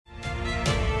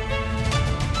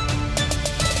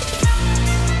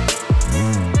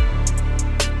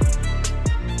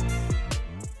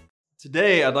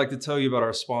Today, I'd like to tell you about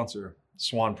our sponsor,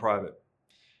 Swan Private.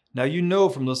 Now, you know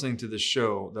from listening to this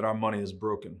show that our money is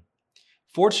broken.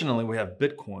 Fortunately, we have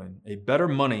Bitcoin, a better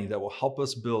money that will help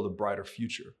us build a brighter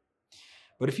future.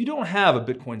 But if you don't have a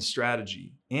Bitcoin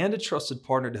strategy and a trusted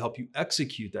partner to help you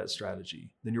execute that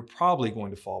strategy, then you're probably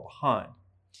going to fall behind.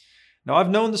 Now, I've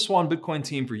known the Swan Bitcoin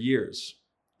team for years.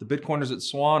 The Bitcoiners at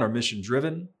Swan are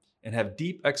mission-driven and have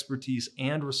deep expertise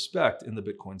and respect in the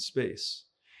Bitcoin space.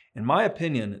 In my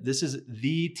opinion, this is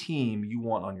the team you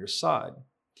want on your side.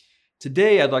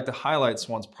 Today, I'd like to highlight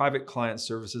Swan's Private Client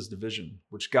Services division,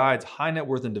 which guides high net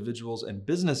worth individuals and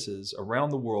businesses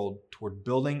around the world toward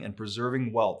building and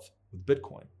preserving wealth with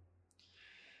Bitcoin.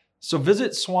 So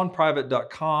visit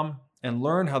swanprivate.com and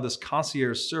learn how this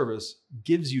concierge service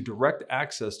gives you direct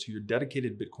access to your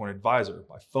dedicated Bitcoin advisor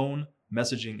by phone,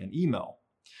 messaging, and email.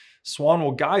 Swan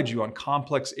will guide you on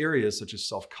complex areas such as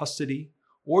self-custody,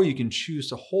 or you can choose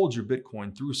to hold your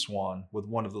Bitcoin through Swan with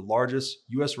one of the largest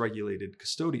US-regulated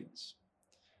custodians.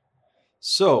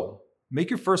 So,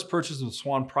 make your first purchase with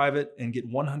Swan Private and get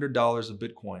 $100 of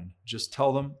Bitcoin. Just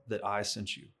tell them that I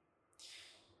sent you.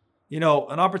 You know,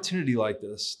 an opportunity like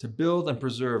this to build and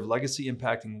preserve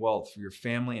legacy-impacting wealth for your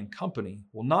family and company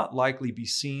will not likely be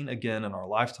seen again in our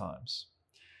lifetimes.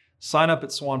 Sign up at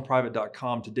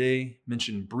swanprivate.com today,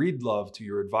 mention Breed Love to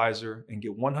your advisor, and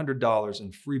get $100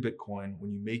 in free Bitcoin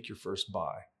when you make your first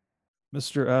buy.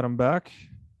 Mr. Adam Back,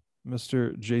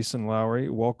 Mr. Jason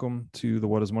Lowery, welcome to the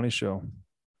What is Money Show.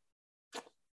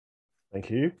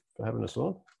 Thank you for having us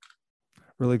on.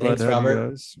 Really glad to have you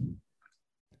guys.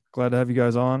 Glad to have you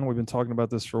guys on. We've been talking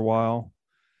about this for a while.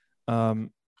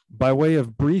 By way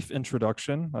of brief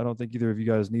introduction, I don't think either of you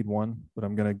guys need one, but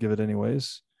I'm going to give it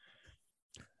anyways.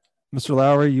 Mr.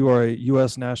 Lowery, you are a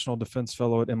U.S. National Defense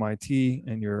Fellow at MIT,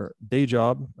 and your day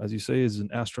job, as you say, is an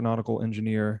astronautical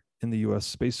engineer in the U.S.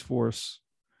 Space Force.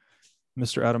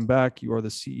 Mr. Adam Back, you are the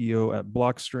CEO at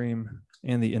Blockstream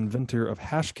and the inventor of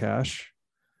Hashcash,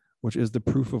 which is the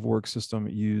proof of work system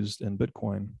used in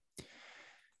Bitcoin.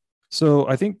 So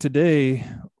I think today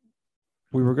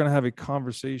we were going to have a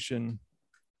conversation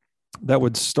that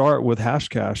would start with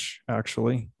Hashcash,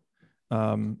 actually.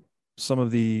 Some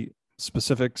of the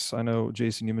specifics. I know,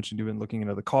 Jason, you mentioned you've been looking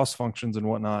into the cost functions and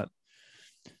whatnot.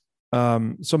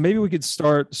 So maybe we could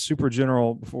start super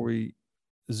general before we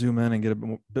zoom in and get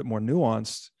a bit more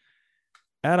nuanced.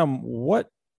 Adam, what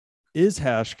is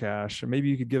Hashcash? And maybe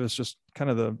you could give us just kind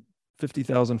of the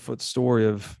 50,000 foot story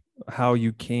of how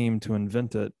you came to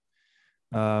invent it,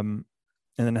 and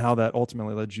then how that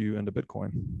ultimately led you into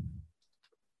Bitcoin.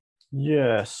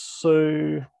 Yes,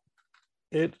 so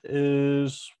it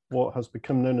is what has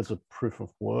become known as a proof of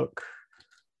work,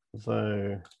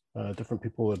 though different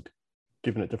people had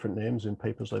given it different names in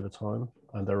papers over time.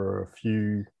 And there are a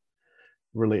few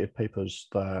related papers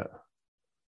that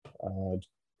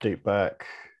date back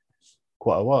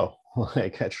quite a while,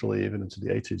 like actually even into the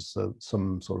 80s, so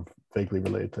some sort of vaguely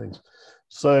related things.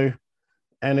 So,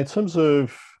 and in terms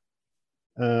of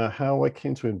how I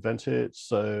came to invent it,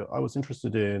 so I was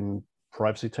interested in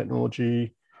privacy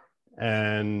technology.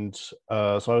 And so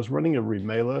I was running a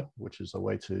remailer, which is a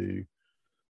way to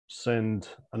send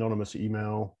anonymous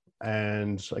email.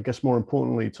 And I guess more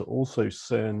importantly, to also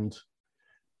send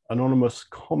anonymous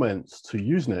comments to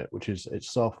Usenet, which is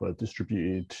itself a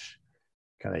distributed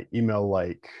kind of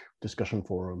email-like discussion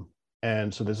forum.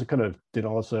 And so there's a kind of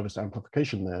denial of service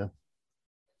amplification there.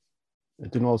 A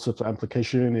denial of service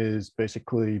amplification is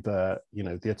basically that, you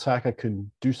know, the attacker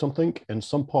can do something and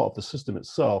some part of the system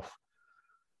itself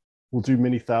will do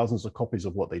many thousands of copies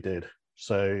of what they did.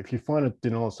 So if you find a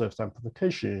denial of service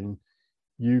amplification,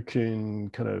 you can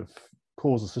kind of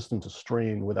cause the system to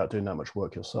strain without doing that much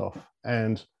work yourself.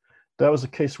 And that was the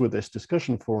case with this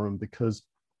discussion forum, because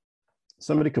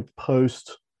somebody could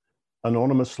post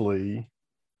anonymously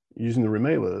using the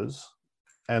remailers,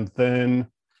 and then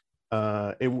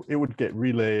it would get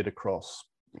relayed across,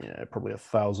 you know, probably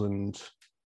 1,000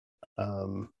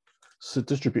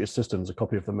 distributed systems, a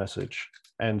copy of the message.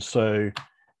 And so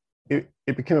it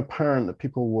became apparent that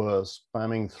people were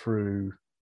spamming through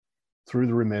the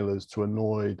remailers to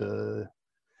annoy the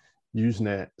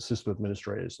Usenet system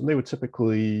administrators. And they were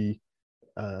typically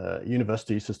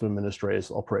university system administrators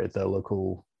that operated their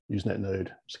local Usenet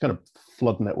node. It's kind of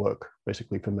flood network,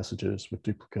 basically, for messages with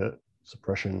duplicate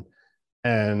suppression.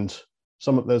 And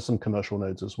there's some commercial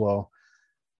nodes as well.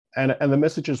 And the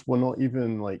messages were not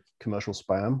even like commercial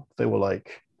spam. They were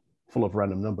like full of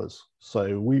random numbers.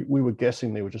 So we were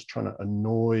guessing they were just trying to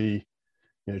annoy,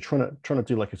 you know, trying to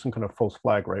do like some kind of false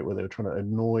flag, right? Where they were trying to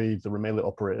annoy the remailer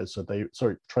operators.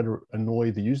 Try to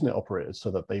annoy the Usenet operators so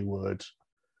that they would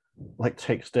like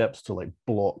take steps to like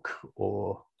block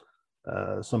or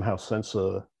somehow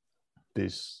censor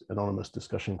these anonymous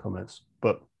discussion comments.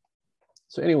 But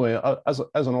so anyway, as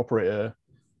an operator,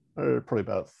 probably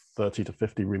about 30 to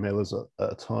 50 remailers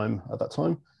at a time at that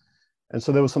time. And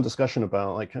so there was some discussion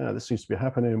about like, this seems to be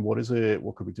happening. What is it?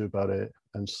 What could we do about it?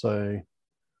 And so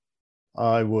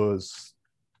I was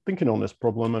thinking on this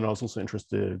problem, and I was also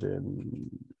interested in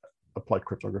applied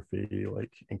cryptography,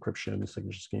 like encryption,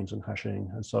 signature schemes, and hashing.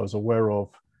 And so I was aware of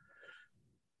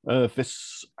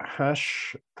this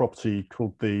hash property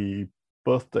called the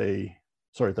birthday.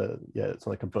 Sorry, it's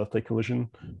like a birthday collision.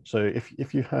 So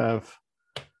if you have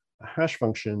a hash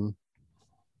function,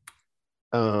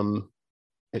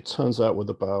 it turns out with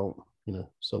about,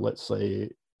 so let's say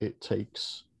it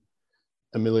takes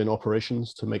 1 million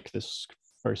operations to make this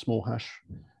very small hash.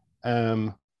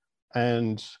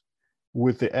 And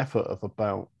with the effort of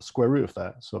about square root of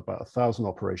that, so about 1,000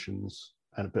 operations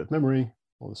and a bit of memory,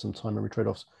 or some time memory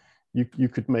trade-offs, you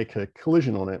could make a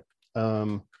collision on it,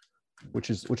 which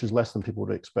is less than people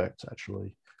would expect,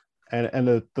 actually. And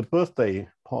the birthday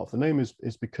part of the name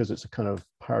is because it's a kind of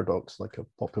paradox, like a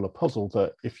popular puzzle,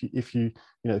 that if you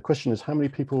the question is, how many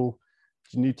people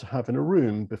do you need to have in a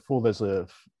room before there's a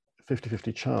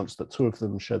 50-50 chance that 2 of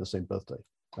them share the same birthday?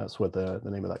 That's where the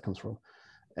name of that comes from.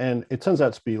 And it turns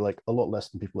out to be like a lot less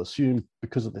than people assume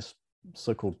because of this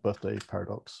so-called birthday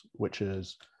paradox, which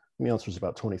is, the answer is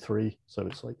about 23. So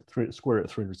it's like square root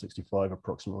of 365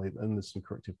 approximately, and there's some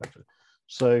corrective factor.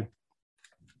 So,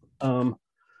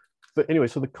 but anyway,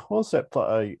 so the concept that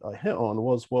I hit on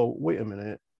was, well, wait a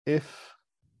minute, if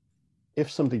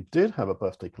somebody did have a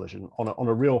birthday collision on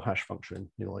a real hash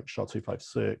function, like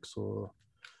SHA-256 or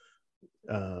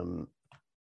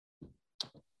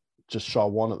just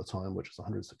SHA-1 at the time, which is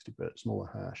 160-bit smaller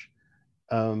hash,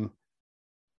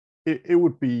 it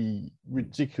would be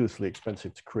ridiculously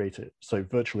expensive to create it, so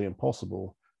virtually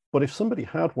impossible. But if somebody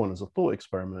had one as a thought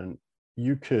experiment,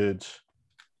 you could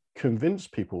convince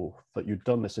people that you'd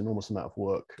done this enormous amount of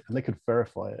work, and they could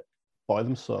verify it by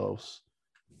themselves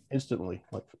instantly,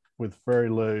 like with very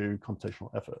low computational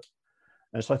effort.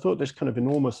 And so I thought this kind of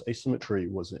enormous asymmetry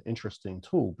was an interesting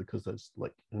tool, because there's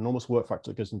like an enormous work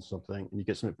factor that goes into something, and you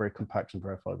get something very compact and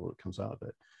verifiable that comes out of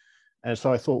it. And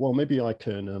so I thought, well, maybe I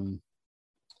can,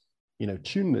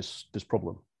 tune this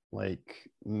problem, like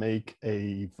make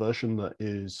a version that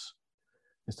is,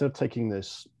 instead of taking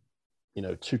this,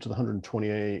 2 to the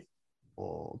 128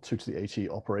 or 2 to the 80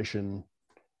 operation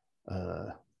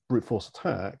brute force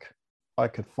attack, I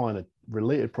could find a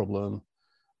related problem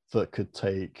that could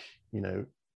take,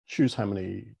 choose how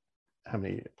many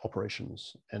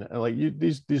operations, and like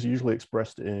these are usually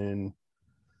expressed in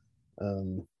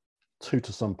 2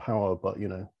 to some power, but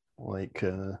like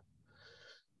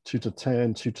 2 to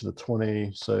 10, 2 to the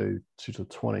 20. So 2 to the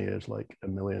 20 is like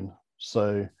 1 million.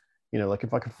 So like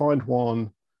if I could find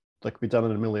one that could be done in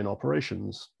 1 million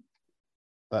operations,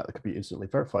 that could be instantly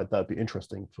verified, that'd be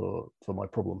interesting for my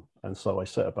problem. And so I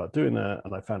set about doing that,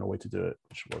 and I found a way to do it,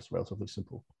 which was relatively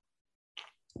simple.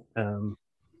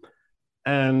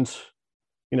 And so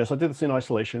I did this in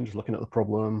isolation, just looking at the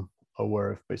problem, aware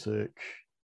of basic,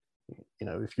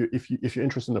 if you're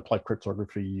interested in applied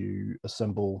cryptography, you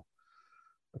assemble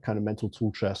a kind of mental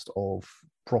tool chest of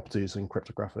properties in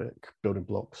cryptographic building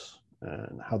blocks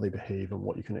and how they behave and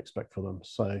what you can expect for them.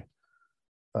 So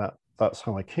that's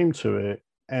how I came to it.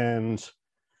 And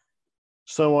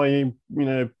so I,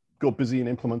 got busy and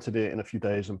implemented it in a few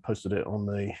days and posted it on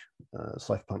the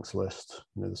cypherpunks list,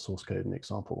 the source code and the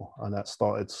example. And that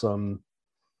started some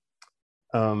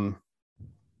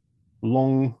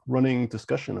long-running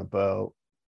discussion about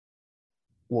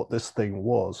what this thing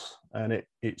was. And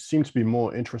it seemed to be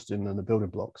more interesting than the building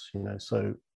blocks,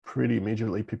 So pretty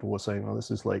immediately people were saying, oh, this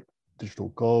is like digital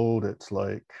gold. It's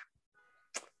like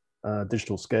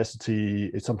digital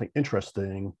scarcity. It's something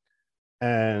interesting.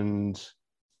 And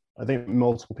I think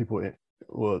multiple people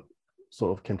were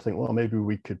sort of came to think, well, maybe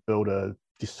we could build a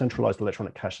decentralized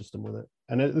electronic cash system with it.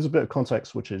 And there's a bit of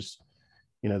context, which is,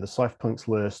 the cypherpunks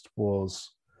list was,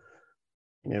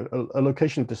 a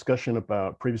location of discussion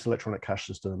about previous electronic cash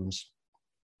systems,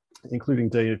 including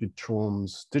David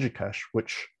Chaum's DigiCash,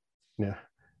 which,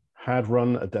 had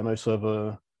run a demo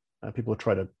server, and people had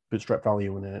tried to bootstrap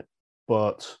value in it,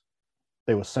 but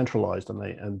they were centralized,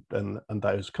 and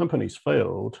those companies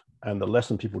failed. And the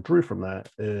lesson people drew from that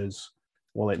is,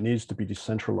 well, it needs to be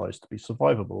decentralized to be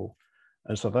survivable.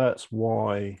 And so that's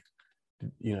why,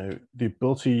 the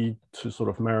ability to sort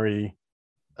of marry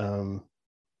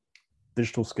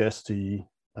digital scarcity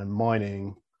and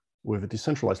mining with a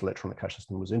decentralized electronic cash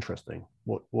system was interesting.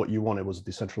 What you wanted was a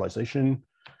decentralization,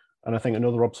 And I think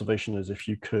another observation is if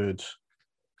you could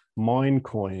mine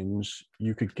coins,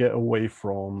 you could get away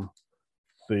from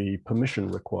the permission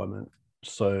requirement.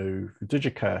 So the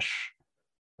DigiCash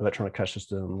electronic cash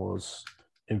system was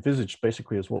envisaged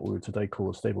basically as what we would today call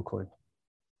a stablecoin.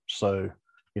 So,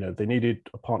 they needed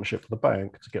a partnership with the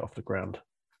bank to get off the ground.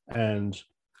 And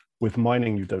with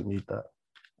mining, you don't need that.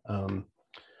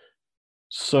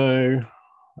 So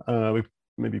we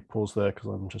maybe pause there because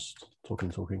I'm just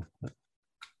talking.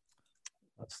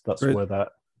 That's Great. where that.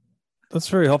 That's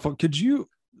very helpful. Could you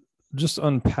just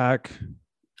unpack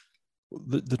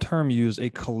the term used, a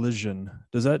collision?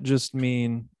 Does that just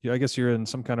mean, I guess you're in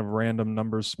some kind of random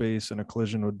number space, and a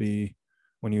collision would be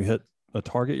when you hit a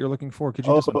target you're looking for? Could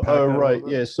you just unpack that? Right.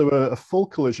 Yeah. So a full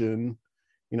collision,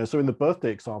 so in the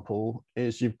birthday example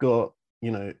is you've got,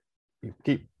 you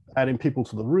keep adding people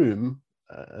to the room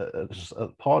at a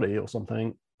party or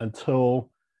something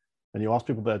and you ask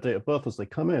people their date of birth as they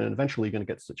come in, and eventually you're going to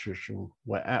get a situation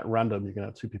where at random you're going to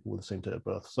have two people with the same date of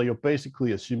birth. So you're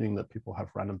basically assuming that people have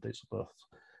random dates of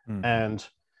birth, and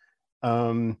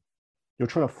you're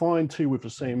trying to find two with the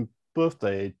same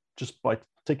birthday just by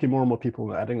taking more and more people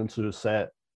and adding them to a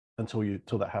set until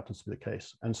that happens to be the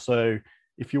case. And so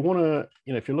if you want to,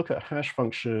 if you look at a hash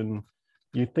function,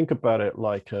 you think about it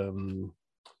like a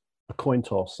coin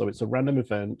toss. So it's a random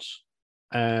event,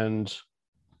 and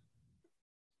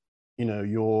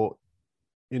you're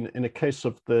in a case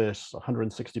of this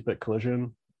 160-bit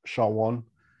collision, SHA-1,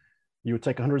 you would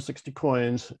take 160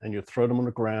 coins and you throw them on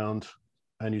the ground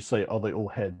and you say, are they all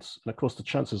heads? And of course, the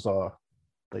chances are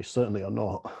they certainly are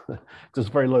not. It's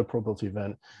a very low probability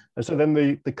event. And so then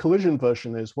the collision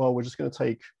version is, well, we're just going to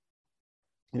take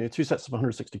two sets of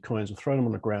 160 coins and throw them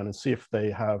on the ground and see if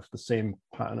they have the same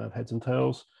pattern of heads and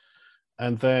tails.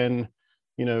 And then,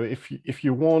 if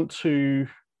you want to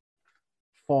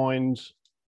find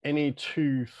any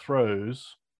two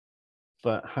throws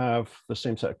that have the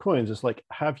same set of coins, it's like,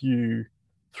 have you,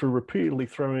 through repeatedly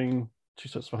throwing two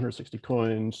sets of 160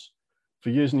 coins for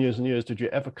years and years and years, did you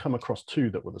ever come across two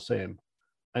that were the same?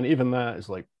 And even that is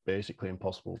like basically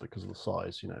impossible because of the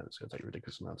size. It's going to take a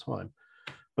ridiculous amount of time.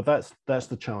 But that's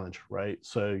the challenge, right?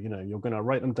 So you're going to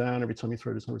write them down every time you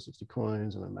throw these 160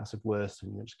 coins in a massive list,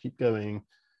 and you just keep going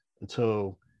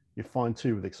until you find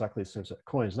two with exactly the same set of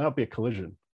coins. And that would be a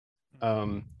collision.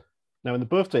 Now, in the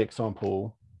birthday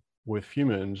example with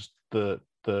humans, the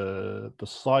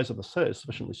size of the set is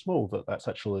sufficiently small that that's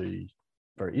actually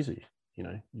very easy. You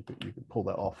can pull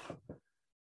that off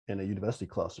in a university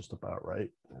class just about, right?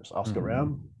 Just ask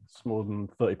around. It's more than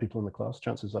 30 people in the class.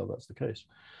 Chances are that's the case.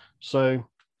 So,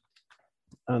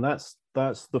 and that's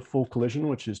the full collision,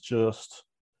 which is just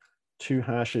two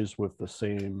hashes with the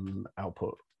same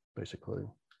output, basically.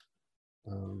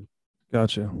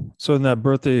 Gotcha. So in that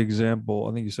birthday example,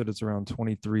 I think you said it's around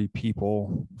 23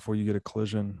 people before you get a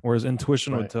collision, whereas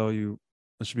intuition would tell you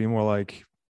it should be more like,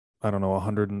 I don't know,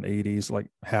 180s, like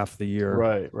half the year.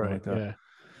 Right. Like that. Yeah.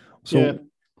 So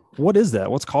what is that?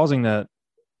 What's causing that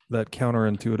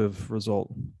counterintuitive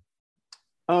result?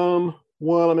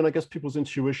 Well, I mean, I guess people's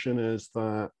intuition is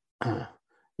that,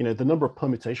 the number of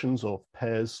permutations of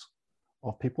pairs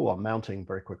of people are mounting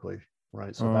very quickly,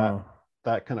 right? So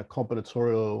that kind of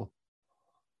combinatorial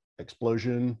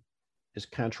explosion is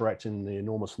counteracting the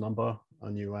enormous number,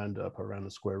 and you end up around the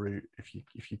square root if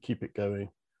you keep it going.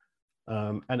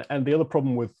 And the other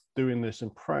problem with doing this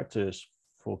in practice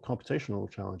for computational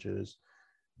challenges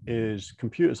is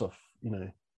computers are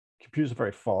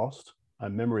very fast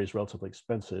and memory is relatively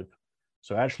expensive.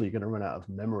 So actually you're going to run out of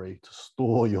memory to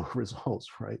store your results,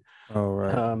 right? Oh,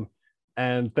 right.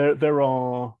 And there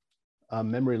are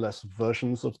memory-less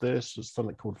versions of this. There's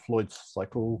something called Floyd's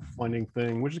cycle finding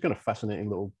thing, which is kind of fascinating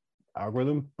little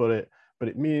algorithm, but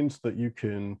it means that you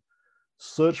can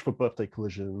search for birthday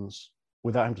collisions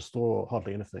without having to store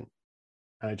hardly anything.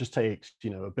 And it just takes,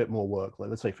 a bit more work, like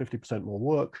let's say 50% more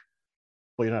work,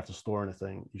 but you don't have to store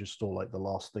anything. You just store like the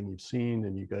last thing you've seen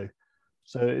and you go.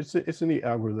 So it's a neat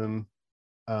algorithm.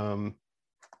 And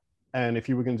if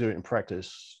you were going to do it in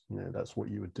practice, that's what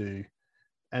you would do.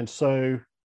 And so,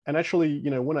 and actually,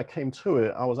 when I came to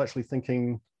it, I was actually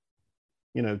thinking,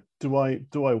 do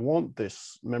I want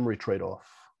this memory trade-off,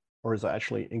 or is it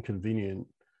actually inconvenient?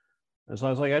 And so I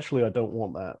was like, actually, I don't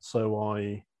want that. So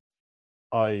I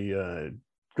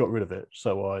got rid of it.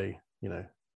 So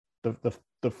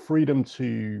the freedom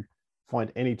to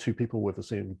find any two people with the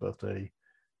same birthday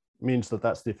means that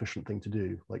that's the efficient thing to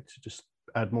do, like to just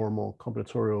add more and more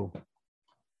combinatorial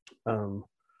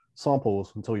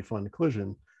samples until you find the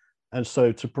collision. And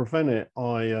so to prevent it,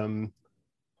 I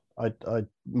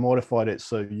modified it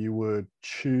so you would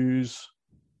choose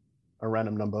a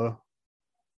random number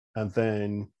and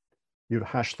then you'd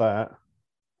hash that,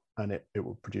 and it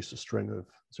will produce a string of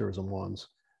zeros and ones.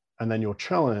 And then your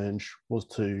challenge was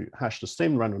to hash the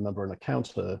same random number in a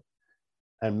counter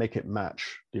and make it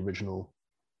match the original.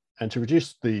 And to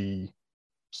reduce the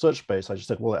search space, I just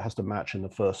said, well, it has to match in the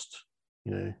first,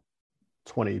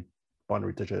 20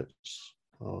 binary digits,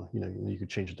 or, you could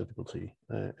change the difficulty.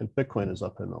 And Bitcoin is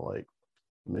up in the like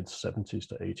mid 70s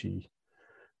to 80,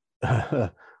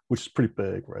 which is pretty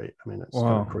big, right? I mean, it's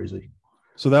kind of crazy.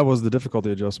 So that was the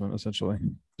difficulty adjustment, essentially.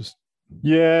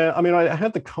 Yeah, I mean, I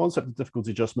had the concept of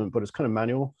difficulty adjustment, but it's kind of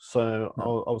manual. So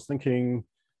I was thinking,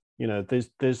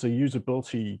 there's a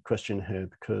usability question here,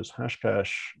 because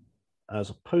Hashcash as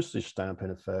a postage stamp,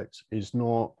 in effect, is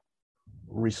not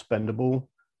respendable.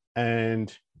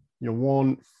 And you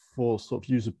want, for sort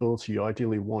of usability, you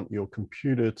ideally want your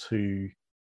computer to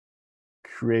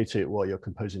create it while you're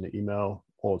composing the email,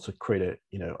 or to create it,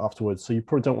 afterwards. So you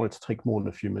probably don't want it to take more than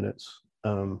a few minutes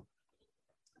for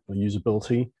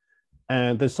usability.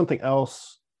 And there's something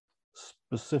else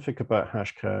specific about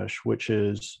Hashcash, which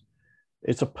is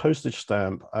it's a postage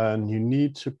stamp, and you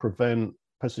need to prevent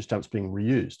postage stamps being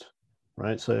reused,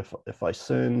 right? So if I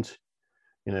send,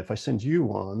 if I send you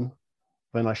one,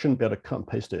 then I shouldn't be able to cut and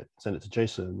paste it, send it to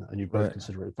JSON, and you both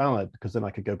consider it valid, because then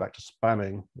I could go back to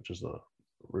spamming, which is the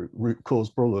root cause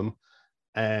problem,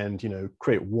 and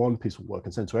create one piece of work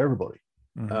and send it to everybody.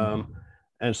 Mm-hmm.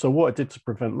 And so what I did to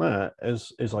prevent that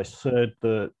is I said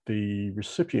that the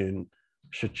recipient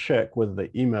should check whether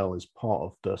the email is part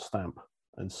of the stamp.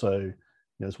 And so,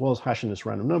 as well as hashing this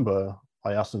random number,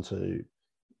 I asked them to,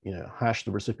 hash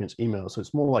the recipient's email. So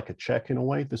it's more like a check in a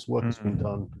way. This work has been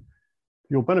done for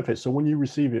your benefit. So when you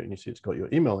receive it and you see it's got your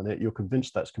email in it, you're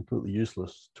convinced that's completely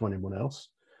useless to anyone else.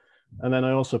 And then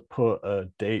I also put a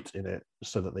date in it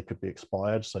so that they could be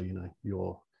expired. So,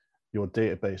 your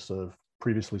database of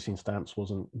previously seen stamps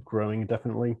wasn't growing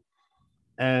indefinitely.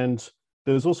 And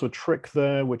there's also a trick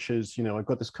there, which is, I've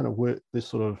got this kind of weird, this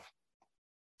sort of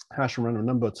hash and random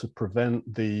number to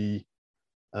prevent the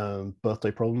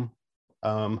birthday problem.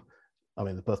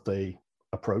 The birthday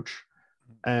approach.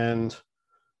 And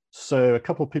so a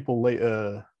couple of people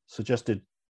later suggested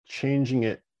changing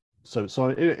it. So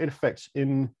it affects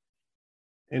in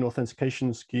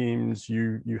authentication schemes,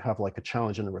 you have like a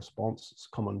challenge and a response. It's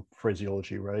common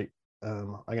phraseology, right?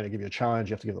 I'm going to give you a challenge.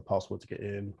 You have to give the password to get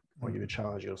in. I'll give you a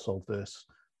challenge. You'll solve this.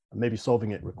 And maybe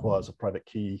solving it requires a private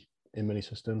key in many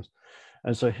systems.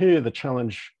 And so here the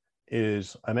challenge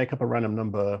is I make up a random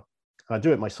number, and I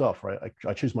do it myself, right?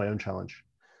 I choose my own challenge,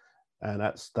 and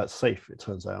that's safe, it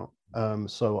turns out.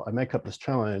 So I make up this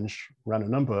challenge, random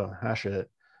number, hash it,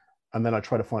 and then I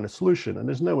try to find a solution. And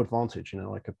there's no advantage,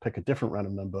 I could pick a different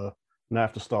random number, and I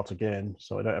have to start again.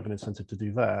 So I don't have an incentive to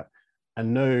do that.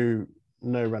 And no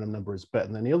random number is better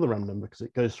than any other random number, because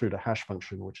it goes through the hash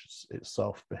function, which is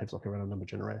itself behaves like a random number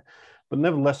generator. But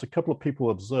nevertheless, a couple of people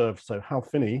observed. So Hal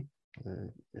Finney,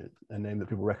 a name that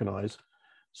people recognize,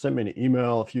 sent me an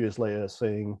email a few years later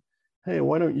saying, hey,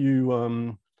 why don't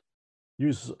you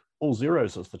use all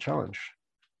zeros as the challenge?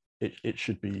 It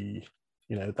should be,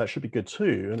 that should be good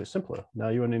too, and it's simpler. Now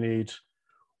you only need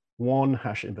one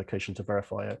hash invocation to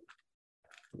verify it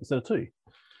instead of two.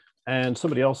 And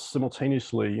somebody else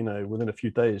simultaneously, within a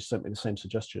few days, sent me the same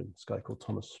suggestion, this guy called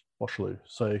Thomas Boschlu.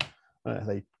 So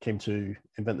they came to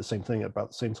invent the same thing at about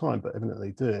the same time, but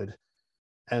evidently they did.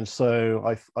 And so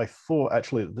I thought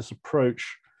actually that this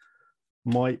approach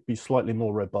might be slightly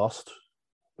more robust,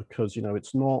 because,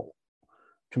 it's not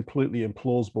completely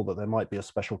implausible that there might be a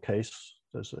special case.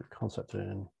 There's a concept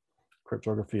in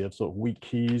cryptography of sort of weak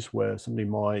keys, where somebody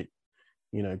might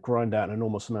grind out an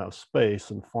enormous amount of space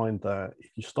and find that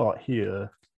if you start here,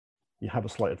 you have a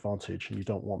slight advantage, and you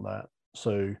don't want that.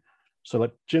 So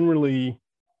like generally,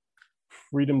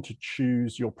 freedom to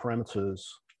choose your parameters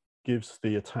gives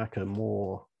the attacker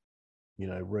more,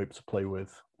 rope to play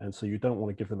with. And so you don't want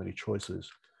to give them any choices.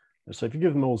 And so if you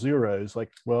give them all zeros,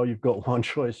 like, well, you've got one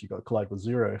choice, you've got to collide with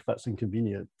zero. If that's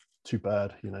inconvenient, too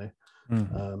bad,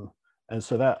 And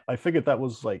so that I figured that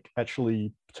was like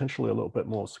actually potentially a little bit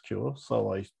more secure.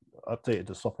 So I updated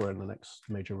the software in the next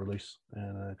major release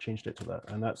and changed it to that.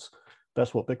 And that's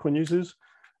what Bitcoin uses.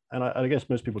 And I guess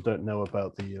most people don't know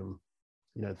about the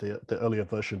earlier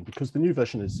version, because the new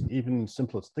version is even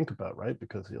simpler to think about, right?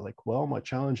 Because you're like, well, my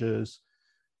challenge is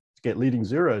to get leading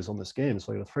zeros on this game.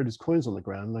 So I'm going to throw these coins on the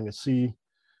ground, and I'm going to see,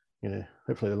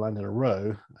 hopefully they land in a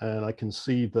row, and I can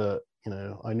see that,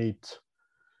 I need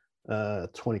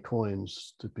 20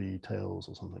 coins to be tails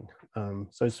or something.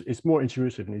 So it's more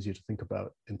intuitive and easier to think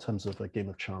about in terms of a game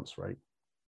of chance, right?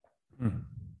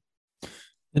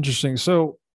 Interesting.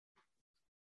 So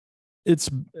It's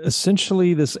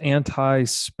essentially this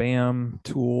anti-spam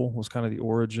tool was kind of the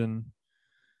origin,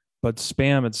 but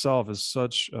spam itself is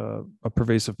such a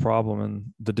pervasive problem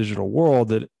in the digital world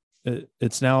that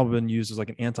it's now been used as like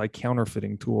an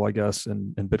anti-counterfeiting tool, I guess,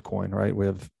 in Bitcoin, right? We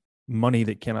have money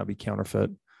that cannot be counterfeit,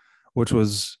 which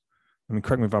was, I mean,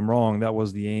 correct me if I'm wrong, that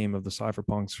was the aim of the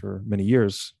cypherpunks for many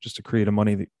years, just to create a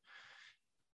money that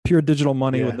pure digital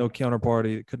money with no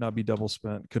counterparty. It could not be double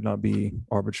spent, could not be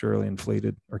arbitrarily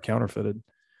inflated or counterfeited.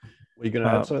 Were you going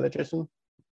to add something there, Jason?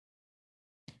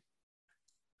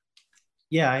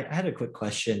 Yeah, I had a quick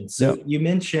question. So you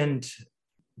mentioned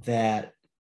that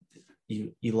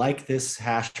you like this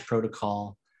hash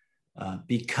protocol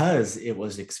because it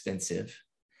was expensive,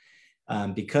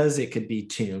 because it could be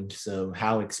tuned. So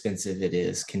how expensive it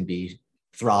is can be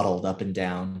throttled up and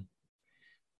down.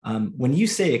 When you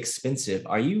say expensive,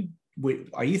 are you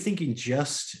thinking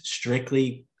just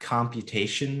strictly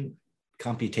computationally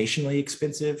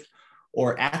expensive,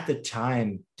 or at the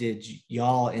time did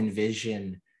y'all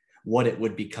envision what it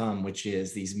would become, which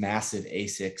is these massive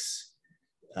ASICs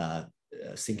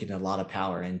sinking a lot of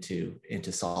power into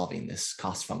solving this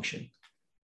cost function?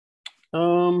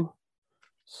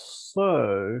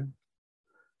 So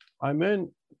I meant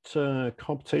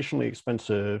computationally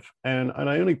expensive, and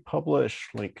I only published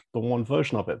like the one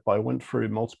version of it, but I went through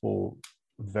multiple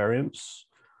variants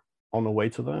on the way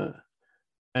to that.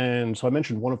 And so I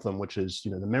mentioned one of them, which is,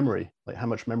 the memory, like how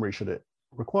much memory should it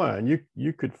require? And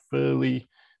you could fairly,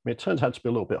 it turns out to be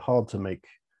a little bit hard to make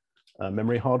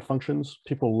memory hard functions.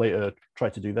 People later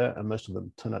tried to do that, and most of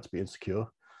them turned out to be insecure.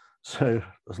 So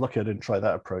I was lucky I didn't try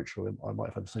that approach, or I might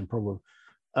have had the same problem.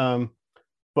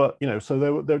 But so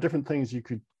there are different things you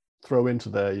could throw into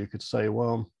there. You could say,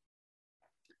 well,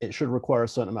 it should require a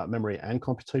certain amount of memory and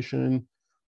computation.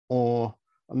 Or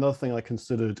another thing I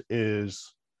considered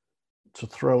is to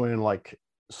throw in like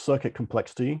circuit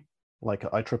complexity, like an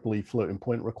IEEE floating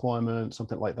point requirement,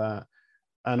 something like that.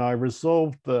 And I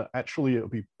resolved that actually it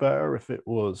would be better if it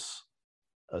was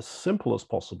as simple as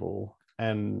possible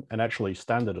and actually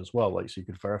standard as well. Like, so you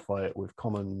could verify it with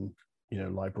common,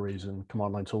 libraries and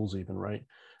command line tools even, right?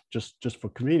 Just for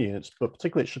convenience, but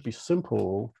particularly it should be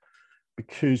simple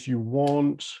because you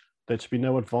want there to be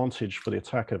no advantage for the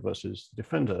attacker versus the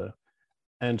defender.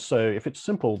 And so if it's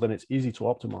simple, then it's easy to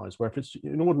optimize, where if it's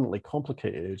inordinately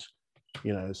complicated,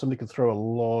 somebody could throw a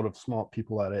lot of smart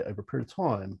people at it over a period of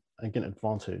time and get an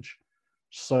advantage.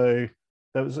 So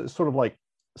that was sort of like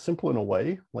simple in a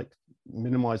way, like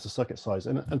minimize the circuit size.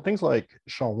 And things like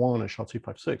SHA-1 and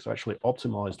SHA-256 are actually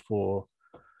optimized for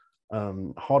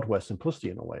hardware simplicity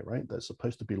in a way, right? They're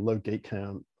supposed to be low gate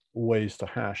count ways to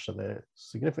hash, so they're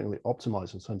significantly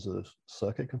optimized in terms of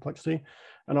circuit complexity.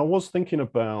 And I was thinking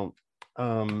about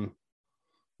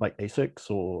like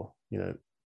ASICs, or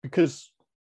because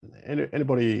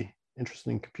anybody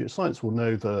interested in computer science will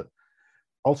know that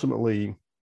ultimately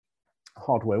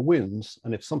hardware wins,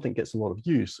 and if something gets a lot of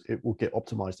use, it will get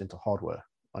optimized into hardware.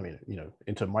 I mean,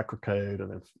 into microcode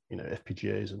and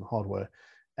FPGAs and hardware.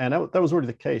 And that was already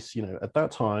the case. At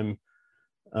that time,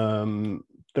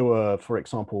 there were, for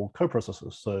example,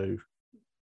 coprocessors, so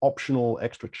optional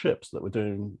extra chips that were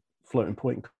doing floating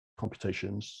point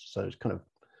computations. So it's kind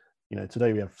of,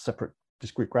 today we have separate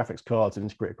discrete graphics cards and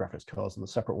integrated graphics cards, and the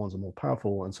separate ones are more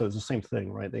powerful. And so it's the same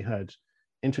thing, right? They had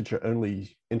integer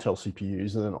only Intel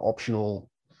CPUs and then optional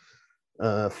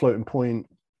floating point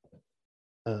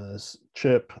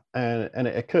chip. And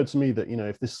it occurred to me that,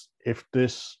 if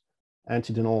this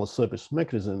anti-denial of service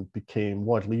mechanism became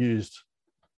widely used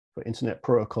for internet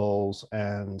protocols,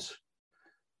 and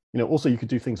also you could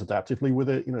do things adaptively with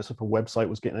it. So if a website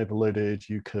was getting overloaded,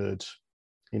 you could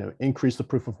increase the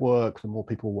proof of work the more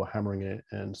people were hammering it,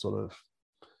 and sort of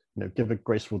give a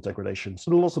graceful degradation. So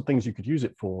there are lots of things you could use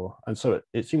it for. And so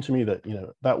it seemed to me that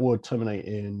that would terminate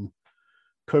in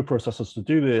coprocessors to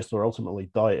do this, or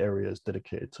ultimately die areas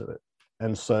dedicated to it.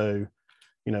 And so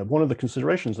one of the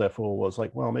considerations therefore was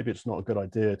like, well, maybe it's not a good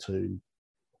idea to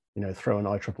throw an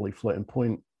IEEE floating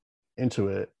point into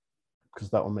it, because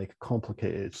that will make a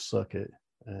complicated circuit,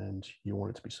 and you want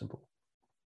it to be simple.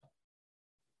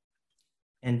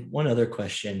 And one other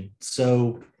question.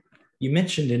 So you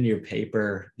mentioned in your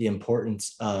paper the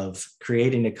importance of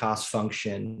creating a cost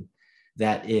function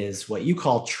that is what you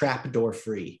call trapdoor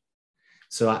free.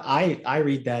 So I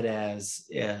read that as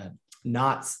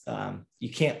not, you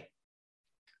can't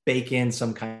bake in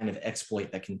some kind of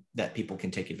exploit that people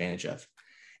can take advantage of.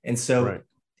 And so right.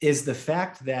 Is the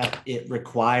fact that it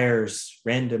requires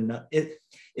random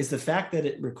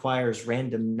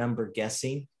number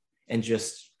guessing and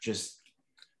just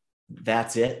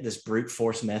that's it, this brute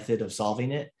force method of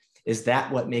solving it, Is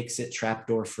that what makes it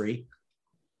trapdoor free?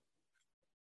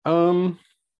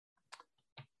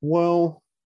 Well,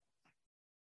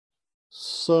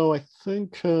 so I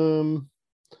think the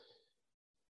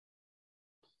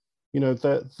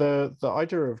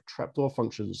idea of trapdoor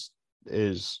functions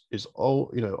is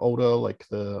old, older, like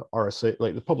the RSA,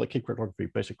 like the public key cryptography,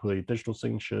 basically digital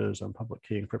signatures and public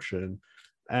key encryption,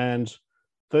 and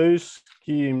those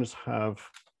schemes have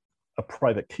a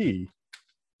private key.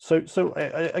 So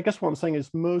I guess what I'm saying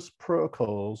is most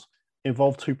protocols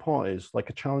involve two parties, like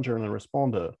a challenger and a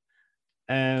responder.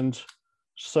 And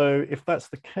so if that's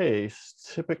the case,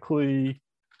 typically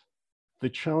the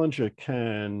challenger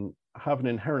can have an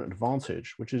inherent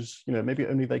advantage, which is, maybe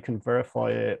only they can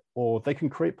verify it, or they can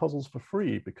create puzzles for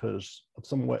free because of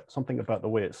something about the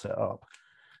way it's set up.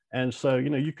 And so,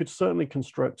 you could certainly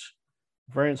construct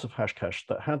variants of Hashcash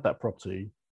that had that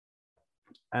property.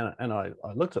 And I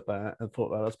looked at that and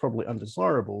thought that's probably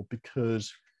undesirable,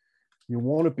 because you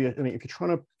want to be, if you're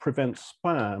trying to prevent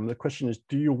spam, the question is,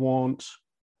 do you want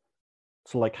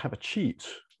to like have a cheat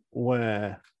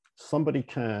where somebody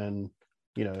can,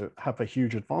 have a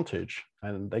huge advantage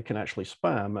and they can actually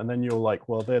spam, and then you're like,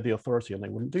 well, they're the authority and they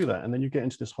wouldn't do that. And then you get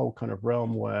into this whole kind of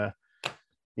realm where,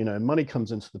 money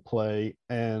comes into the play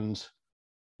and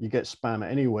you get spam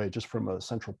anyway, just from a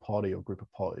central party or group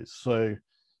of parties. So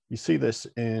you see this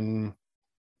in,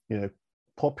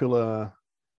 popular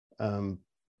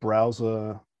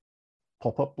browser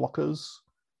pop-up blockers,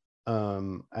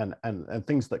 and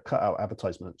things that cut out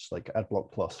advertisements, like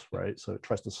AdBlock Plus, right? So it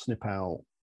tries to snip out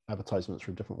advertisements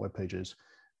from different web pages.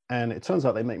 And it turns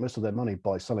out they make most of their money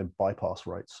by selling bypass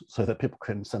rights so that people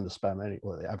can send the spam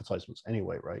or the advertisements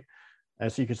anyway, right? And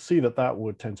so you can see that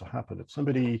would tend to happen. If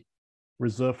somebody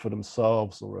reserved for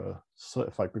themselves or a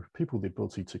certified group of people the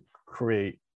ability to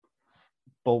create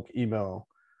bulk email,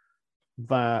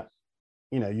 that,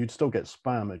 you'd still get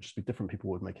spam, it'd just be different people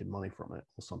would making money from it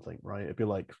or something, right? It'd be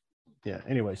like, yeah,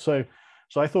 anyway. So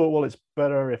I thought, well, it's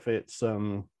better if it's,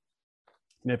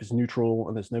 if it's neutral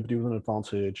and there's nobody with an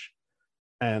advantage,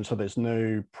 and so there's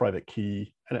no private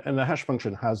key, and the hash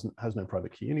function has no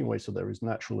private key anyway, so there is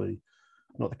naturally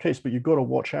not the case. But you've got to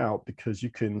watch out, because you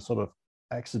can sort of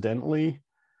accidentally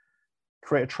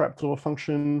create a trapdoor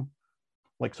function,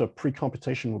 like, so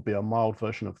pre-computation would be a mild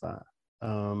version of that,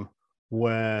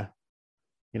 where,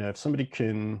 if somebody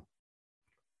can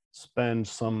spend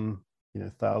some,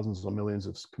 thousands or millions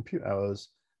of compute hours,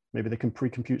 maybe they can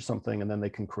pre-compute something and then they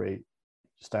can create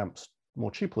stamps more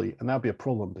cheaply. And that'd be a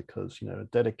problem, because, a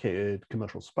dedicated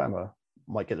commercial spammer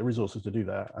might get the resources to do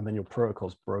that, and then your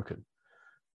protocol's broken.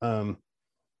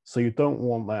 So you don't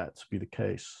want that to be the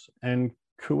case. And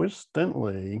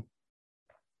coincidentally,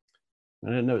 I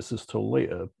didn't notice this till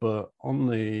later, but on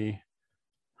the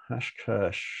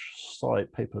Hashcash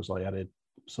site papers, I added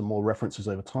some more references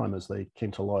over time as they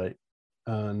came to light.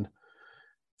 And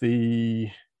so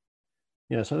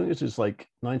I think this is like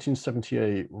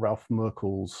 1978, Ralph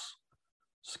Merkel's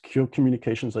Secure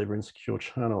Communications over Insecure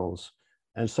Channels.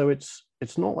 And so it's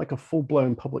not like a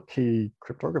full-blown public key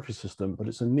cryptography system, but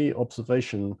it's a neat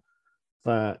observation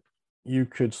that you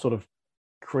could sort of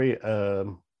create a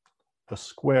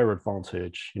square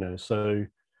advantage, so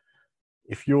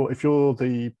if you're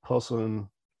the person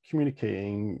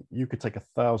communicating, you could take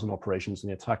 1,000 operations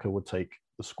and the attacker would take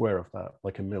the square of that,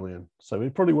 like 1,000,000. So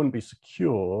it probably wouldn't be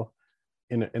secure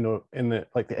in the,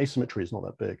 like, the asymmetry is not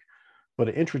that big, but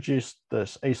it introduced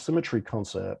this asymmetry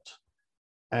concept,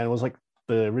 and it was like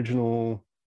the original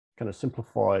kind of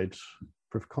simplified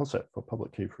proof of concept for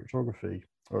public key cryptography,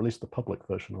 or at least the public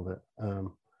version of it.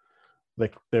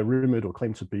 They're rumored or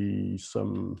claimed to be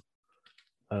some,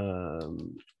 I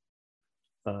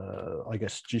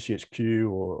guess,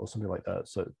 GCHQ or something like that.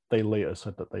 So they later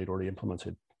said that they'd already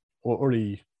implemented or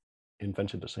already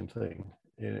invented the same thing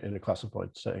in a classified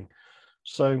setting.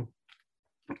 So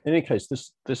in any case,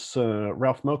 this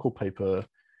Ralph Merkel paper,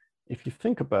 if you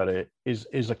think about it,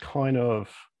 is a kind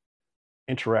of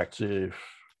interactive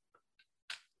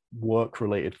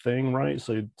work-related thing, right?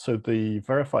 So the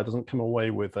verifier doesn't come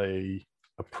away with a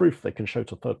proof they can show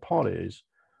to third parties,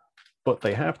 but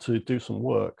they have to do some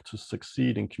work to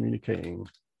succeed in communicating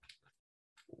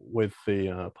with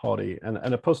the party. And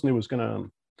a person who was going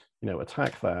to,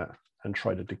 attack that and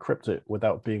try to decrypt it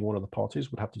without being one of the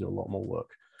parties would have to do a lot more work.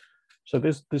 So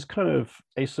this kind of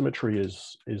asymmetry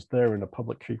is there in a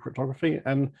public key cryptography.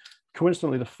 And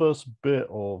coincidentally, the first bit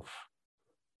of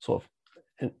sort of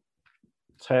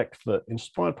tech that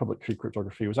inspired public key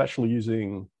cryptography was actually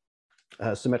using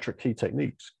symmetric key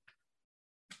techniques,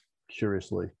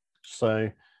 curiously. So,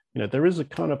 there is a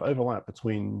kind of overlap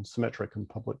between symmetric and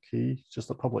public key. It's just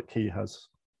that public key has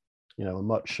a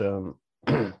much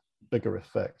bigger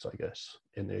effect, I guess,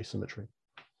 in the asymmetry.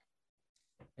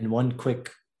 And one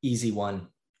quick, easy one,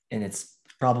 and it's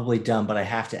probably dumb, but I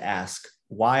have to ask,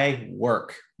 why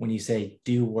work? When you say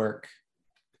do work,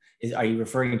 are you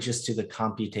referring just to the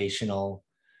computational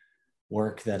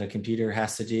work that a computer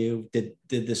has to do? Did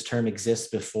this term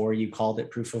exist before you called it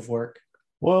proof of work?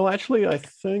 Well, actually, I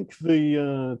think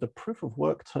the proof of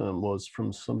work term was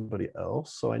from somebody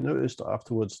else. So I noticed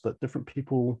afterwards that different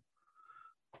people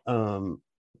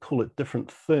call it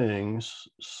different things.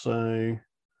 So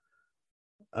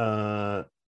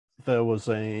there was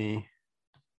a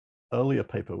earlier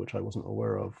paper which I wasn't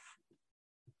aware of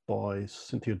by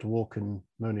Cynthia Dwork and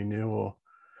Moni Neor,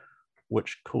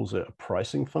 which calls it a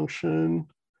pricing function.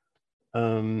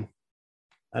 And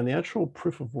the actual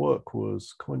proof of work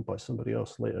was coined by somebody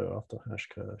else later after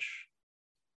Hashcash.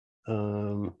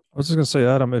 I was just going to say,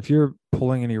 Adam, if you're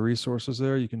pulling any resources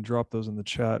there, you can drop those in the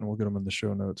chat and we'll get them in the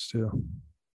show notes too.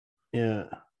 Yeah.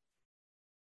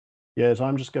 Yeah, so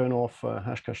I'm just going off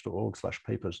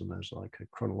hashcash.org/papers, and there's like a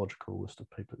chronological list of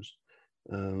papers.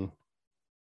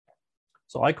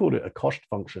 So I called it a cost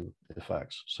function, in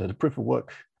fact. So the proof of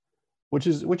work, which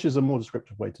is a more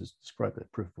descriptive way to describe it,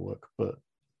 proof of work. But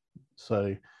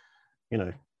so,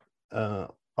 I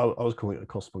was calling it a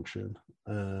cost function,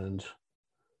 and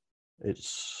I'm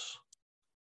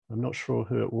not sure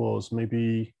who it was.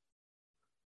 Maybe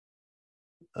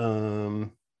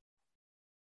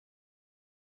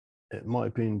it might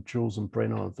have been Jules and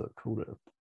Brainard that called it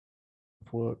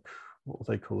work. What were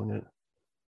they calling it?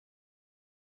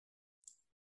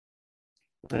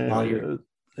 Anyway,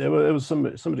 it was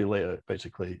somebody later,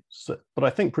 basically. So, but I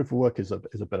think proof of work is a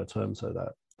better term, so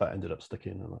that ended up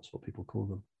sticking, and that's what people call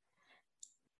them.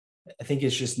 I think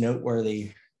it's just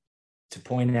noteworthy to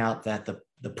point out that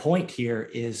the point here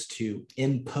is to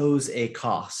impose a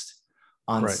cost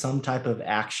on some type of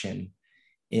action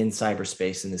in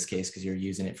cyberspace, in this case, because you're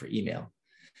using it for email.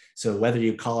 So whether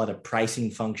you call it a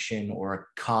pricing function or a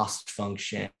cost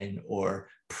function or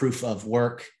proof of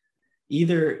work,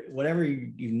 either whatever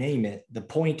you name it, the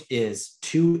point is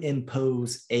to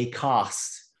impose a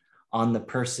cost on the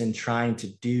person trying to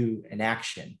do an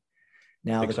action.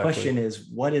 Now, The question is,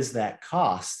 what is that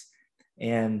cost?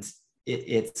 And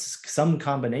it's some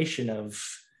combination of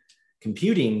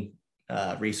computing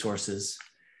resources,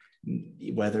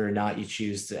 whether or not you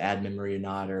choose to add memory or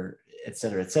not, or et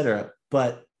cetera, et cetera.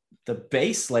 But the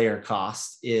base layer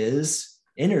cost is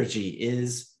energy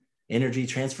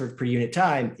transferred per unit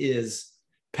time is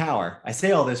power. I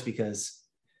say all this because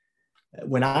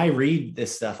when I read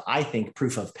this stuff, I think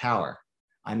proof of power.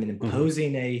 I'm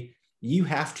imposing you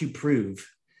have to prove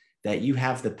that you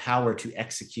have the power to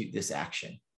execute this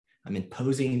action. I'm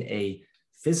imposing a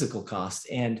physical cost.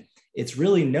 And it's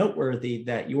really noteworthy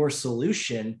that your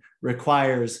solution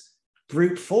requires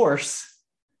brute force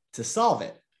to solve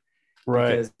it.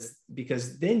 Right.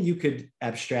 Because then you could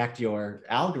abstract your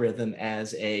algorithm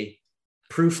as a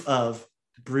proof of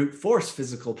brute force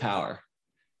physical power.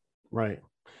 Right.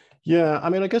 Yeah. I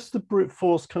mean, I guess the brute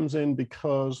force comes in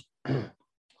because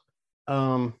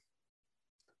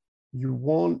you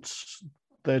want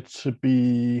there to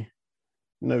be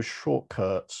no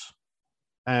shortcuts,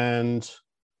 and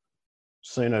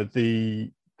so and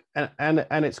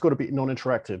it's got to be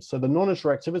non-interactive. So the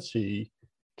non-interactivity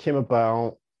came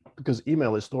about because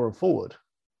email is store and forward,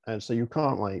 and so you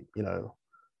can't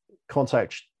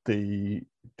contact the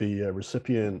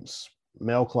recipient's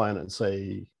mail client and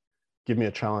say, give me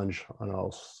a challenge and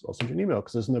I'll send you an email,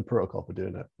 because there's no protocol for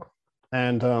doing it.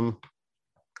 And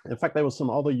in fact, there were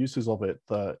some other uses of it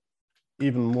that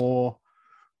even more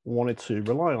wanted to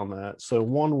rely on that. So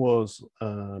one was,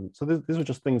 these were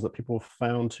just things that people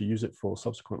found to use it for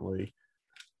subsequently.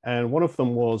 And one of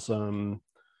them was a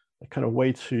kind of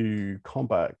way to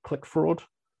combat click fraud.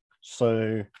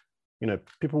 So,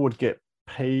 people would get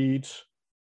paid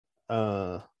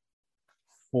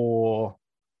for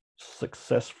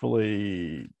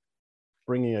successfully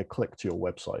bringing a click to your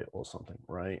website or something,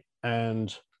 right?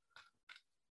 And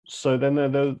so then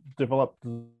they developed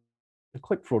the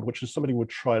click fraud, which is somebody would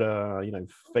try to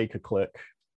fake a click.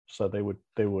 So they would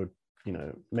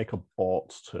make a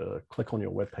bot to click on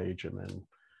your webpage, and then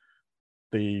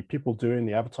the people doing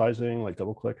the advertising, like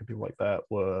DoubleClick and people like that,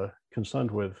 were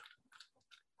concerned with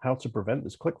how to prevent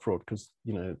this click fraud, because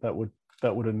that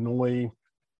would annoy.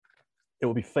 It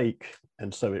would be fake,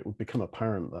 and so it would become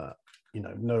apparent that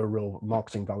no real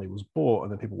marketing value was bought,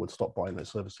 and then people would stop buying their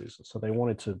services. So they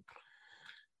wanted to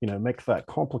make that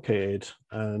complicated,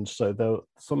 and so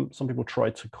some people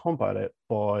tried to combat it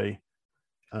by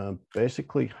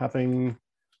basically having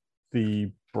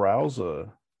the browser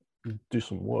do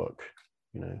some work,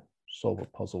 solve a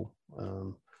puzzle,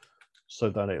 so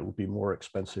that it will be more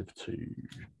expensive to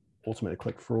automate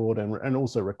click fraud and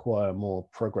also require more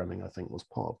programming, I think was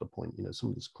part of the point. Some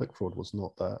of this click fraud was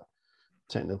not that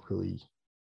technically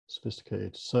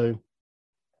sophisticated. So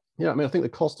yeah, I think the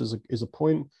cost is a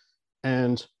point.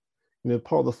 And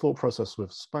part of the thought process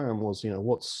with spam was,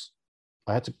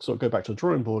 I had to sort of go back to the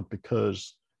drawing board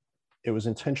because it was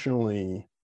intentionally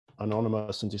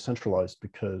anonymous and decentralized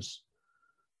because,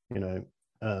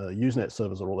 Usenet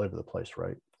servers are all over the place,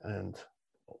 right? And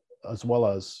as well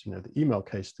as, the email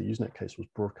case, the Usenet case was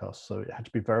broadcast, so it had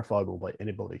to be verifiable by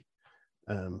anybody.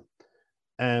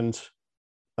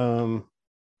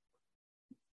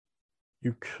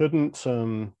 You couldn't,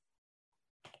 actually,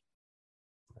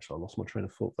 I lost my train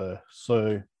of thought there.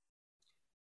 So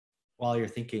while you're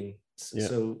thinking,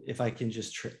 so if I can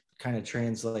just kind of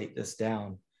translate this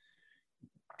down,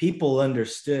 people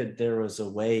understood there was a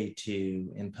way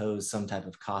to impose some type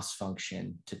of cost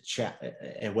function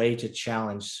a way to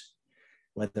challenge,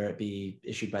 whether it be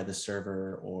issued by the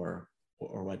server or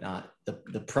whatnot.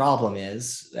 The problem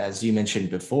is, as you mentioned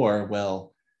before,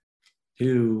 well,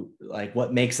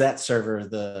 what makes that server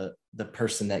the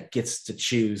person that gets to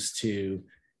choose to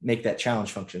make that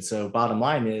challenge function? So bottom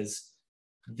line is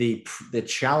the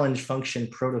challenge function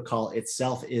protocol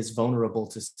itself is vulnerable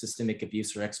to systemic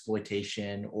abuse or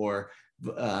exploitation, or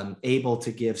able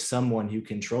to give someone who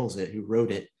controls it, who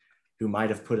wrote it, who might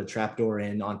have put a trapdoor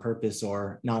in on purpose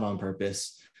or not on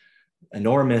purpose,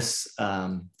 enormous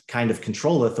kind of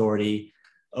control authority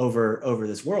over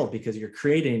this world, because you're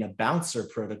creating a bouncer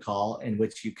protocol in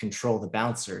which you control the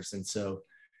bouncers. And so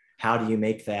how do you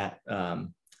make that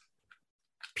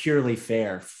purely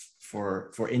fair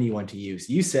for anyone to use?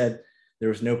 You said there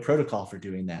was no protocol for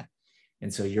doing that.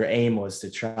 And so your aim was to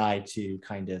try to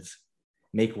kind of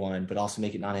make one, but also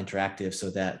make it non-interactive so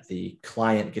that the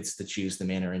client gets to choose the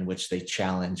manner in which they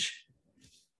challenge.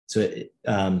 So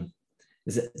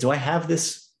do I have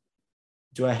this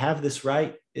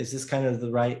right? Is this kind of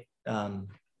the right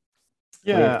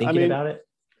way of thinking about it?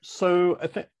 So I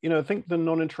think the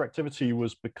non-interactivity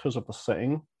was because of the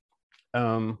setting.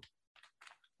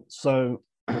 So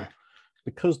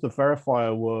because the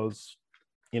verifier was,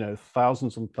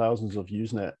 thousands and thousands of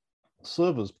Usenet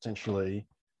servers potentially,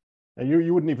 and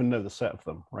you wouldn't even know the set of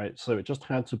them, right? So it just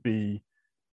had to be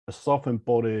a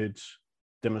self-embodied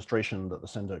demonstration that the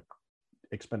sender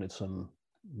expended some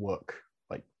work,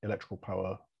 like electrical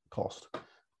power cost,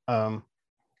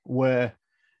 where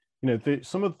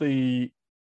some of the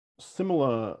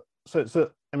similar. So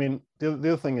I mean, the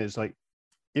other thing is, like,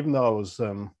 even though I was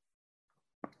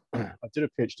I did a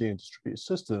PhD in distributed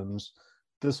systems,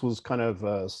 this was kind of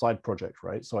a side project,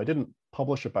 right? So I didn't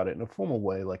publish about it in a formal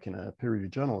way, like in a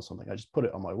peer-reviewed journal or something. I just put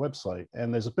it on my website.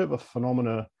 And there's a bit of a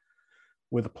phenomena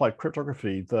with applied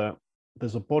cryptography that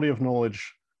there's a body of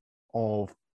knowledge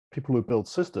of people who build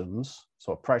systems,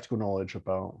 so practical knowledge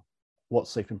about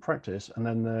what's safe in practice. And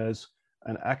then there's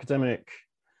an academic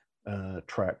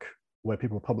track where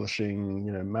people are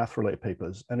publishing, math-related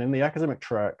papers. And in the academic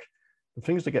track, the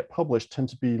things that get published tend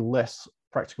to be less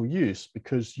practical use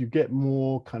because you get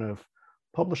more kind of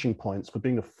publishing points for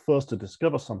being the first to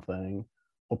discover something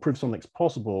or prove something's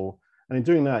possible. And in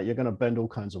doing that, you're going to bend all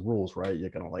kinds of rules, right? You're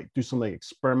going to do something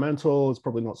experimental. It's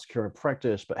probably not secure in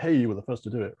practice, but hey, you were the first to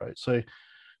do it, right? So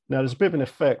now there's a bit of an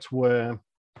effect where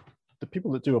the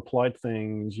people that do applied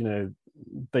things,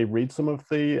 they read some of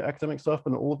the academic stuff,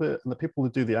 but not all of it. And the people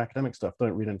that do the academic stuff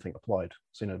don't read anything applied.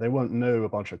 So, they won't know a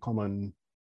bunch of common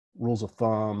rules of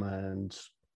thumb and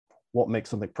what makes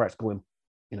something practical and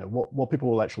what people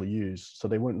will actually use, so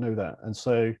they won't know that. And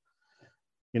so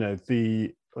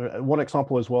the one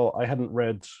example as well, I hadn't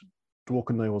read Dwork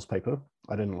and Noyle's paper.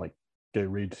 I didn't go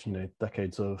read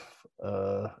decades of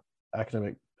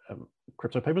academic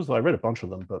crypto papers. I read a bunch of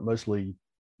them, but mostly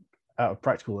out of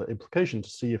practical implication to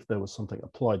see if there was something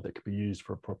applied that could be used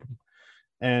for a problem.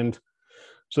 And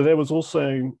so there was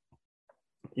also,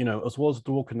 as well as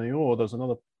Dwork and Noyle, there's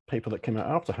another paper that came out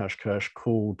after Hashcash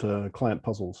called Client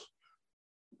Puzzles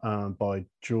by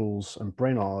Jules and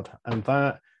Brainard. And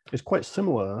that is quite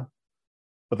similar,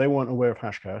 but they weren't aware of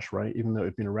Hashcash, right? Even though it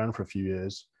had been around for a few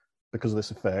years because of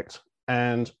this effect.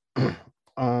 And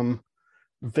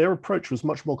their approach was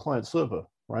much more client server,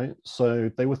 right? So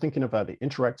they were thinking about the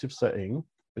interactive setting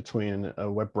between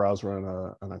a web browser and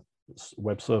a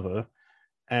web server.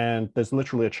 And there's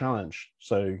literally a challenge.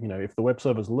 So, if the web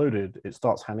server is loaded, it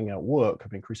starts handing out work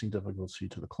of increasing difficulty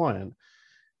to the client.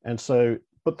 And so,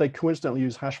 but they coincidentally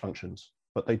use hash functions,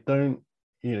 but they don't,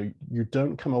 you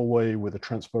don't come away with a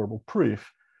transferable proof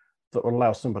that will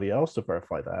allow somebody else to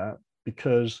verify that,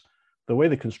 because the way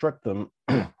they construct them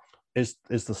is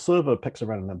the server picks a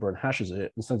random number and hashes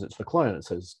it and sends it to the client. It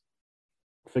says,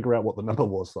 figure out what the number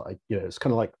was that it's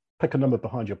kind of like pick a number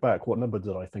behind your back. What number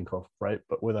did I think of, right?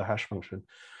 But with a hash function.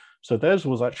 So theirs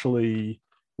was actually,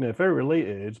 very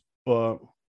related, but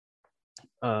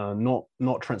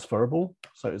not transferable.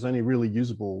 So it's only really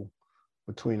usable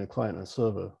between a client and a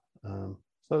server. So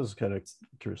that was kind of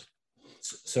curious.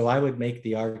 So I would make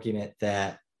the argument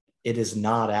that it is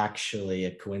not actually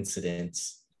a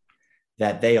coincidence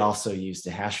that they also used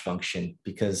a hash function,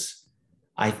 because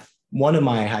one of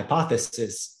my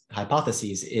hypotheses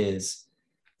is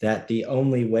that the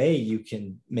only way you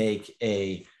can make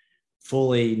a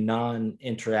fully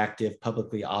non-interactive,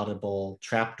 publicly audible,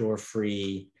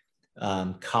 trapdoor-free,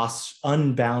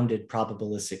 unbounded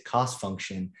probabilistic cost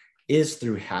function is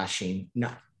through hashing.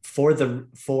 Not for the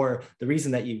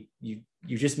reason that you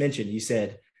just mentioned. You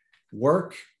said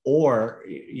work,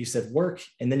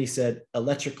 and then you said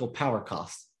electrical power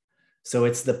cost. So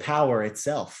it's the power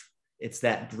itself. It's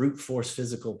that brute force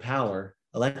physical power,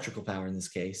 electrical power in this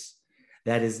case,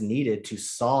 that is needed to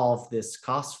solve this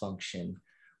cost function,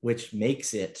 which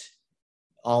makes it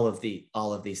all of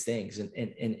these things. And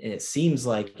it seems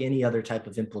like any other type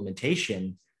of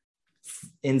implementation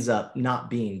ends up not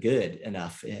being good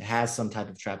enough. It has some type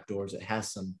of trapdoors. It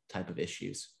has some type of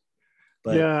issues.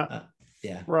 But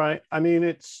yeah. Right. I mean,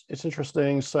 it's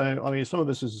interesting. So, I mean, some of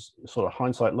this is sort of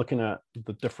hindsight, looking at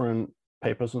the different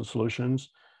papers and solutions.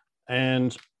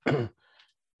 And,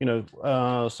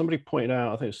 somebody pointed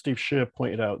out, I think Steve Shear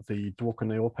pointed out the Dwork and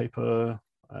Neal paper,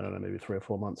 I don't know, maybe 3 or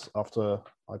 4 months after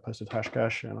I posted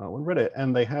Hashcash, and I went and read it.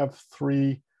 And they have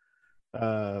 3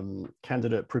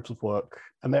 candidate proofs of work.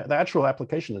 And the actual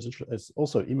application is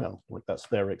also email. Like, that's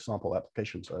their example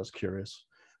application. So I was curious,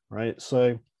 right?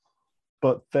 So,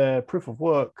 but their proof of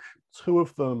work, 2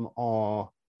 of them are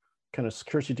kind of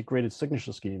security degraded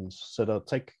signature schemes. So they'll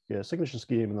take a signature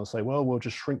scheme and they'll say, well, we'll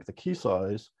just shrink the key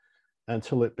size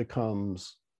until it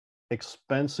becomes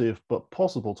expensive but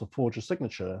possible to forge a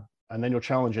signature. And then your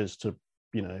challenge is to,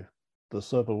 the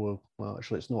server will, well,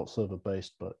 actually it's not server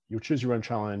based, but you'll choose your own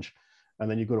challenge, and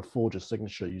then you've got to forge a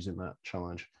signature using that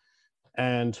challenge.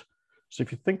 And so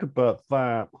if you think about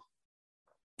that,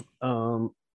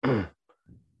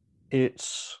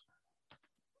 it's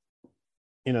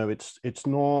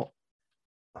not,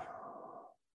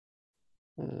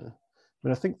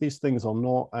 I think these things are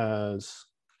not as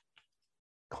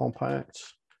compact,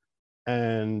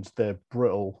 and they're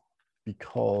brittle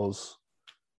because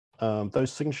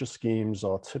those signature schemes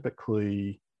are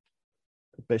typically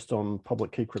based on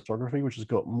public key cryptography, which has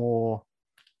got more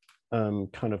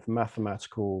kind of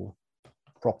mathematical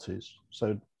properties.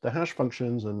 So the hash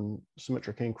functions and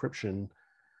symmetric encryption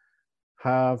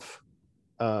have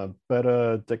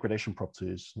better degradation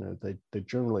properties. They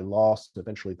generally last.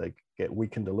 Eventually they get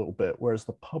weakened a little bit, whereas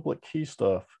the public key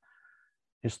stuff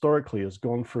historically has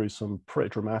gone through some pretty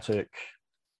dramatic,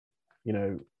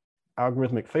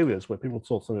 algorithmic failures where people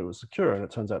thought something was secure and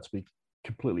it turns out to be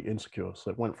completely insecure.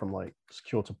 So it went from like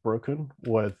secure to broken,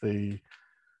 where the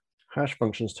hash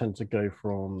functions tend to go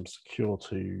from secure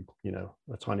to, a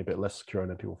tiny bit less secure,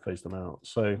 and then people phase them out.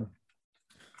 So,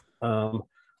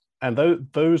 and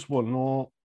those were not,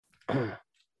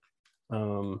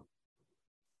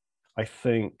 I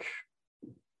think,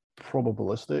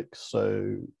 probabilistic.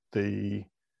 So the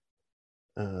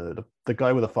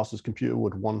guy with the fastest computer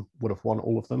would have won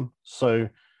all of them. So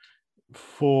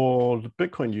for the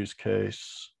Bitcoin use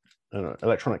case,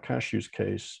 electronic cash use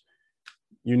case,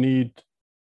 you need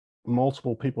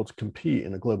multiple people to compete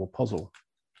in a global puzzle.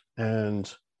 And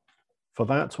for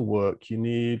that to work, you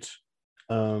need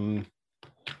sort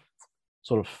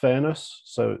of fairness.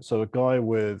 So a guy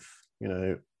with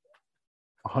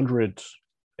 100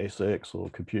 ASICs or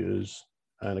computers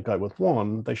and a guy with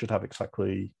 1, they should have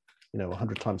exactly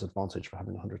 100 times advantage for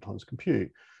having 100 times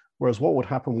compute. Whereas what would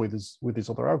happen with these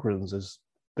other algorithms is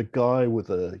the guy with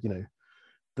the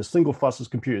single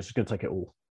fastest computer is going to take it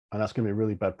all, and that's going to be a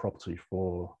really bad property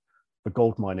for the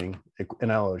gold mining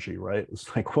analogy, right?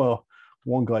 It's like, well,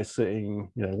 one guy has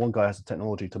the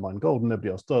technology to mine gold and nobody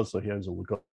else does, so he owns all the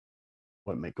gold.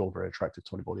 Won't make gold very attractive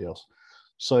to anybody else.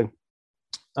 So,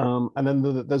 and then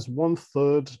there's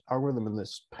 1/3 algorithm in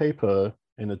this paper,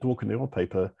 in the Dwork and Neal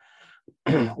paper,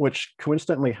 which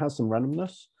coincidentally has some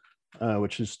randomness,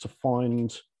 which is to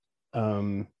find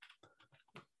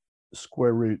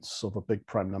square roots of a big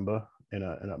prime number in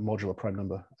a modular prime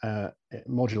number,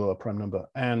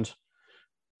 and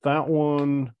that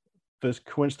one, there's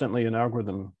coincidentally an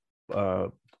algorithm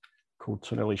called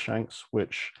Tonelli-Shanks,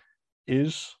 which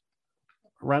is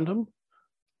random,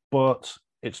 but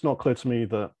it's not clear to me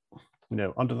that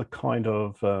under the kind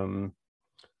of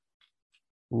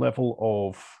level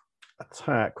of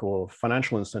attack or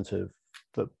financial incentive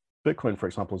that Bitcoin, for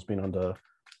example, has been under,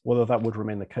 whether that would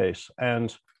remain the case.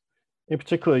 And in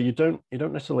particular, you don't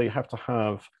necessarily have to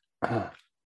have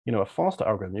a faster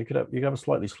algorithm. You could have a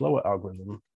slightly slower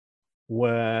algorithm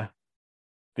where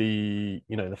the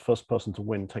first person to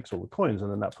win takes all the coins,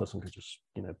 and then that person could just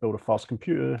build a fast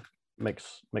computer, make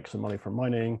some money from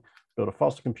mining, build a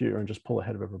faster computer, and just pull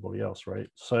ahead of everybody else, right?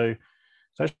 So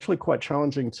it's actually quite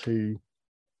challenging to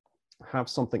have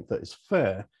something that is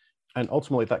fair, and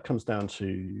ultimately that comes down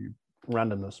to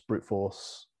randomness, brute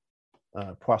force,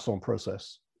 Poisson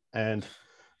process. And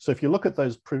so if you look at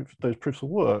those proofs of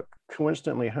work,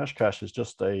 coincidentally, Hashcash is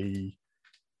just a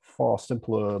far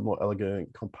simpler, more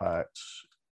elegant, compact,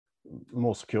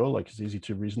 more secure, like it's easy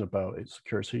to reason about its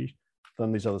security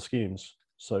than these other schemes.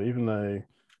 So even though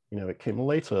it came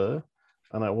later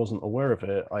and I wasn't aware of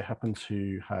it, I happen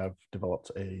to have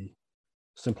developed a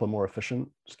simpler, more efficient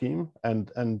scheme. And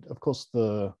of course,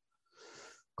 the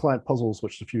client puzzles,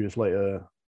 which a few years later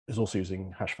is also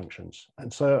using hash functions.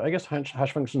 And so I guess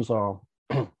hash functions are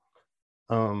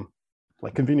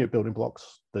like convenient building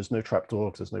blocks. There's no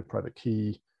trapdoor, there's no private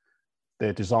key.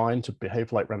 They're designed to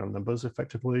behave like random numbers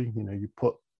effectively. You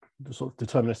put the sort of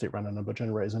deterministic random number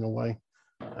generators in a way.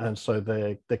 And so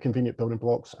they're convenient building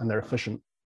blocks, and they're efficient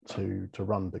to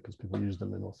run because people use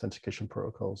them in authentication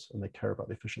protocols and they care about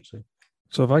the efficiency.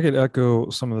 So if I could echo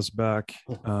some of this back,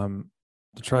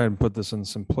 to try and put this in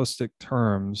simplistic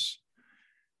terms,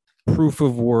 proof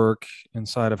of work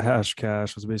inside of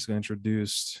Hashcash was basically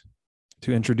introduced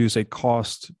to introduce a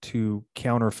cost to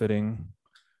counterfeiting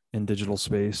in digital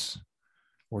space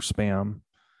or spam.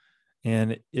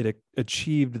 And it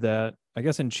achieved that, I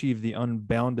guess, achieved the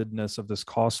unboundedness of this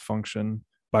cost function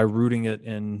by rooting it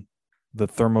in the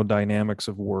thermodynamics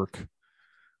of work,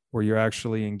 where you're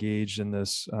actually engaged in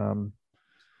this.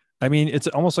 It's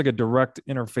almost like a direct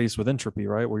interface with entropy,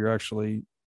 right? Where you're actually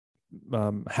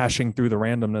hashing through the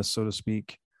randomness, so to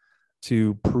speak,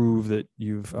 to prove that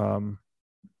you've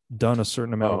done a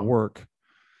certain amount of work.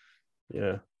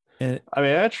 Yeah. And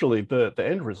actually, the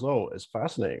end result is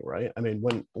fascinating, right?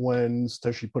 When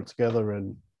Satoshi put it together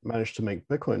and managed to make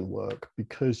Bitcoin work,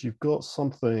 because you've got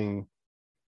something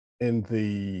in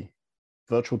the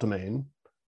virtual domain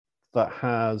that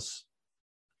has,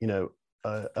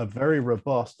 a very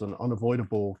robust and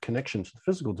unavoidable connection to the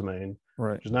physical domain.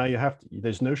 Right. Because now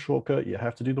there's no shortcut. You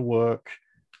have to do the work.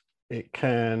 It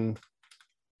can,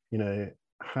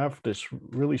 have this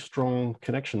really strong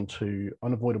connection to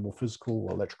unavoidable physical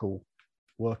or electrical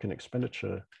work and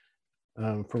expenditure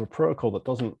from a protocol that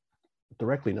doesn't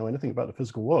directly know anything about the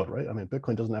physical world, right?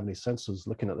 Bitcoin doesn't have any sensors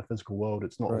looking at the physical world.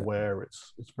 It's not aware.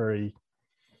 It's very,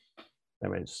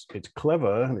 it's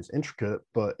clever and it's intricate,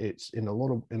 but it's in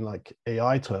like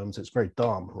AI terms, it's very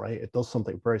dumb, right? It does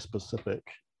something very specific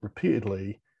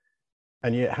repeatedly,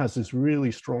 and yet it has this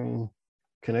really strong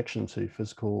connection to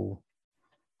physical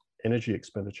energy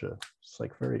expenditure. It's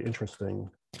like very interesting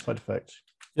side effect.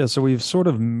 Yeah, so we've sort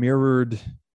of mirrored,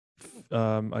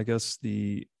 I guess,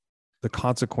 the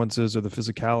consequences or the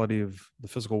physicality of the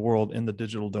physical world in the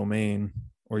digital domain,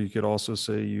 or you could also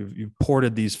say you've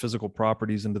ported these physical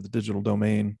properties into the digital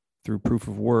domain through proof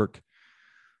of work.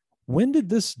 When did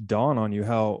this dawn on you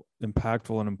how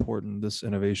impactful and important this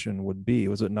innovation would be?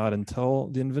 Was it not until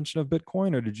the invention of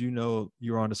Bitcoin, or did you know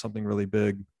you were onto something really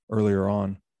big earlier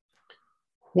on?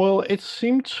 Well, it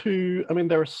seemed to,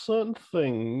 there are certain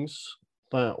things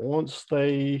that once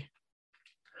they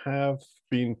have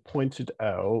been pointed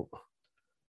out,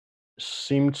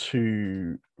 seem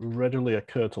to readily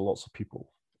occur to lots of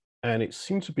people. And it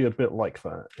seemed to be a bit like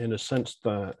that in a sense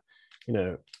that,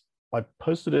 I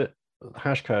posted it,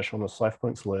 Hashcash, on the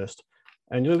cypherpunks list.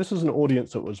 And, this is an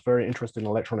audience that was very interested in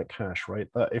electronic cash, right?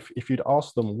 That if you'd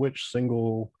asked them which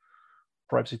single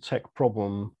privacy tech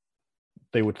problem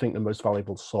they would think the most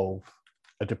valuable to solve,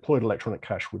 a deployed electronic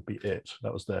cash would be it.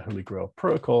 That was their holy grail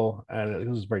protocol, and it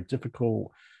was very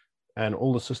difficult. And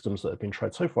all the systems that have been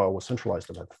tried so far were centralized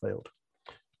and had failed.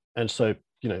 And so,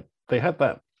 they had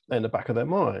that in the back of their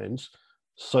minds.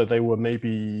 So they were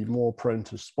maybe more prone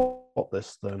to spot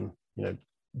this than,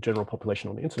 general population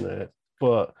on the internet.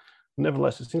 But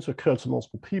nevertheless, it seems to occur to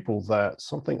multiple people that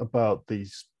something about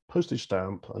these postage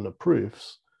stamp and the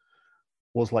proofs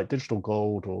was like digital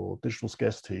gold or digital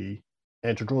scarcity,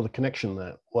 and to draw the connection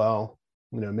that, well,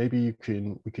 maybe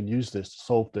we can use this to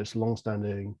solve this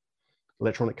long-standing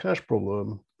electronic cash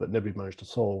problem that nobody managed to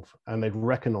solve. And they've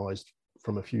recognized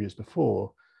from a few years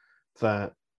before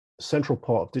that central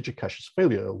part of DigiCash's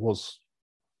failure was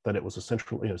that it was a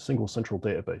single central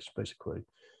database, basically.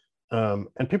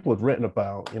 And people had written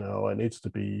about, it needs to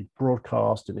be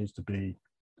broadcast, it needs to be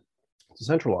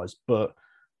decentralized, but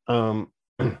the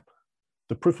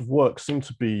proof of work seemed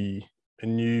to be a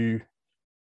new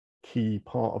key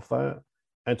part of that,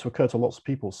 and to occur to lots of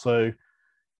people. So,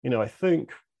 I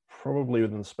think probably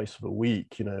within the space of a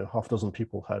week, half a dozen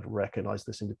people had recognized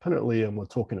this independently and were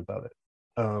talking about it.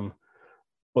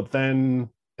 But then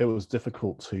it was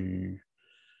difficult to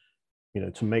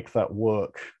make that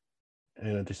work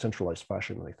in a decentralized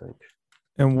fashion, I think.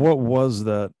 And what was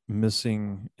that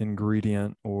missing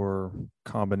ingredient or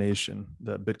combination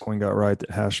that Bitcoin got right that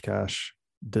Hashcash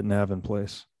didn't have in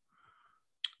place?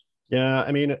 Yeah,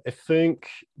 I mean, I think,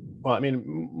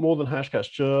 more than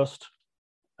Hashcash, just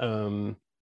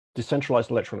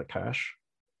decentralized electronic cash.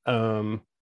 To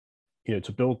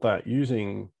build that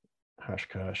using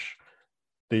Hashcash,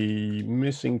 the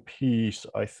missing piece,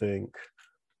 I think,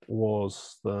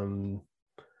 was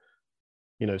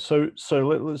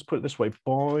let's put it this way.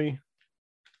 By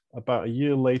about a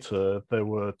year later, there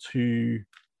were two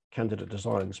candidate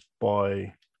designs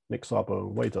by Nick Szabo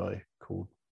and Weidai called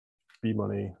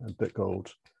B-Money and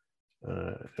BitGold,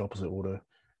 the opposite order.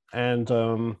 And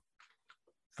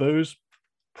those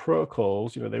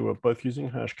protocols, they were both using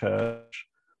Hashcash,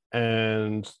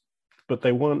 but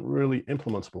they weren't really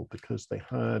implementable because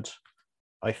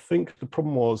I think the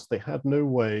problem was they had no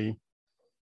way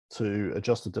to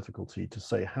adjust the difficulty to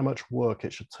say how much work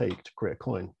it should take to create a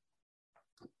coin.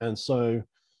 And so,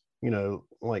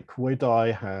 like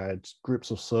Weidai had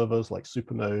groups of servers like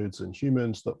supernodes and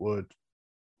humans that would,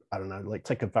 I don't know, like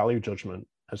take a value judgment.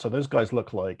 And so those guys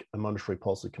look like a monetary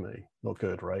policy committee, not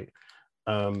good, right?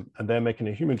 And they're making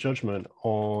a human judgment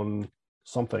on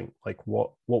something like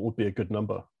what would be a good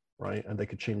number, right? And they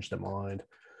could change their mind.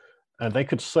 And they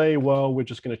could say, well, we're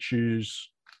just going to choose,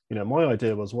 my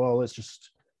idea was, well, it's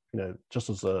just, just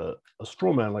as a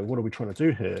straw man, like, what are we trying to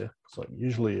do here? It's like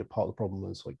usually a part of the problem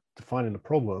is like defining the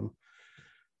problem.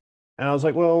 And I was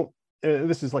like, well,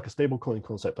 this is like a stable coin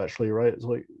concept, actually, right? It's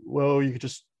like, well, you could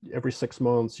just, every 6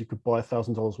 months, you could buy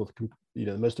 $1,000 worth of,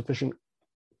 the most efficient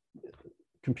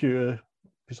computer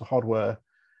piece of hardware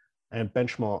and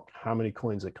benchmark how many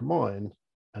coins it can mine.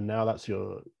 And now that's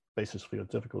your basis for your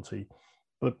difficulty.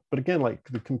 But again, like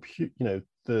the compute,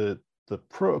 the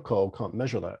protocol can't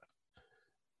measure that,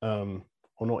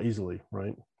 or not easily,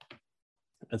 right?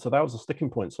 And so that was a sticking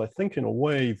point. So I think in a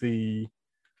way, the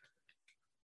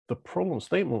problem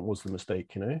statement was the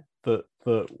mistake, that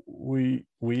we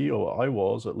or I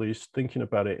was at least thinking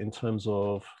about it in terms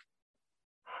of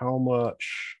how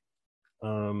much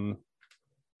of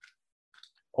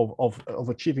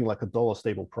achieving like $1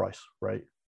 stable price, right?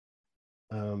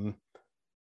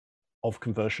 Of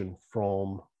conversion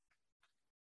from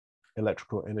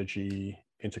electrical energy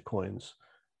into coins.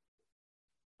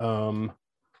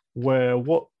 Where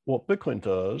what Bitcoin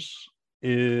does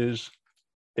is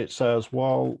it says,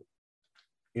 well,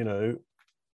 we're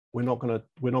not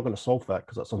gonna solve that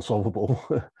because that's unsolvable,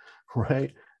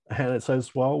 right? And it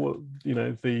says, well,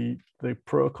 the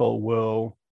protocol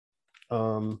will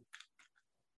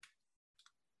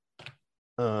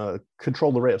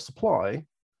control the rate of supply,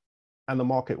 and the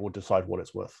market will decide what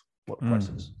it's worth, what the price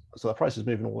is. So the price is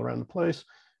moving all around the place,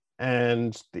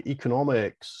 and the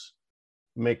economics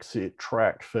makes it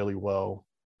track fairly well.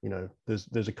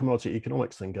 There's a commodity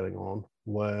economics thing going on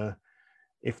where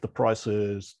if the price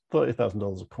is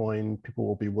 $30,000 a coin, people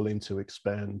will be willing to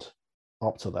expend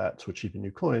up to that to achieve a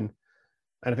new coin.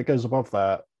 And if it goes above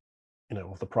that,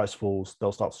 if the price falls,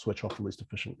 they'll start to switch off the least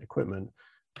efficient equipment.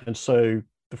 And so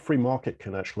the free market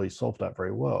can actually solve that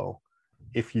very well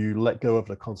if you let go of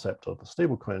the concept of the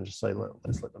stable coin and just say,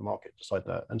 let's let the market decide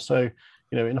that. And so,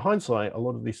 in hindsight, a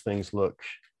lot of these things look,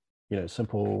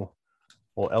 simple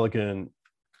or elegant.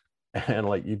 And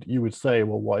like you would say,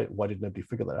 well, why did nobody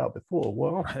figure that out before?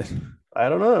 Well, right. I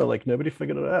don't know. Like nobody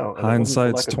figured it out. And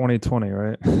hindsight's 2020,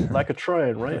 right? Like a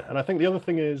trying, right? And I think the other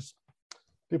thing is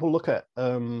people look at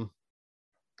a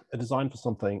design for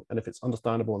something, and if it's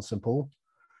understandable and simple,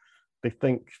 they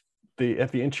think they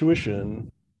have the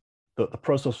intuition that the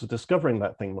process of discovering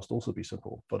that thing must also be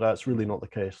simple. But that's really not the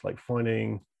case. Like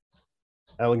finding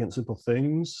elegant, simple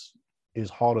things is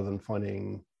harder than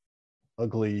finding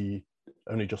ugly,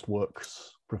 only just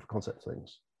works proof of concept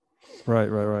things. Right.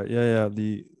 Yeah.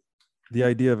 The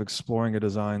idea of exploring a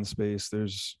design space,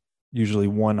 there's usually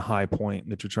one high point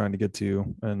that you're trying to get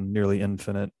to and nearly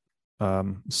infinite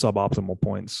suboptimal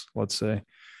points, let's say.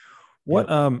 What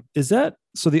is that?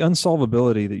 So the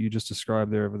unsolvability that you just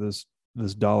described there of this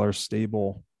dollar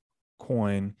stable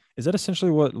coin, is that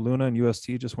essentially what Luna and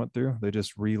UST just went through? They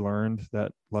just relearned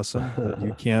that lesson that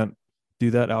you can't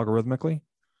do that algorithmically?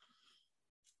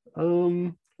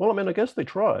 Well, I mean, I guess they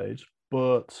tried,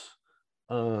 but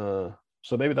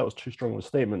so maybe that was too strong of a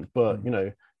statement. But you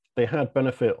know, they had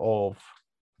benefit of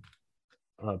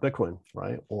Bitcoin,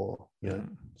 right? Or you know,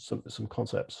 some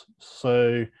concepts.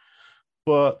 So,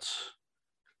 but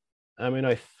I mean,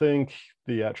 I think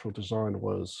the actual design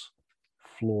was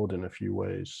flawed in a few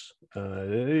ways.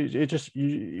 It just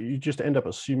you just end up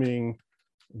assuming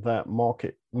that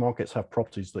markets have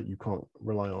properties that you can't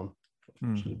rely on.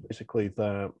 So basically,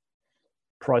 that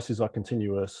prices are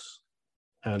continuous,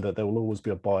 and that there will always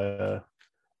be a buyer.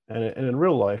 And in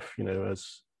real life, you know,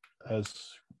 as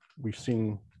we've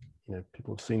seen, you know,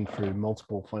 people have seen through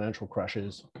multiple financial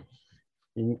crashes,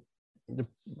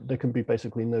 there can be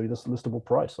basically no listable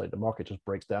price. Like the market just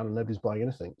breaks down and nobody's buying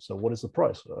anything. So what is the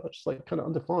price? It's like kind of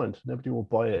undefined. Nobody will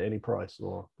buy at any price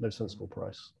or no sensible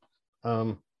price.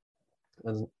 And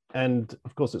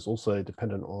of course, it's also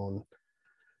dependent on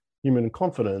human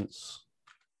confidence,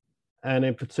 and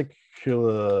in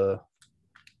particular,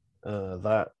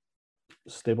 that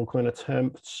stablecoin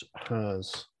attempt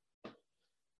has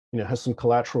some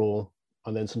collateral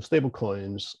and then some stable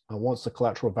coins. And once the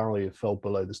collateral value fell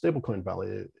below the stablecoin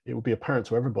value, it would be apparent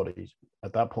to everybody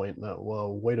at that point that,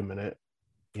 well, wait a minute,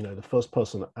 you know, the last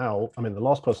person out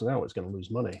is going to lose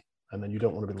money. And then you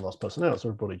don't want to be the last person out. So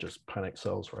everybody just panic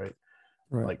sells, right?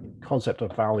 Like concept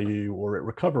of value or it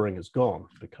recovering is gone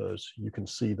because you can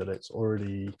see that it's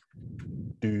already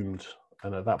doomed.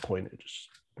 And at that point, it just,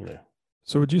 you know.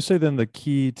 So would you say then the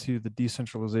key to the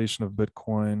decentralization of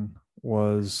Bitcoin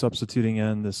was substituting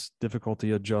in this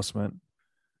difficulty adjustment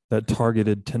that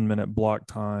targeted 10-minute block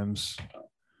times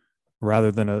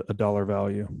rather than a dollar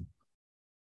value?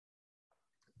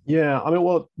 Yeah, I mean,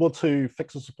 well, to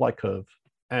fix the supply curve,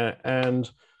 and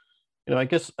you know, I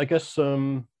guess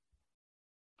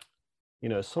you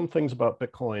know, some things about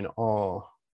Bitcoin are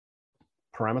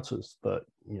parameters that,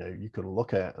 you know, you could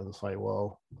look at and say,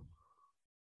 well,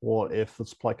 what if the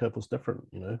supply curve was different?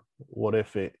 You know, what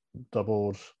if it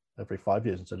doubled every 5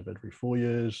 years instead of every 4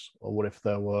 years? Or what if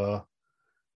there were,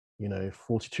 you know,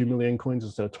 42 million coins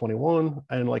instead of 21?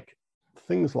 And like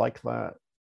things like that,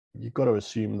 you've got to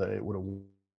assume that it would have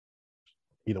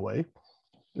either way,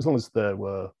 as long as there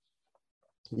were,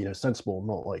 you know, sensible,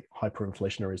 not like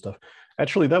hyperinflationary stuff.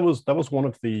 Actually, that was one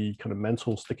of the kind of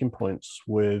mental sticking points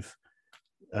with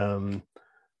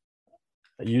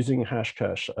using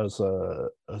Hashcash as a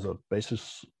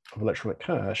basis of electronic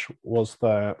cash, was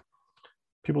that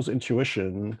people's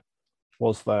intuition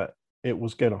was that it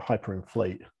was going to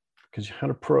hyperinflate because you had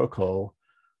a protocol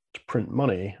to print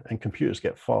money and computers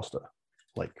get faster,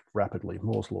 like rapidly,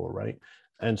 Moore's law, right?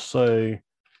 And so, you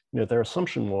know, their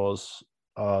assumption was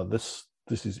this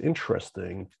is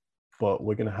interesting, but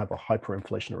we're going to have a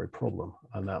hyperinflationary problem,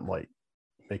 and that might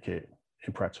make it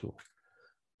impractical.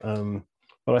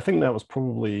 But I think that was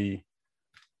probably,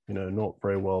 you know, not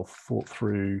very well thought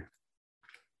through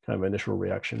kind of initial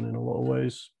reaction in a lot of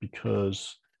ways,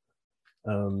 because,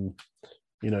 you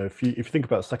know, if you think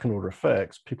about second order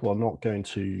effects, people are not going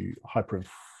to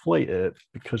hyperinflate it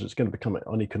because it's going to become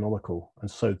uneconomical. And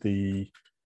so the,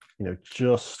 you know,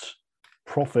 just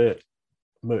profit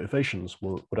motivations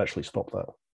would actually stop that,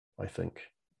 I think,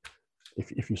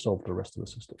 if you solve the rest of the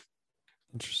system.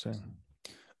 Interesting.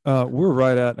 We're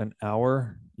right at an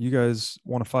hour. You guys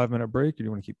want a 5-minute break, or do you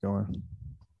want to keep going?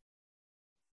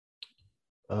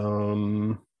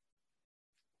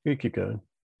 You keep going.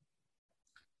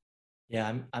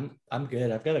 Yeah, I'm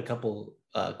good. I've got a couple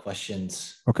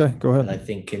questions. Okay, go ahead. That I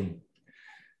think can.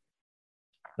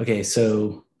 Okay,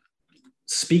 so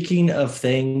speaking of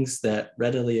things that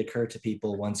readily occur to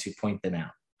people once you point them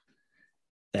out,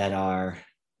 that are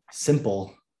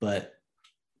simple but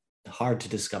hard to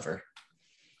discover.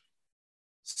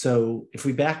 So if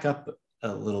we back up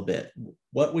a little bit,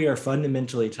 what we are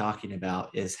fundamentally talking about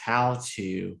is how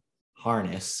to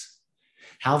harness,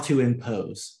 how to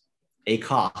impose a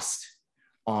cost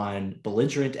on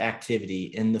belligerent activity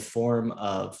in the form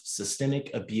of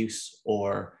systemic abuse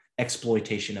or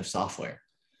exploitation of software.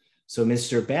 So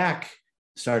Mr. Back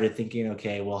started thinking,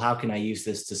 okay, well, how can I use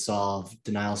this to solve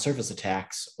denial of service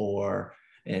attacks or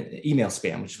email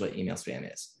spam, which is what email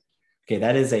spam is. Okay,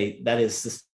 that is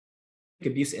systemic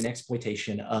abuse and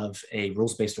exploitation of a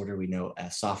rules-based order we know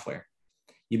as software.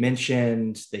 You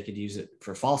mentioned they could use it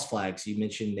for false flags. You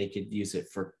mentioned they could use it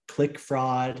for click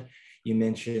fraud. You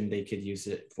mentioned they could use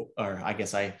it for, or I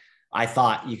guess I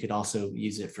thought you could also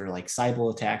use it for like Sybil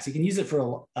attacks. You can use it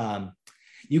for,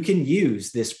 you can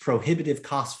use this prohibitive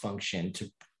cost function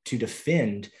to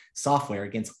defend software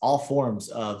against all forms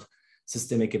of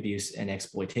systemic abuse and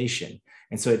exploitation.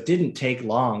 And so it didn't take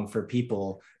long for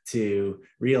people to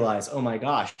realize, oh my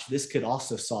gosh, this could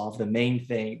also solve the main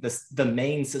thing, the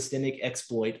main systemic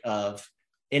exploit of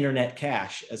internet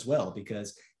cash as well,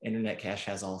 because internet cash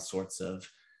has all sorts of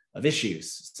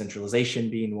issues, centralization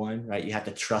being one, right? You have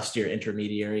to trust your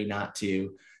intermediary not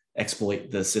to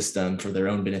exploit the system for their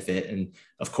own benefit. And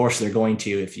of course they're going to,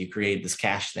 if you create this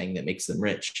cash thing that makes them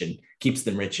rich and keeps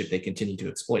them rich if they continue to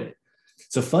exploit it.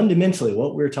 So fundamentally,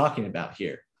 what we're talking about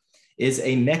here is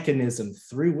a mechanism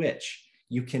through which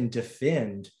you can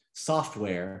defend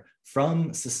software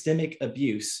from systemic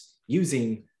abuse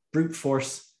using brute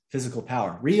force physical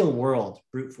power, real world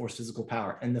brute force physical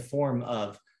power in the form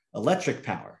of electric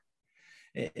power.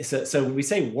 So when we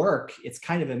say work, it's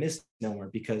kind of a misnomer,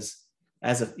 because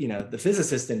as a, the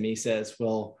physicist in me says,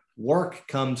 well, work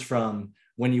comes from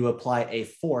when you apply a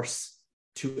force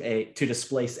to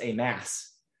displace a mass.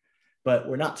 But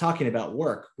we're not talking about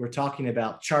work. We're talking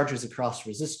about charges across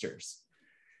resistors.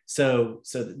 So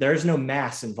there's no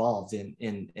mass involved in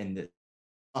the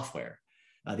software.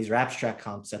 These are abstract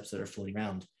concepts that are floating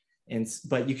around.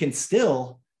 But you can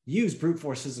still use brute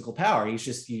force physical power. You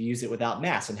use it without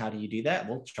mass. And how do you do that?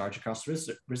 Well, charge across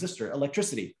resistor,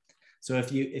 electricity. So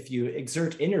if you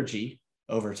exert energy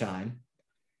over time,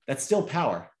 that's still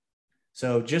power.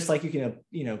 So just like you can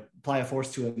apply a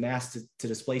force to a mass to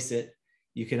displace it,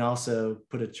 you can also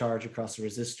put a charge across a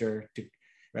resistor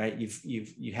right?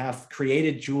 You have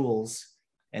created joules,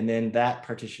 and then that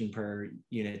partition per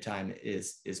unit time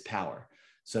is power.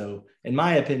 So in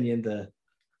my opinion,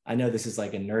 I know this is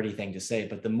like a nerdy thing to say,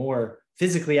 but the more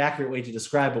physically accurate way to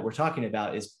describe what we're talking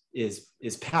about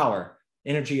is power,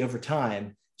 energy over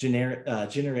time,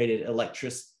 generated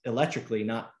electrically,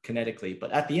 not kinetically.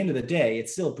 But at the end of the day,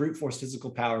 it's still brute force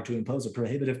physical power to impose a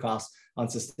prohibitive cost on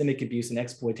systemic abuse and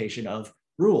exploitation of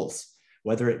rules,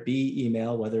 whether it be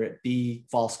email, whether it be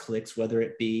false clicks, whether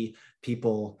it be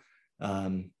people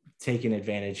taking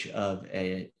advantage of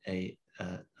a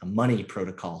money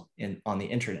protocol on the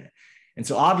internet. And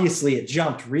so obviously it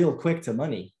jumped real quick to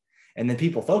money. And then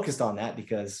people focused on that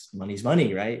because money's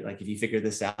money, right? Like if you figure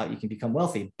this out, you can become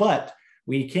wealthy. But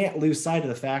we can't lose sight of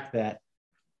the fact that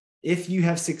if you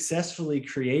have successfully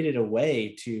created a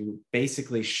way to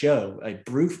basically show a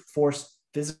brute force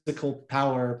physical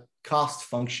power cost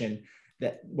function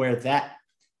where that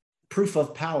proof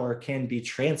of power can be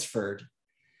transferred,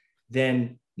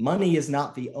 then money is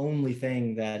not the only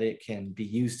thing that it can be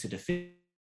used to defend.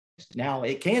 Now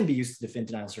it can be used to defend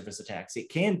denial of service attacks. It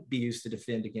can be used to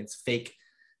defend against fake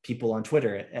people on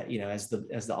Twitter, as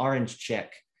the orange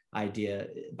check idea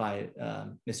by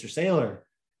Mr. Saylor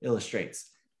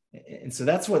illustrates. And so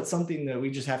that's something that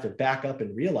we just have to back up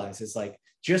and realize is like,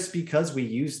 just because we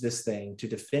use this thing to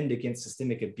defend against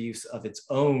systemic abuse of its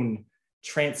own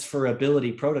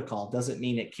transferability protocol doesn't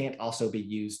mean it can't also be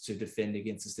used to defend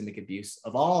against systemic abuse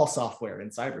of all software in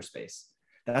cyberspace.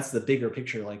 That's the bigger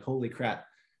picture, like, holy crap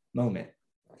moment.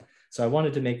 So I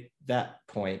wanted to make that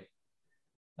point.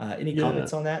 Any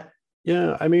comments on that?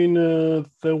 Yeah, I mean,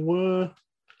 there were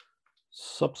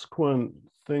subsequent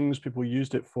things people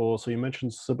used it for. So you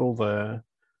mentioned Sybil there.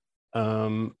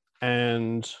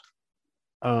 And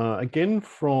again,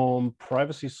 from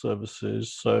privacy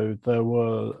services. So there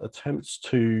were attempts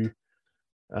to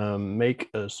make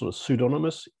a sort of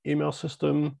pseudonymous email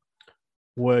system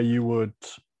where you would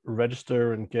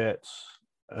register and get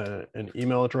an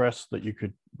email address that you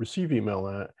could receive email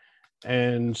at.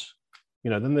 And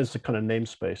then there's the kind of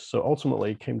namespace. So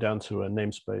ultimately it came down to a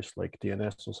namespace like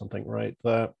DNS or something, right?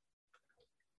 That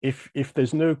if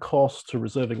there's no cost to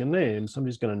reserving a name,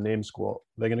 somebody's going to name squat.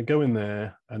 They're going to go in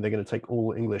there and they're going to take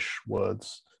all English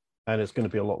words, and it's going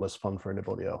to be a lot less fun for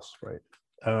anybody else,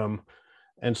 right?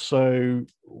 And so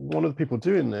one of the people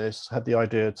doing this had the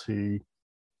idea to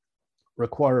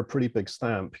require a pretty big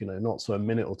stamp, not so a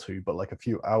minute or two, but like a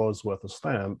few hours worth of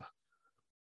stamp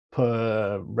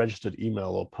per registered email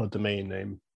or per domain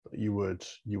name that you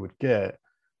would get.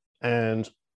 And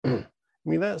I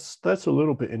mean, that's a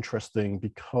little bit interesting,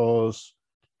 because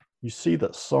you see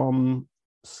that some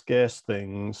scarce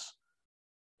things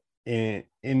in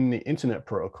the internet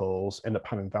protocols end up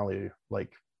having value,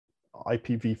 like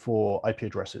IPv4 IP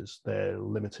addresses. They're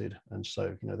limited, and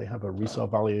so they have a resale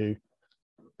value.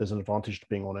 There's an advantage to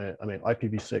being on it. I mean,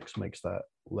 IPv6 makes that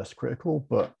less critical,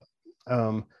 but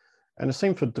and the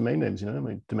same for domain names. I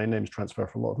mean, domain names transfer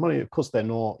for a lot of money. Of course, they're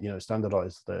not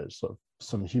standardized. There's sort of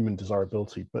some human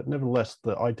desirability, but nevertheless,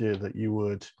 the idea that you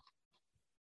would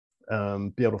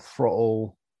be able to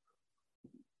throttle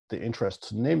the interest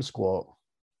to name squat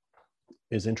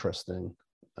is interesting.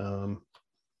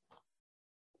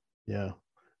 Yeah.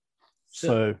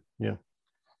 So yeah.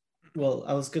 Well,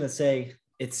 I was going to say,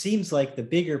 it seems like the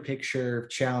bigger picture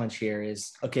challenge here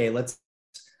is, okay, let's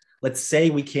say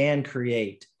we can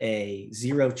create a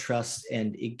zero trust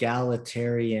and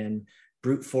egalitarian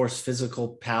brute force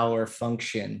physical power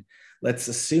function. Let's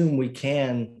assume we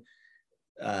can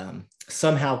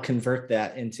somehow convert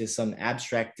that into some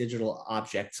abstract digital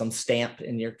object, some stamp,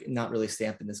 and you're not really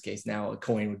stamp in this case. Now a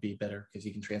coin would be better because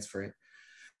you can transfer it.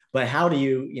 But how do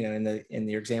you, in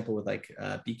your example with like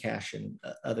Bcash and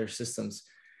other systems,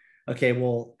 okay,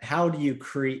 well, how do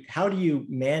you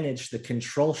manage the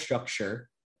control structure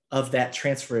of that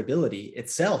transferability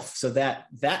itself so that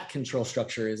that control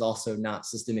structure is also not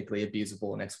systemically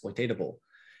abusable and exploitatable?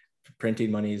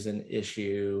 Printing money is an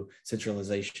issue,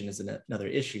 centralization is another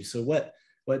issue. So what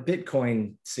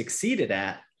Bitcoin succeeded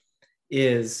at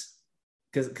is,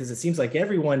 because it seems like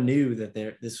everyone knew that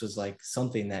this was like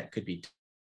something that could be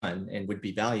done and would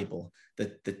be valuable.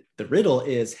 The riddle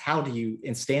is, how do you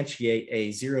instantiate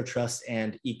a zero trust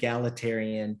and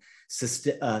egalitarian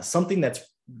system, something that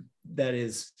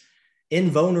is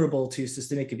invulnerable to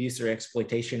systemic abuse or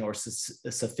exploitation, or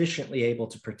sufficiently able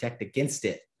to protect against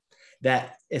it,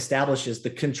 that establishes the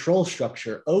control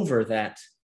structure over that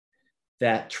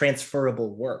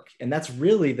transferable work. And that's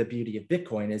really the beauty of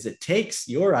Bitcoin, is it takes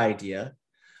your idea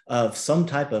of some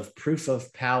type of proof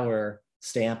of power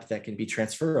stamp that can be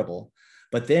transferable,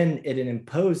 but then it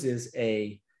imposes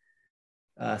a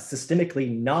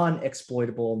systemically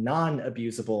non-exploitable,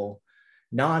 non-abusable,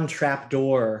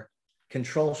 non-trapdoor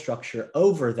control structure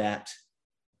over that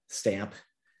stamp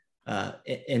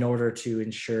in order to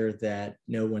ensure that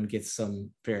no one gets some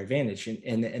fair advantage.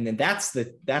 And then that's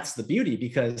the beauty,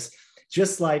 because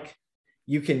just like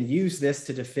you can use this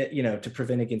to defend, to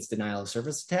prevent against denial of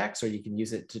service attacks, or you can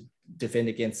use it to defend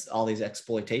against all these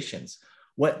exploitations.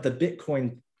 What the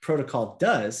Bitcoin protocol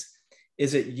does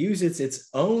is it uses its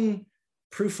own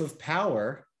proof of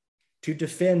power to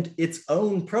defend its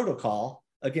own protocol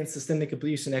against systemic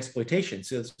abuse and exploitation.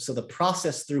 So the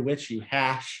process through which you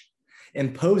hash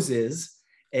imposes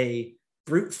a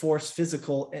brute force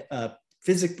physical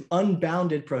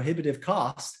unbounded prohibitive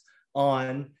cost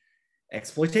on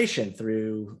exploitation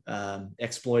through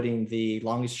exploiting the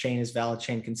longest chain is valid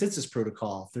chain consensus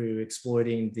protocol, through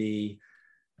exploiting the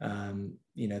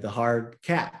hard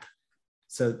cap.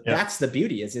 So that's the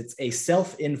beauty, is it's a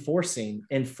self-enforcing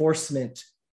enforcement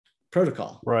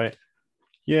protocol. Right.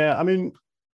 Yeah. I mean,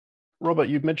 Robert,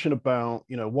 you mentioned about,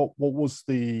 what was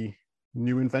the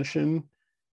new invention?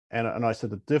 And I said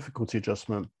the difficulty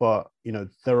adjustment, but,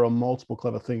 there are multiple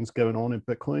clever things going on in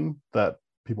Bitcoin that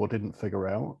people didn't figure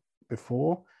out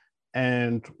before.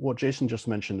 And what Jason just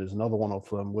mentioned is another one of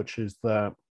them, which is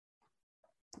that,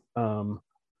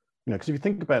 because if you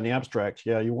think about in the abstract,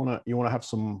 you want to have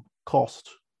some cost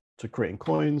to creating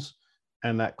coins,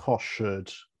 and that cost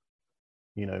should,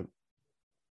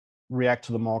 react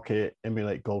to the market,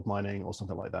 emulate gold mining or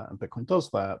something like that. And Bitcoin does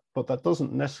that, but that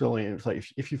doesn't necessarily, it's like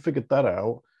if you figured that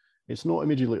out, it's not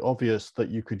immediately obvious that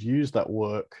you could use that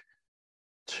work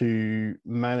to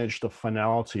manage the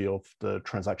finality of the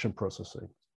transaction processing.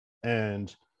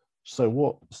 And so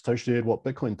what Satoshi did, what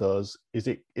Bitcoin does, is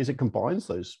it combines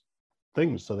those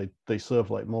things. So they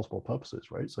serve like multiple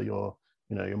purposes, right? So you're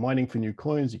mining for new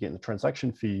coins, you're getting the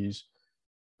transaction fees,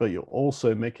 but you're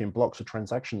also making blocks of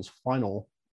transactions final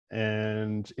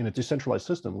and in a decentralized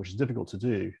system, which is difficult to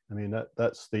do. I mean,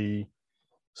 that's the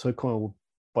so-called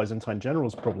Byzantine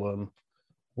generals problem,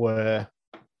 where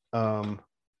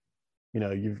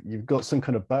you've got some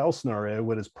kind of battle scenario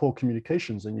where there's poor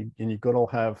communications, and you've got to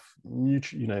have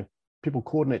people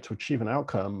coordinate to achieve an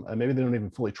outcome, and maybe they don't even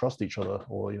fully trust each other,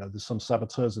 or there's some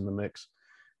saboteurs in the mix,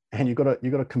 and you've got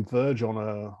to converge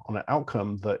on an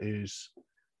outcome that is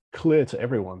clear to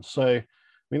everyone. So I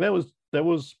mean,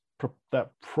 that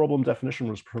problem definition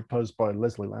was proposed by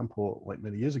Leslie Lamport like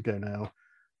many years ago now,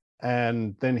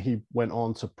 and then he went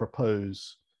on to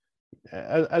propose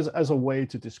as a way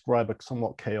to describe a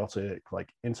somewhat chaotic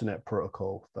like internet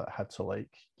protocol that had to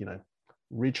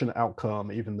reach an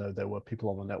outcome even though there were people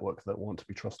on the network that weren't to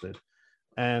be trusted.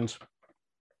 And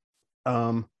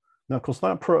now of course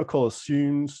that protocol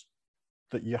assumes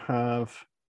that you have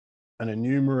an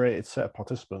enumerated set of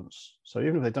participants. So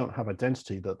even if they don't have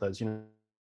identity, that there's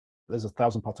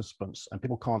 1,000 participants and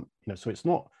people can't, so it's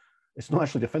not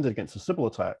actually defended against a Sybil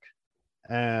attack,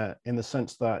 in the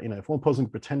sense that, if one person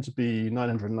can pretend to be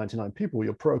 999 people,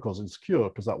 your protocol is insecure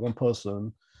because that one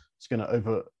person is going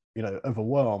to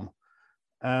overwhelm.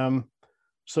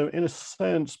 So in a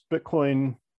sense,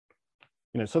 Bitcoin,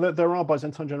 so that there are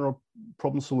Byzantine general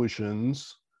problem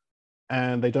solutions,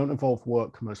 and they don't involve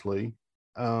work mostly.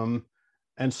 And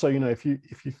so, if you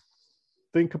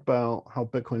think about how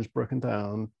Bitcoin is broken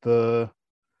down, the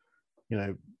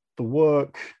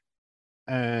work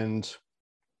and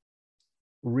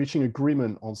reaching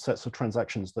agreement on sets of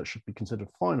transactions that should be considered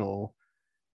final,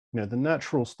 the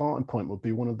natural starting point would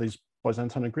be one of these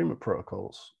Byzantine agreement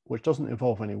protocols, which doesn't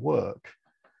involve any work.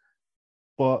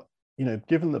 But,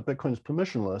 given that Bitcoin is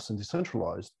permissionless and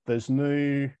decentralized, there's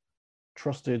no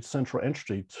trusted central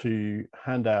entity to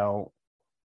hand out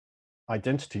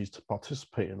identities to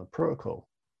participate in the protocol.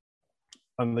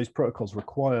 And these protocols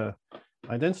require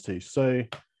identities. So,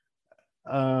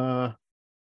 I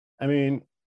mean,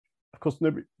 of course,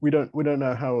 we don't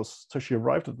know how Satoshi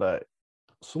arrived at that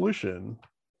solution,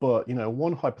 but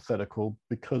one hypothetical,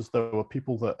 because there were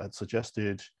people that had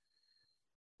suggested,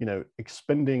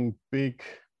 expending big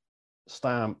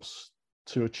stamps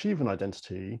to achieve an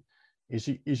identity, is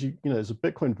there's a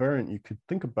Bitcoin variant you could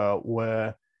think about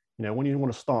where when you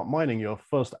want to start mining, your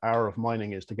first hour of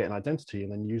mining is to get an identity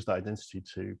and then use that identity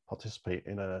to participate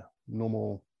in a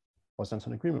normal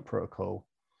Byzantine agreement protocol.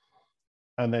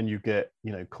 And then you get,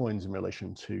 coins in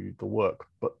relation to the work,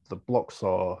 but the blocks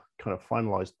are kind of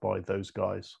finalized by those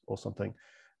guys or something.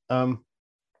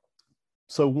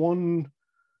 So one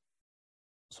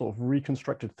sort of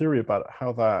reconstructed theory about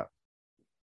how that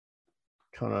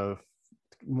kind of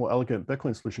more elegant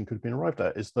Bitcoin solution could have been arrived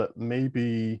at is that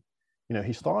maybe,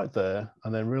 he started there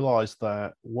and then realized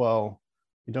that, well,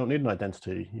 you don't need an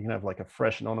identity. You can have like a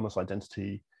fresh anonymous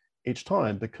identity each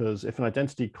time, because if an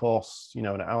identity costs, an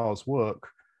hour's work,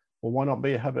 well, why not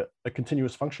have it a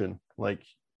continuous function? Like,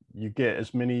 you get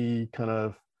as many kind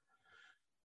of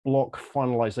block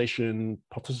finalization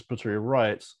participatory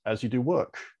rights as you do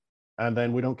work. And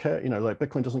then we don't care, like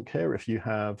Bitcoin doesn't care if you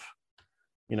have,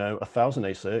 1,000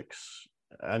 ASICs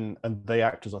and they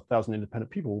act as 1,000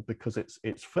 independent people, because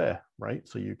it's fair, right?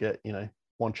 So you get,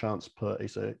 one chance per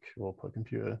ASIC or per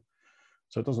computer.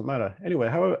 So it doesn't matter. Anyway,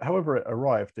 however it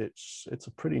arrived, it's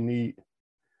a pretty neat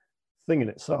thing in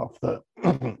itself that,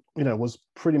 was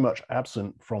pretty much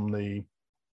absent from the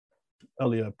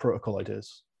earlier protocol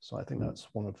ideas. So I think that's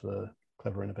one of the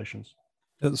clever innovations.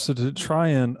 So to try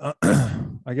and,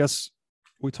 I guess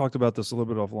we talked about this a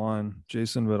little bit offline,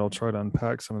 Jason, but I'll try to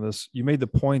unpack some of this. You made the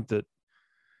point that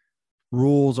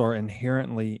rules are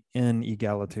inherently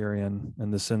inegalitarian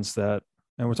in the sense that,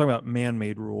 and we're talking about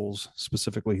man-made rules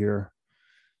specifically here,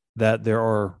 that there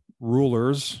are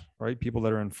rulers, right? People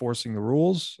that are enforcing the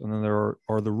rules, and then there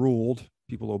are the ruled,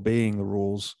 people obeying the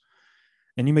rules.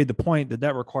 And you made the point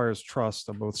that requires trust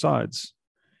on both sides.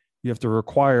 You have to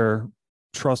require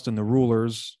trust in the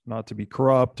rulers not to be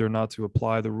corrupt or not to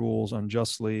apply the rules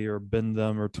unjustly or bend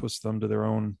them or twist them to their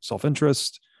own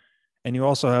self-interest. And you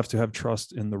also have to have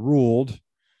trust in the ruled,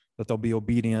 that they'll be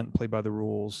obedient, play by the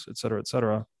rules, et cetera, et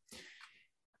cetera.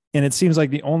 And it seems like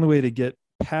the only way to get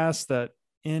past that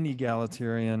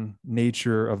inegalitarian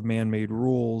nature of man-made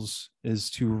rules is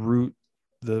to root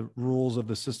the rules of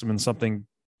the system in something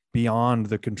beyond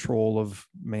the control of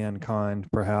mankind,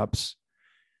 perhaps.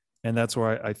 And that's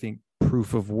where I think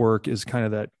proof of work is kind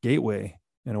of that gateway.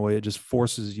 In a way, it just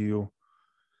forces you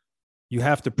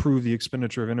have to prove the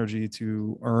expenditure of energy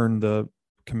to earn the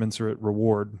commensurate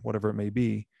reward, whatever it may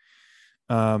be.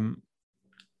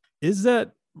 Is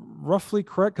that roughly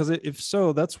correct? Because if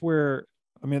so, that's where,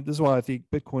 this is why I think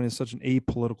Bitcoin is such an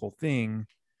apolitical thing.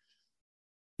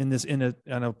 I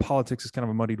know politics is kind of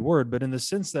a muddied word, but in the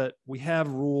sense that we have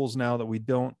rules now that we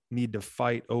don't need to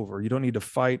fight over. You don't need to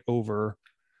fight over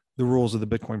the rules of the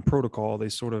Bitcoin protocol. They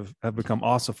sort of have become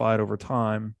ossified over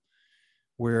time,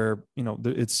 where,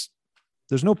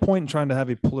 there's no point in trying to have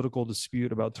a political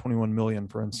dispute about 21 million,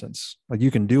 for instance. Like,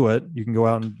 you can do it. You can go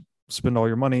out and spend all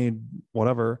your money,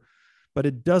 whatever, but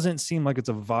it doesn't seem like it's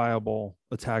a viable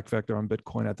attack vector on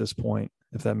Bitcoin at this point,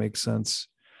 if that makes sense.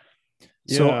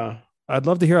 Yeah. So I'd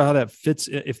love to hear how that fits.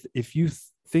 If you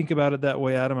think about it that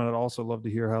way, Adam, and I'd also love to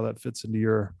hear how that fits into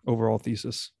your overall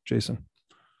thesis, Jason.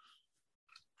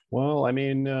 Well, I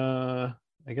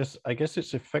guess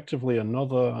it's effectively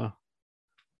another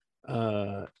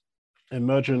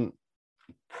emergent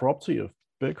property of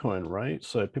Bitcoin, right?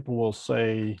 So people will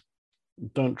say,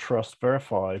 don't trust,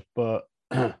 verify, but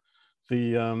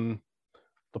the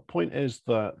point is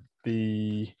that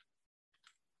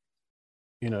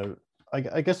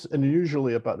I guess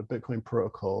unusually about the Bitcoin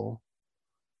protocol,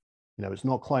 it's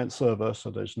not client server, so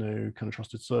there's no kind of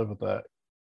trusted server that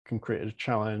can create a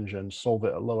challenge and solve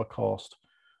it at lower cost.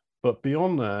 But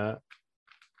beyond that,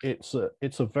 it's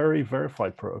a very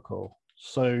verified protocol.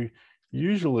 So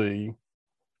usually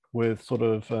with sort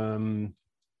of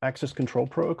access control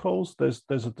protocols, there's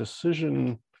a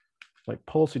decision like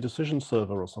policy decision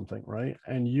server or something, right?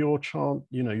 And your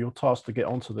task to get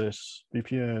onto this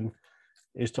VPN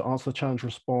is to answer the challenge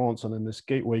response, and then this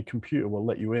gateway computer will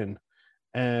let you in.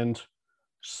 And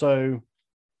so,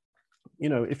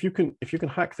 if you can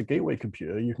hack the gateway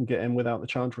computer, you can get in without the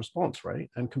challenge response, right?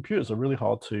 And computers are really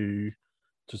hard to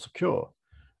secure.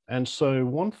 And so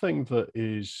one thing that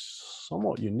is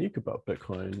somewhat unique about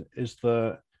Bitcoin is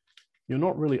that you're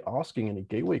not really asking any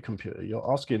gateway computer,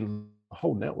 you're asking the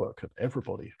whole network of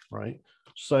everybody, right?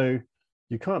 So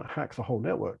you can't hack the whole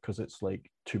network because it's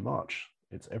like too much,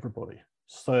 it's everybody.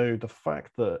 So the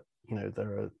fact that,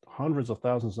 there are hundreds of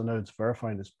thousands of nodes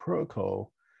verifying this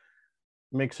protocol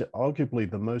makes it arguably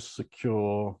the most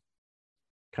secure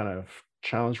kind of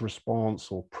challenge response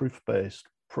or proof-based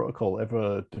protocol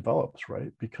ever developed,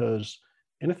 right? Because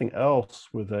anything else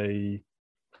with a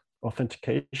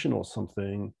authentication or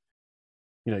something,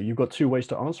 you've got two ways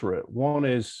to answer it. One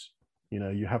is,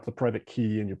 you have the private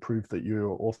key and you prove that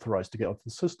you're authorized to get onto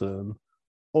the system,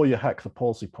 or you hack the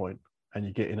policy point and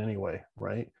you get in anyway,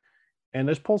 right? And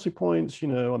those policy points,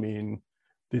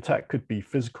 the attack could be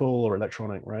physical or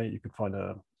electronic, right? You could find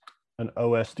an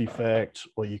OS defect,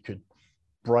 or you could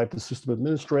bribe the system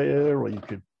administrator, or you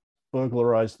could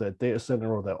burglarize their data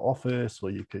center or their office, or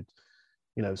you could,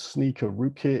 sneak a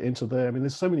rootkit into there.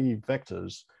 There's so many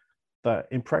vectors that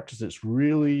in practice, it's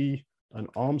really an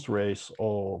arms race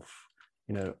of,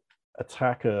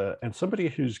 attacker and somebody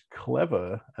who's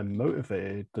clever and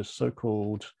motivated, the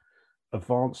so-called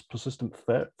advanced persistent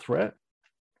threat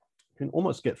can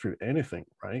almost get through anything,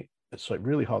 right? It's like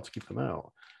really hard to keep them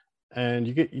out. And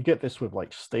you get this with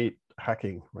like state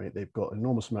hacking, right? They've got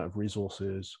enormous amount of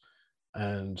resources,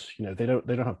 and they don't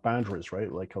have boundaries,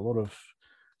 right? Like a lot of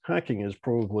hacking is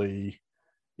probably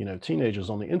teenagers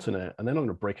on the internet, and they're not going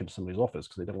to break into somebody's office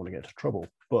because they don't want to get into trouble.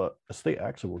 But a state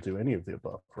actor will do any of the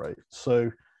above, right? So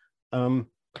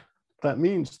that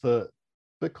means that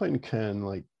Bitcoin can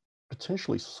like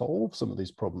potentially solve some of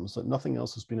these problems that nothing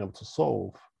else has been able to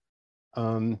solve,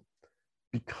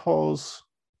 because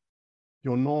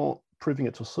you're not proving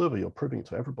it to a server, you're proving it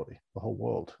to everybody, the whole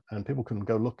world. And people can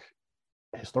go look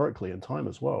historically in time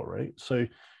as well, right? So,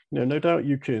 no doubt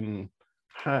you can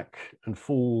hack and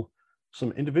fool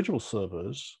some individual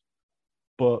servers,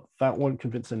 but that won't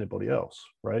convince anybody else,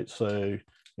 right? So,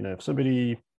 if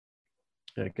somebody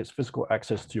gets physical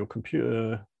access to your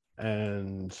computer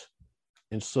and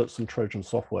inserts some Trojan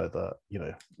software that,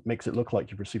 makes it look like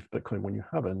you've received Bitcoin when you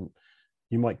haven't,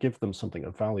 you might give them something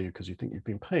of value because you think you've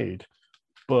been paid.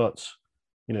 But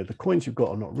the coins you've got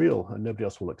are not real, and nobody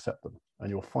else will accept them, and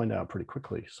you'll find out pretty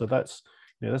quickly. So that's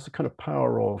that's the kind of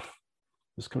power of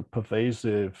this kind of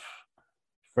pervasive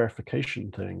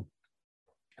verification thing.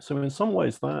 So in some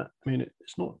ways, that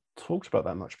it's not talked about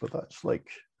that much, but that's like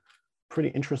pretty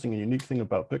interesting and unique thing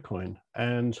about Bitcoin.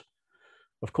 And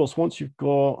of course, once you've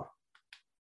got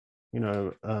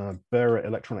bearer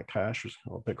electronic cash, which is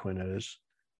what Bitcoin is,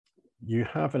 you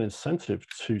have an incentive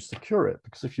to secure it,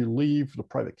 because if you leave the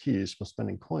private keys for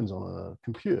spending coins on a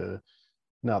computer,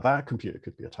 now that computer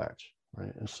could be attacked,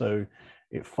 right? And so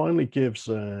it finally gives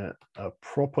a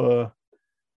proper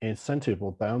incentive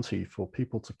or bounty for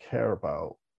people to care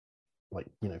about, like,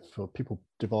 for people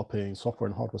developing software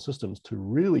and hardware systems to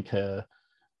really care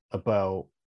about,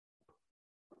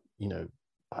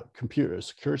 computer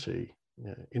security,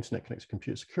 internet connected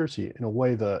computer security, in a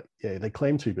way that they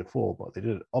claimed to before, but they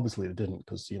didn't,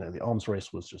 because the arms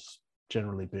race was just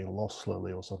generally being lost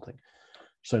slowly or something.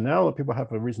 So now that people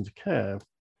have a reason to care,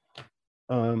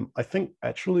 I think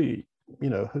actually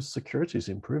host security is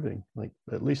improving, like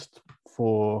at least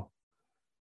for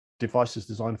devices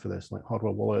designed for this, like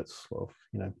hardware wallets, so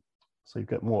you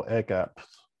get more air gap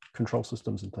control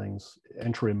systems and things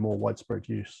entering more widespread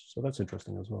use. So that's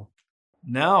interesting as well.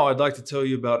 Now I'd like to tell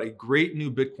you about a great new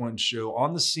Bitcoin show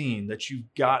on the scene that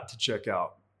you've got to check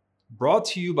out. Brought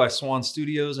to you by Swan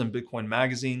Studios and Bitcoin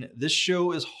Magazine, this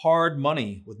show is Hard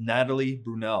Money with Natalie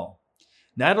Brunell.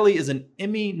 Natalie is an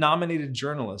Emmy-nominated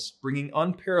journalist bringing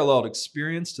unparalleled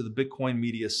experience to the Bitcoin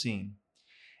media scene.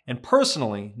 And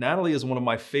personally, Natalie is one of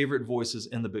my favorite voices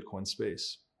in the Bitcoin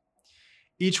space.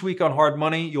 Each week on Hard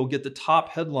Money, you'll get the top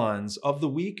headlines of the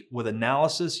week with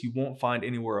analysis you won't find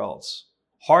anywhere else.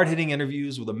 Hard-hitting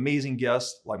interviews with amazing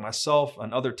guests like myself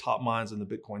and other top minds in the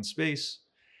Bitcoin space.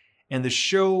 And the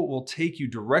show will take you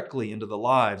directly into the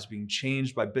lives being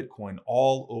changed by Bitcoin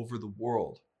all over the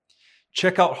world.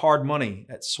 Check out Hard Money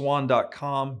at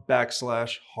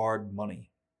swan.com/hardmoney.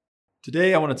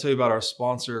 Today, I want to tell you about our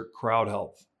sponsor, Crowd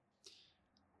Health.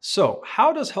 So,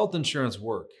 how does health insurance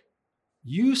work?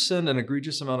 You send an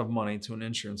egregious amount of money to an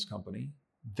insurance company.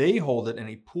 They hold it in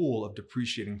a pool of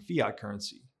depreciating fiat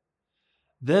currency.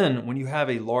 Then when you have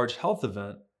a large health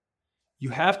event, you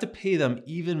have to pay them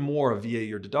even more via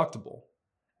your deductible.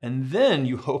 And then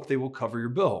you hope they will cover your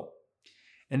bill.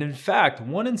 And in fact,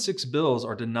 1 in 6 bills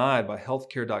are denied by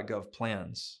healthcare.gov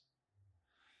plans.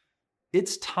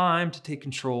 It's time to take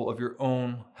control of your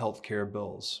own healthcare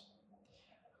bills.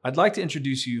 I'd like to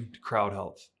introduce you to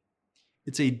CrowdHealth.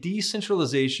 It's a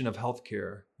decentralization of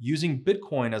healthcare using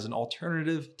Bitcoin as an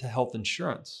alternative to health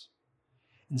insurance.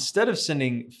 Instead of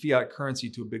sending fiat currency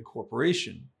to a big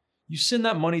corporation, you send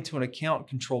that money to an account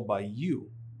controlled by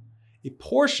you, a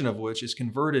portion of which is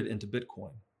converted into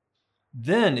Bitcoin.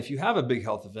 Then, if you have a big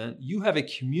health event, you have a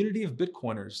community of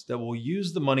Bitcoiners that will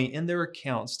use the money in their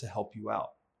accounts to help you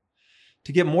out.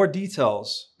 To get more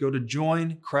details, go to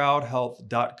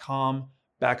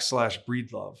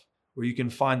joincrowdhealth.com/breedlove, where you can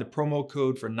find the promo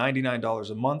code for $99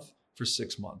 a month for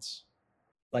 6 months.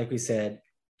 Like we said,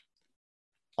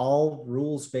 all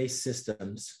rules-based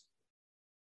systems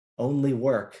only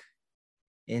work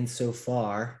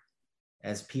insofar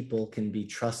as people can be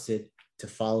trusted to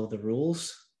follow the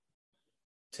rules,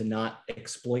 to not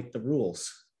exploit the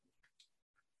rules.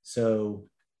 So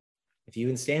if you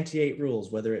instantiate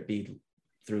rules, whether it be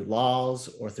through laws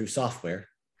or through software,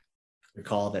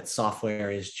 recall that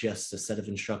software is just a set of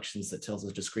instructions that tells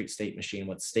a discrete state machine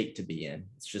what state to be in.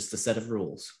 It's just a set of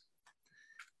rules.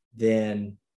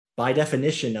 Then by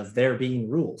definition of there being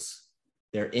rules,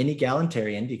 they're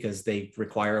inegalitarian because they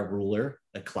require a ruler,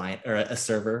 a client, or a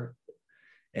server,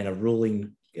 and a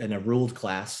ruled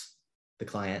class, the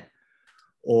client,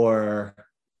 or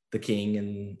the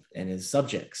king and his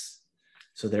subjects.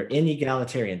 So they're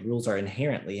inegalitarian. Rules are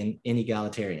inherently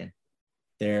inegalitarian.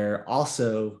 They're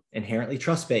also inherently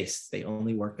trust-based. They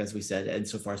only work, as we said,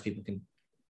 insofar as people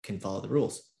can follow the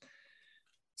rules.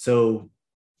 So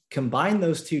combine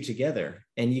those two together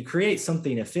and you create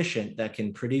something efficient that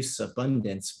can produce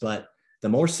abundance. But the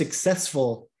more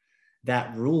successful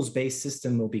that rules-based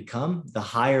system will become, the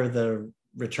higher the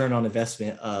return on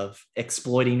investment of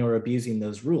exploiting or abusing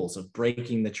those rules, of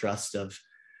breaking the trust, of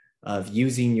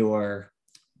using your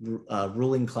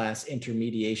ruling class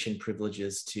intermediation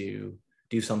privileges to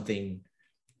do something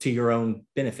to your own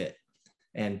benefit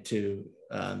and to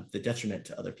the detriment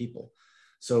to other people.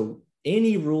 So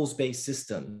any rules-based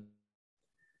system,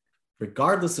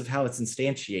 regardless of how it's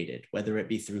instantiated, whether it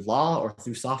be through law or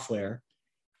through software,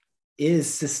 is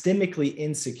systemically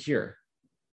insecure.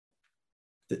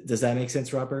 Does that make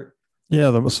sense, Robert?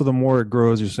 Yeah. So the more it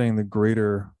grows, you're saying the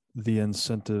greater the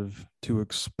incentive to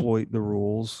exploit the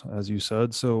rules, as you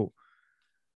said. So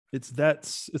it's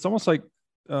almost like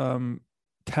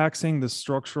taxing the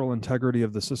structural integrity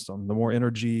of the system. The more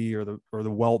energy or the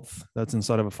wealth that's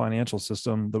inside of a financial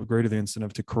system, the greater the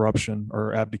incentive to corruption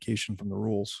or abdication from the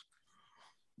rules.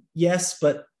 Yes,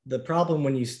 but the problem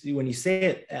when you say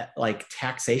it like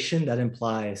taxation, that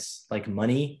implies like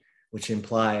money, which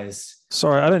implies.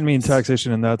 Sorry, I didn't mean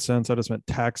taxation in that sense. I just meant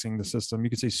taxing the system. You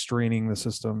could say straining the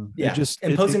system. Yeah,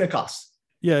 imposing a cost.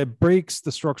 Yeah, it breaks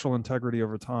the structural integrity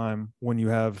over time when you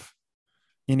have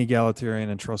inegalitarian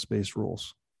and trust-based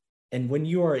rules. And when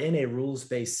you are in a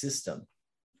rules-based system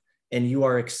and you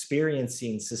are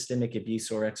experiencing systemic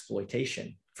abuse or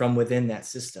exploitation from within that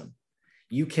system,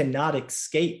 you cannot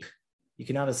escape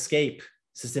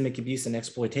systemic abuse and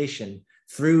exploitation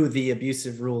through the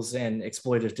abusive rules and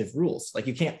exploitative rules. Like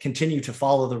you can't continue to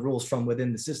follow the rules from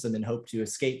within the system and hope to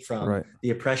escape from the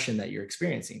oppression that you're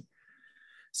experiencing.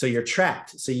 So you're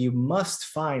trapped. So you must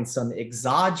find some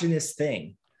exogenous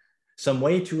thing, some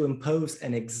way to impose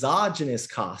an exogenous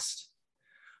cost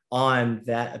on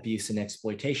that abuse and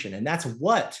exploitation. And that's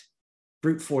what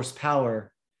brute force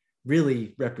power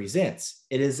really represents.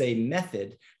 It is a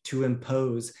method to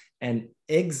impose an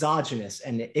exogenous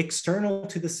and external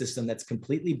to the system that's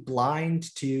completely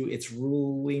blind to its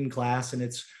ruling class and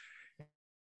its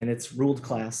ruled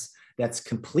class, that's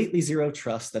completely zero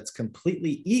trust, that's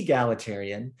completely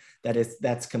egalitarian,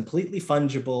 that's completely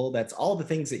fungible, that's all the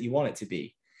things that you want it to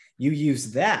be. You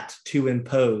use that to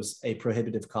impose a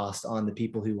prohibitive cost on the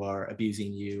people who are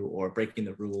abusing you or breaking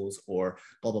the rules or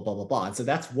blah, blah, blah, blah, blah. And so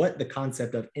that's what the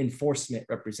concept of enforcement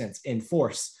represents.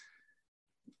 Enforce,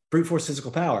 brute force physical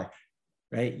power,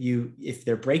 right? If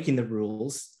they're breaking the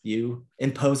rules, you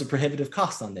impose a prohibitive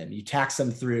cost on them. You tax them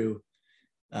through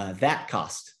that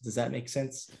cost. Does that make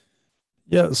sense?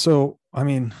 Yeah. So, I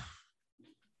mean,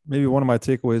 maybe one of my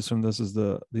takeaways from this is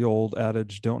the old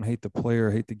adage, don't hate the player,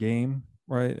 hate the game.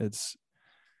 Right. It's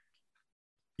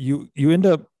you end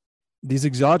up these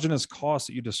exogenous costs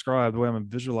that you described. The way I'm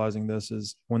visualizing this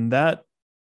is when that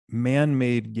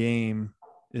man-made game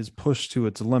is pushed to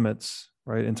its limits,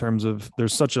 right? In terms of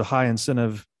there's such a high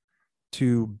incentive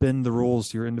to bend the rules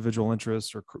to your individual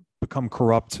interests or become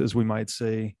corrupt, as we might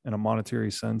say in a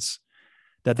monetary sense,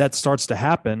 that starts to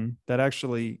happen, that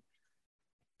actually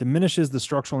diminishes the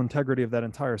structural integrity of that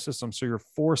entire system. So you're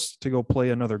forced to go play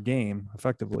another game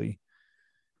effectively.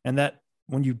 And that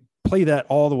when you play that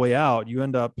all the way out, you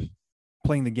end up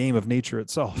playing the game of nature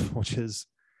itself, which is,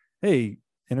 hey,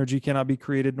 energy cannot be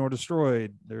created nor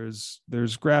destroyed. There's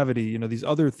gravity, these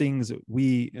other things that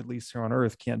we, at least here on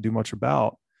Earth, can't do much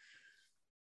about.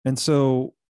 And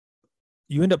so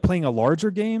you end up playing a larger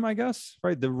game, I guess,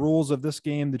 right? The rules of this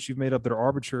game that you've made up that are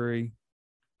arbitrary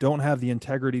don't have the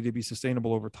integrity to be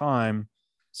sustainable over time.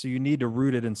 So you need to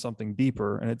root it in something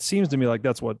deeper. And it seems to me like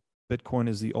that's what Bitcoin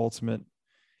is the ultimate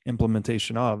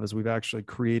implementation of, is we've actually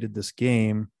created this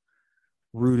game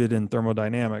rooted in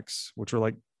thermodynamics, which are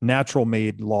like natural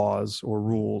made laws or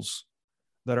rules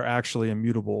that are actually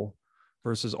immutable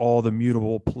versus all the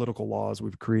mutable political laws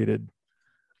we've created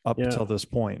up until this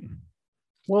point.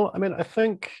 Well, I mean, I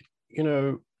think,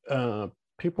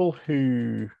 people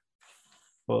who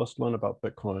first learn about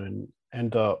Bitcoin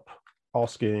end up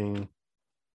asking,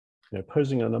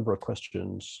 posing a number of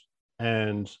questions.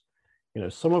 And,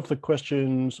 some of the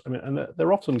questions, I mean, and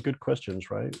they're often good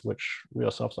questions, right? Which we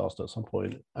ourselves asked at some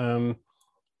point.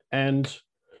 And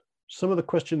some of the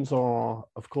questions are,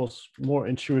 of course, more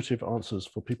intuitive answers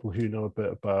for people who know a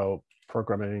bit about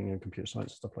programming and computer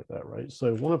science and stuff like that, right?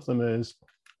 So one of them is,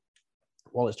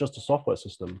 well, it's just a software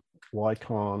system. Why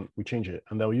can't we change it?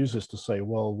 And they'll use this to say,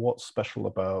 well, what's special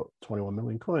about 21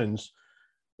 million coins?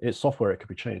 It's software, it could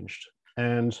be changed.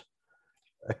 And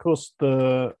of course,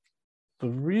 the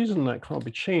reason that can't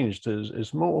be changed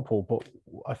is multiple, but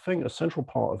I think a central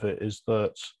part of it is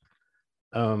that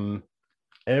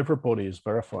everybody is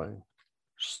verifying.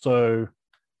 So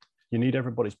you need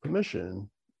everybody's permission,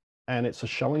 and it's a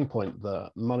showing point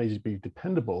that money is be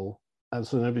dependable, and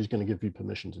so nobody's going to give you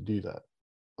permission to do that.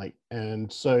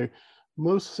 And so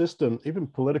most systems, even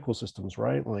political systems,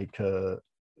 right?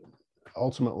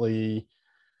 Ultimately,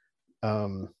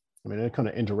 in a kind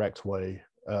of indirect way,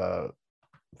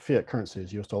 fiat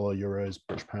currencies, US dollar, euros,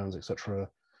 British pounds, etc.,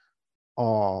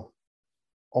 are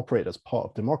operate as part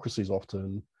of democracies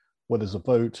often, where there's a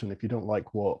vote, and if you don't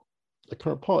like what the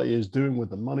current party is doing with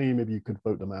the money, maybe you could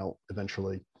vote them out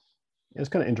eventually. It's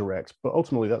kind of indirect, but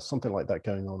ultimately that's something like that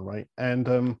going on, right?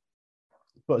 And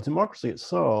but democracy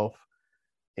itself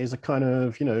is a kind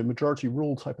of majority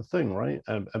rule type of thing, right?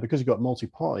 And because you've got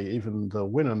multi-party, even the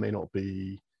winner may not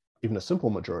be even a simple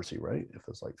majority, right? If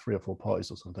there's like 3 or 4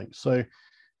 parties or something. So in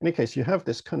any case, you have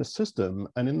this kind of system,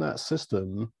 and in that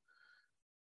system,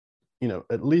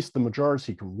 at least the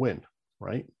majority can win,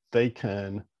 right? They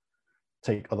can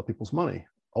take other people's money.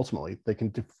 Ultimately, they can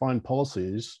define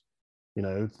policies,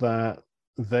 that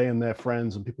they and their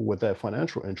friends and people with their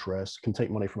financial interests can take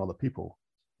money from other people,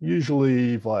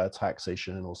 usually via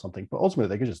taxation or something. But ultimately,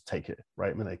 they could just take it,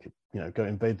 right? I mean, they could, go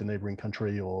invade the neighboring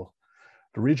country or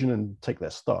the region and take their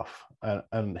stuff.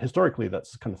 And historically,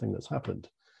 that's the kind of thing that's happened.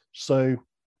 So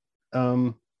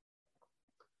now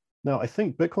I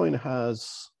think Bitcoin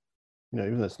has,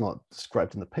 even though it's not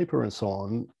described in the paper and so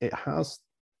on, it has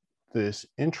this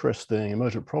interesting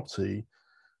emergent property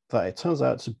that it turns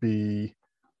out to be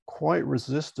quite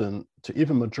resistant to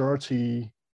even majority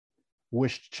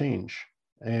wished change.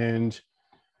 And,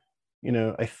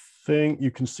 I think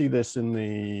you can see this in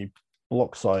the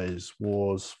block size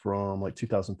wars from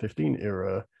 2015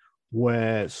 era,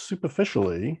 where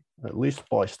superficially, at least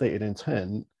by stated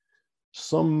intent,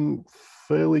 some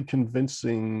fairly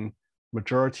convincing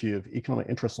majority of economic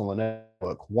interests on the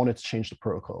network wanted to change the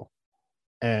protocol.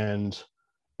 And,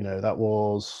 that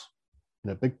was,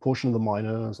 a big portion of the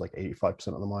miners, like 85%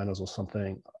 of the miners or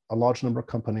something, a large number of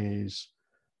companies,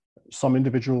 some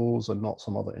individuals and not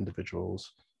some other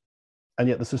individuals. And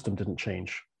yet the system didn't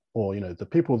change. Or, the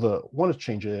people that wanted to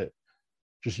change it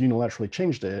just unilaterally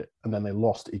changed it, and then they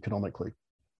lost economically.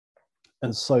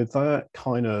 And so that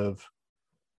kind of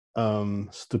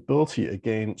stability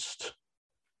against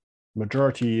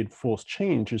majority enforced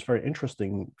change is very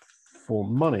interesting for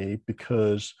money,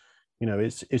 because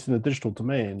it's in a digital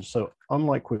domain. So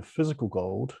unlike with physical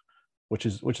gold, which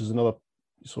is another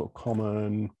sort of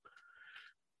common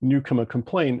newcomer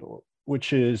complaint,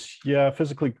 which is,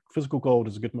 physical gold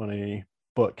is good money,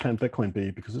 but can Bitcoin be,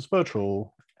 because it's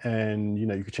virtual, and you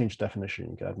could change the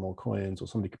definition, you could add more coins, or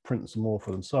somebody could print some more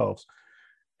for themselves.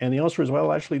 And the answer is,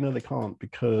 well, actually, no, they can't,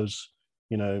 because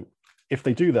if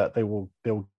they do that,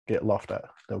 they'll get laughed at,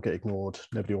 they'll get ignored,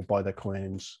 nobody will buy their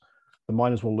coins, the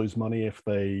miners will lose money if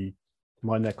they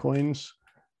mine their coins.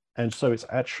 And so it's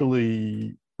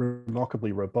actually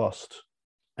remarkably robust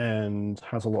and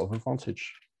has a lot of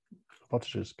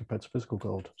advantages compared to physical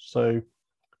gold. So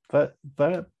that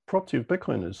property of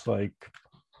Bitcoin is like,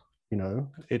 you know,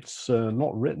 it's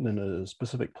not written in a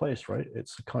specific place, right?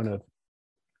 It's a kind of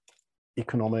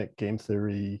economic game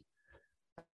theory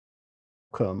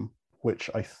outcome, which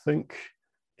I think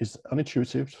is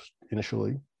unintuitive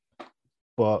initially,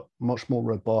 but much more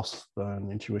robust than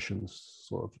intuitions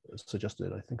sort of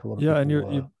suggested. I think a lot of people and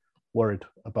are worried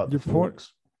about the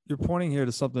forks. You're pointing here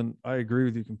to something I agree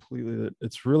with you completely, that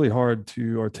it's really hard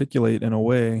to articulate in a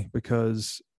way,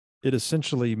 because it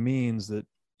essentially means that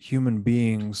human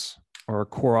beings are a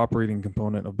core operating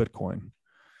component of Bitcoin.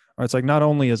 It's like, not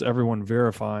only is everyone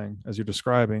verifying as you're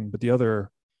describing, but the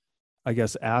other, I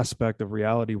guess, aspect of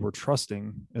reality we're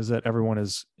trusting is that everyone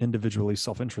is individually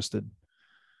self-interested.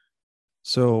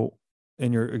 So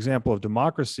in your example of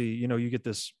democracy, you know, you get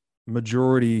this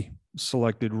majority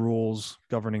selected rules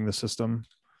governing the system,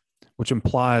 which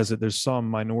implies that there's some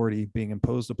minority being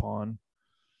imposed upon.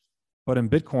 But in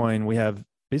Bitcoin, we have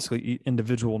basically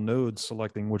individual nodes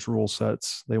selecting which rule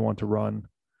sets they want to run.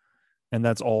 And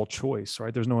that's all choice,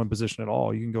 right? There's no imposition at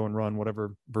all. You can go and run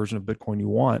whatever version of Bitcoin you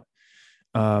want.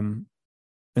 And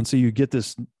so you get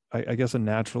this, I guess, a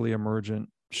naturally emergent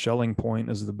Schelling point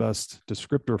is the best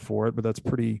descriptor for it, but that's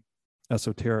pretty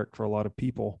esoteric for a lot of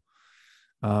people.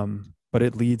 But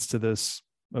it leads to this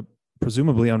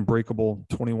presumably unbreakable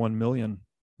 21 million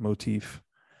motif.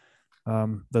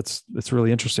 That's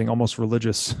really interesting, almost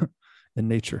religious in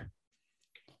nature.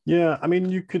 Yeah, I mean,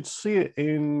 you could see it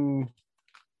in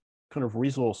kind of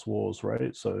resource wars,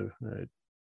 right? So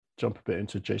jump a bit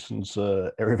into Jason's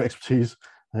area of expertise,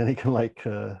 and he can like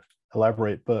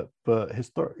elaborate. But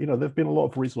you know, there've been a lot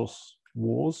of resource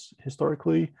wars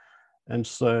historically, and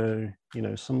so you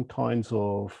know, some kinds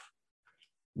of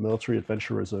military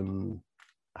adventurism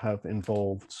have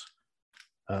involved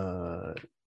trying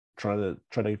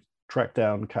to track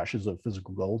down caches of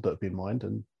physical gold that have been mined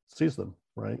and seize them,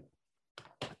 right?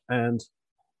 And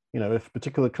you know, if a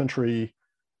particular country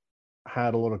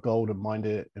had a lot of gold and mined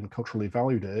it and culturally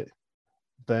valued it,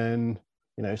 then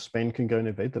you know, Spain can go and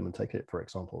invade them and take it, for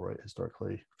example, right?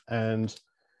 Historically. And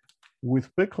with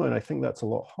Bitcoin, I think that's a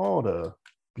lot harder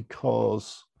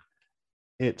because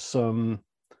it's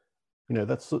you know,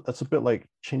 that's a bit like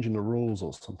changing the rules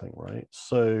or something, right?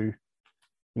 So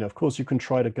you know, of course you can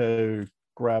try to go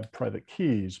grab private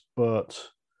keys, but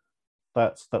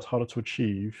that's harder to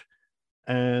achieve,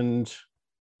 and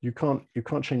you can't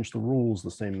change the rules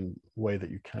the same way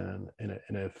that you can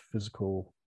in a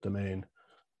physical domain.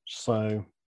 So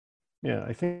yeah,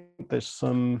 I think there's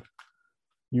some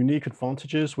unique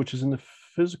advantages, which is in the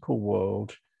physical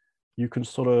world, you can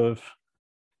sort of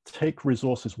take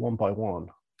resources one by one,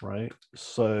 right?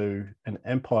 So an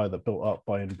empire that built up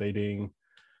by invading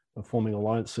and forming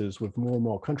alliances with more and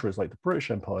more countries, like the British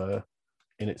Empire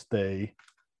in its day,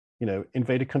 you know,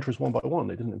 invaded countries one by one.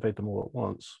 They didn't invade them all at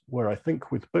once. Where I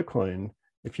think with Bitcoin,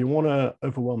 if you want to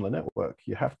overwhelm the network,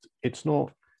 you have to, it's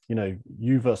not, you know,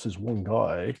 you versus one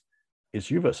guy, it's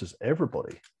you versus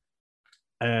everybody.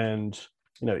 And,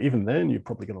 you know, even then you're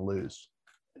probably going to lose,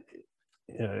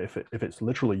 you know, if it's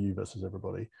literally you versus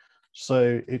everybody.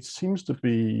 So it seems to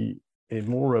be a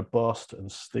more robust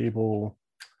and stable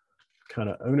kind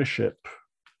of ownership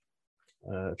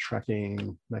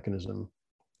tracking mechanism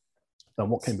than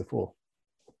what came before.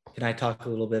 Can I talk a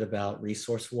little bit about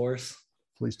resource wars?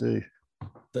 Please do.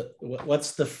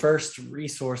 What's the first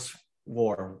resource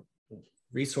war?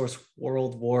 Resource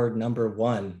World War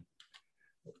 #1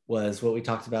 was what we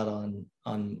talked about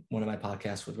on one of my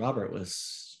podcasts with Robert,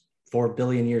 was 4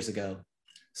 billion years ago.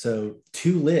 So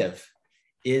to live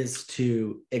is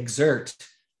to exert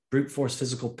brute force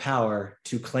physical power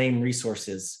to claim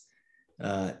resources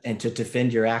and to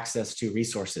defend your access to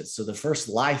resources. So the first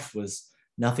life was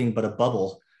nothing but a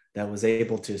bubble that was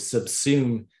able to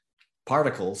subsume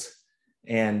particles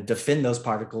and defend those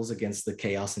particles against the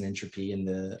chaos and entropy and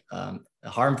the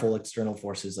harmful external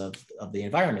forces of the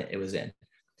environment it was in.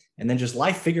 And then just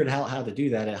life figured out how to do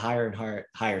that at higher and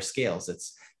higher scales.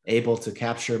 It's able to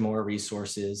capture more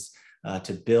resources,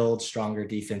 to build stronger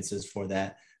defenses for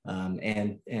that,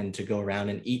 and to go around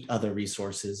and eat other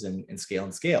resources and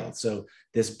scale. So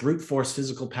this brute force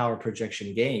physical power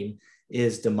projection game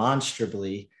is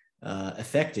demonstrably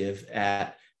effective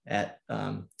at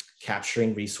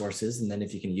capturing resources. And then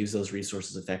if you can use those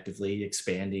resources effectively,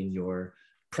 expanding your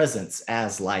presence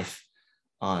as life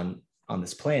on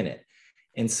this planet.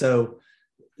 And so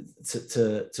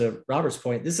to Robert's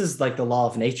point, this is like the law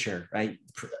of nature, right?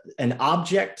 An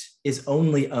object is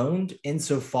only owned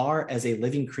insofar as a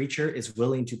living creature is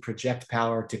willing to project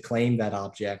power to claim that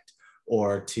object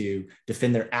or to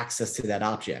defend their access to that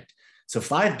object. So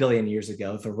 5 billion years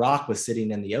ago, if a rock was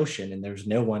sitting in the ocean and there's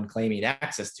no one claiming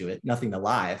access to it, nothing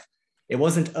alive, it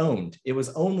wasn't owned. It was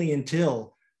only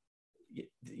until,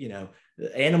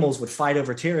 animals would fight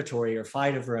over territory or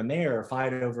fight over a mare or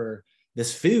fight over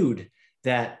this food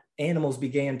that animals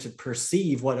began to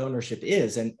perceive what ownership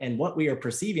is. And what we are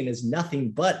perceiving is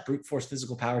nothing but brute force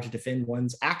physical power to defend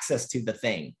one's access to the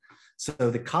thing. So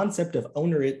the concept of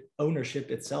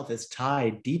ownership itself is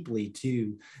tied deeply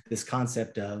to this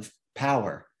concept of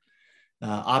power.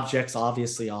 Objects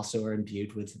obviously also are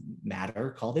imbued with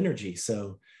matter called energy.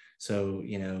 So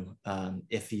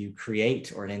if you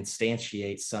create or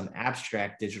instantiate some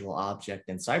abstract digital object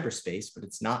in cyberspace, but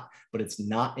it's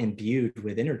not imbued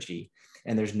with energy,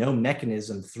 and there's no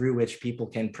mechanism through which people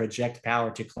can project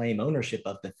power to claim ownership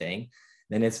of the thing,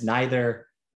 then it's neither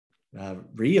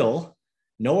real,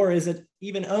 nor is it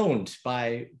even owned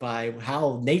by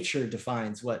how nature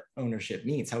defines what ownership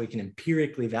means, how we can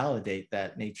empirically validate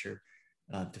that nature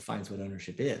defines what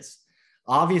ownership is.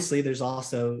 Obviously, there's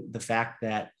also the fact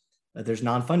that there's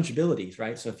non-fungibility,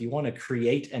 right? So if you want to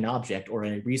create an object or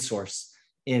a resource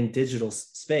in digital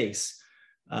space,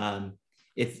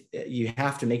 you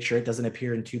have to make sure it doesn't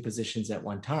appear in two positions at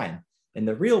one time. In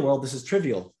the real world, this is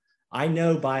trivial. I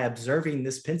know by observing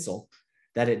this pencil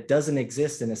that it doesn't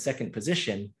exist in a second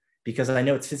position because I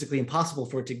know it's physically impossible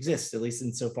for it to exist, at least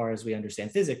insofar as we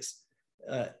understand physics,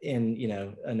 in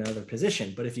another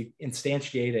position. But if you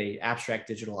instantiate an abstract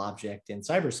digital object in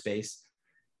cyberspace,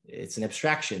 it's an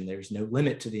abstraction. There's no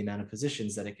limit to the amount of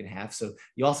positions that it can have. So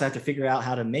you also have to figure out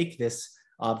how to make this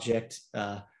object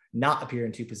not appear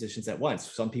in two positions at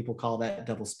once. Some people call that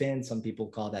double spin. Some people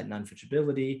call that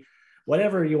non-fungibility.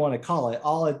 Whatever you want to call it,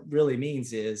 all it really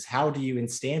means is how do you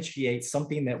instantiate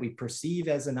something that we perceive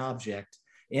as an object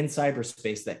in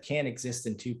cyberspace that can't exist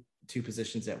in two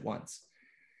positions at once.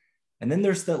 And then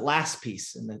there's the last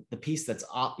piece, and the piece that's,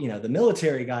 the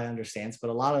military guy understands, but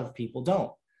a lot of people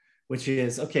don't, which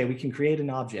is, okay, we can create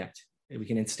an object. We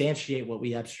can instantiate what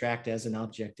we abstract as an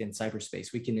object in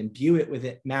cyberspace. We can imbue it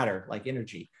with matter, like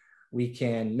energy. We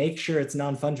can make sure it's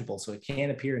non-fungible, so it can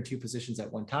appear in two positions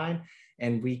at one time.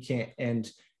 And we can, and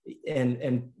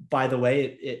by the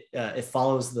way, it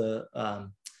follows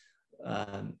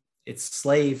it's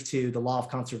slave to the law of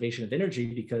conservation of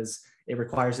energy because it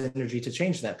requires energy to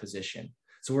change that position.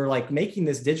 So we're like making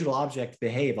this digital object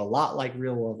behave a lot like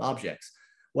real world objects.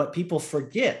 What people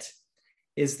forget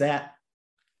is that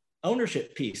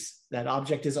ownership piece. That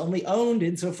object is only owned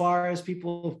insofar as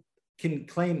people can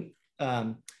claim,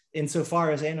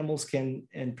 insofar as animals can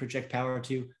and project power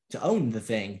to own the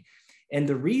thing. And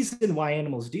the reason why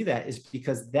animals do that is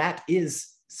because that is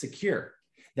secure.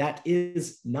 That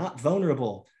is not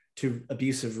vulnerable to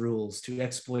abusive rules, to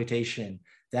exploitation.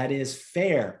 That is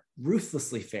fair,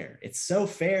 ruthlessly fair. It's so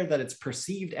fair that it's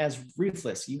perceived as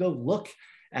ruthless. You go look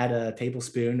at a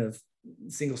tablespoon of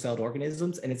single-celled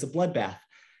organisms and it's a bloodbath.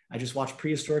 I just watched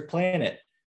Prehistoric Planet,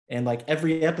 and like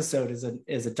every episode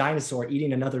is a dinosaur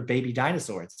eating another baby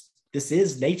dinosaur. This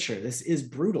is nature. This is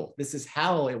brutal. This is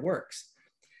how it works.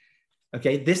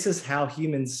 Okay, this is how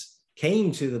humans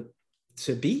came to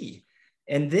be.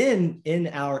 And then in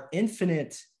our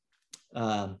infinite,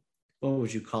 what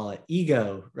would you call it?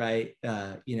 Ego, right?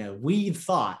 We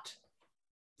thought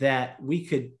that we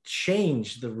could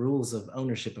change the rules of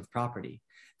ownership of property,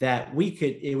 that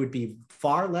it would be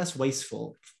far less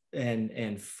wasteful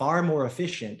and far more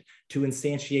efficient to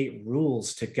instantiate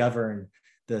rules to govern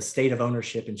the state of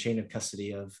ownership and chain of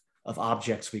custody of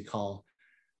objects we call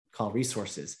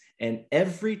resources. And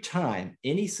every time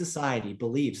any society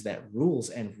believes that rules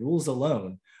and rules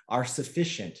alone are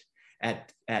sufficient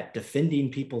at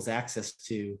defending people's access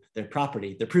to their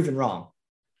property, they're proven wrong.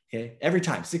 Okay, every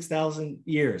time, 6,000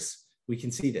 years, we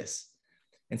can see this.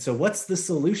 And so what's the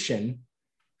solution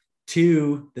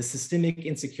to the systemic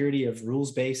insecurity of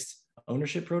rules-based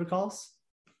ownership protocols?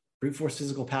 Brute force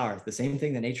physical power, the same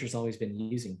thing that nature's always been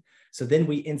using. So then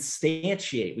we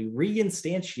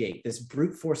reinstantiate this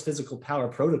brute force physical power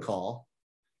protocol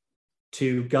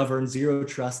to govern zero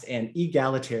trust and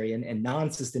egalitarian and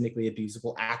non-systemically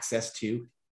abusable access to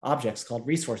objects called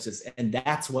resources. And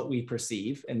that's what we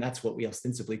perceive, and that's what we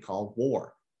ostensibly call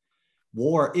war.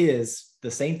 War is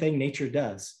the same thing nature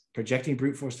does, projecting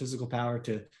brute force physical power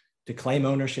to claim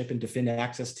ownership and defend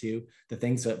access to the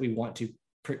things that we want to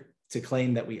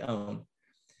claim that we own.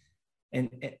 And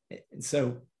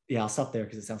so, yeah, I'll stop there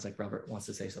because it sounds like Robert wants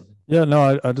to say something. Yeah,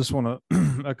 no, I just want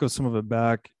to echo some of it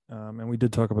back. And we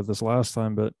did talk about this last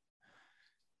time, but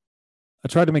I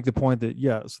tried to make the point that,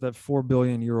 so that 4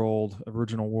 billion year old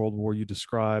original world war you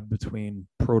described between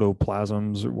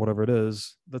protoplasms or whatever it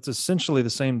is, that's essentially the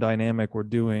same dynamic we're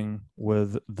doing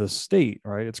with the state,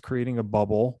 right? It's creating a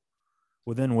bubble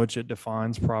within which it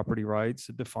defines property rights,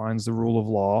 it defines the rule of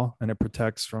law, and it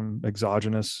protects from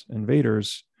exogenous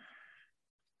invaders.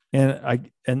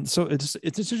 And so it's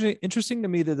interesting to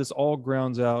me that this all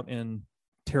grounds out in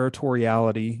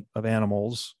territoriality of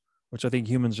animals, which I think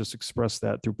humans just express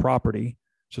that through property,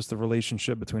 just the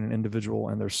relationship between an individual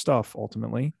and their stuff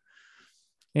ultimately.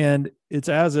 And it's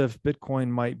as if Bitcoin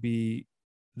might be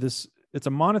this, it's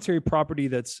a monetary property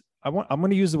that's, I'm going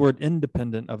to use the word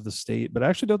independent of the state, but I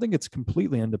actually don't think it's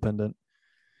completely independent,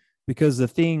 because the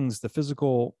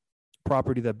physical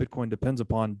property that Bitcoin depends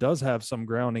upon does have some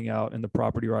grounding out in the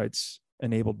property rights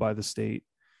enabled by the state.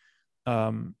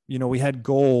 We had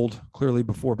gold clearly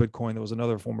before Bitcoin. There was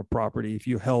another form of property. If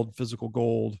you held physical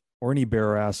gold or any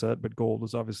bearer asset, but gold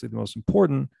was obviously the most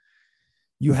important,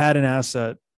 you had an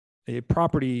asset, a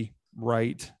property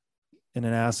right in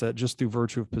an asset just through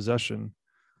virtue of possession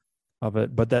of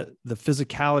it. But that the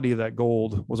physicality of that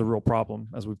gold was a real problem,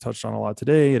 as we've touched on a lot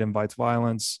today. It invites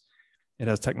violence. It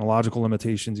has technological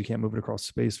limitations. You can't move it across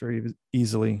space very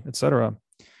easily, et cetera.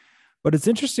 But it's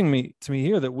interesting to me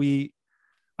here that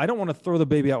I don't want to throw the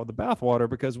baby out with the bathwater,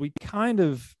 because we kind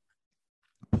of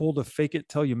pulled a fake it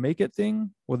till you make it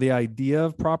thing with the idea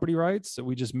of property rights. So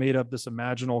we just made up this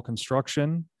imaginal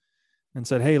construction and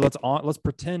said, hey, let's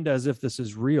pretend as if this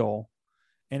is real.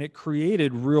 And it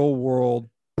created real world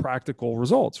practical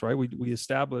results, right? We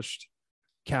established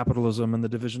capitalism and the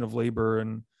division of labor,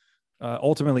 and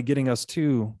ultimately getting us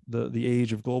to the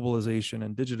age of globalization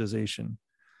and digitization.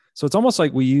 So it's almost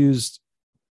like we used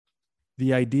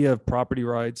the idea of property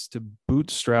rights to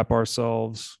bootstrap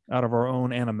ourselves out of our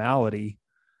own animality.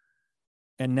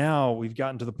 And now we've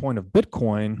gotten to the point of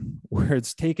Bitcoin, where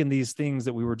it's taken these things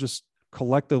that we were just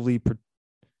collectively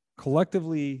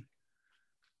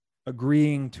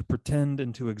agreeing to pretend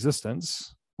into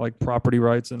existence, like property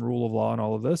rights and rule of law and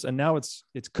all of this. And now it's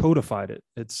codified it.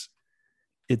 It's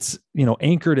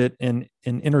anchored it in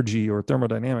energy or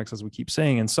thermodynamics, as we keep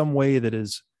saying, in some way that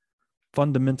is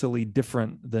fundamentally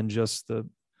different than just the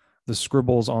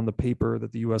scribbles on the paper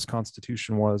that the US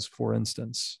Constitution was, for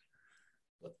instance.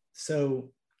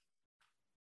 So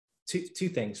two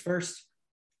things. First,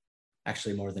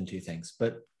 actually more than two things,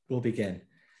 but we'll begin.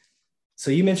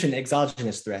 So you mentioned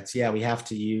exogenous threats. Yeah, we have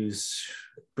to use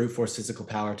brute force physical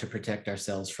power to protect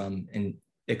ourselves from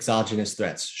exogenous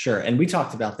threats. Sure. And we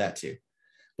talked about that too.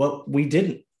 What we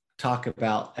didn't talk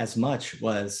about as much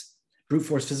was brute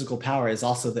force physical power is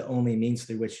also the only means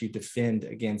through which you defend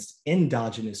against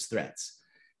endogenous threats.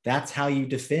 That's how you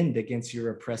defend against your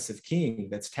oppressive king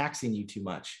that's taxing you too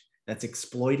much, that's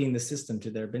exploiting the system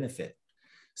to their benefit.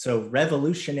 So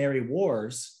revolutionary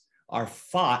wars are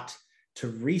fought to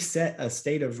reset a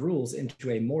state of rules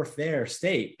into a more fair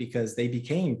state, because they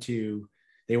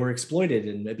were exploited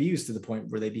and abused to the point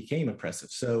where they became oppressive.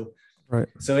 So right.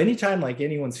 So anytime like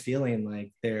anyone's feeling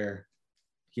like they're,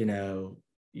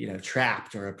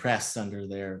 trapped or oppressed under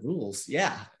their rules,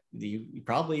 yeah, you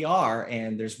probably are.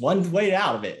 And there's one way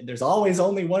out of it. There's always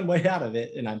only one way out of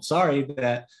it. And I'm sorry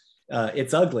that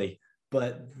it's ugly,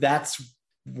 but that's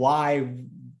why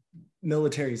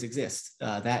militaries exist.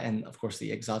 That, and of course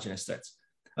the exogenous threats.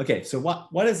 Okay, so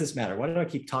what does this matter? Why do I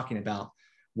keep talking about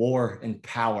war and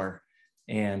power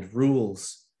and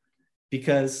rules?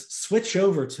 Because switch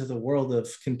over to the world of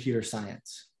computer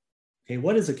science. Okay,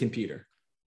 what is a computer?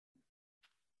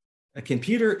 A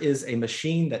computer is a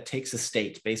machine that takes a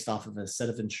state based off of a set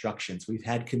of instructions. We've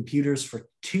had computers for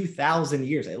 2,000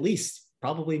 years, at least,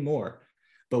 probably more.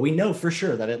 But we know for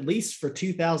sure that at least for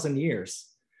 2,000 years,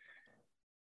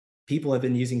 people have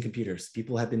been using computers.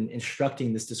 People have been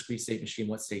instructing this discrete state machine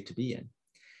what state to be in.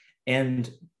 And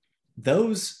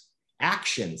those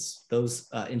actions, those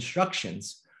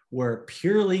instructions, were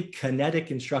purely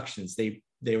kinetic instructions.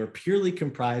 They were purely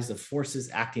comprised of forces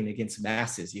acting against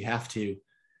masses. You have to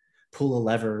pull a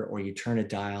lever, or you turn a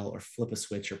dial, or flip a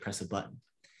switch, or press a button.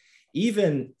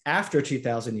 Even after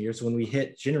 2,000 years, when we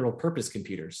hit general purpose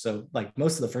computers, so like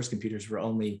most of the first computers were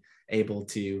only able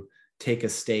to take a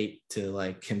state to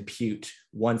like compute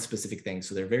one specific thing.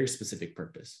 So they're very specific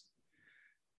purpose.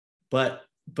 But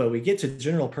we get to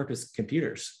general purpose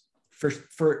computers.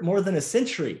 For more than a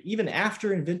century, even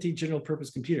after inventing general purpose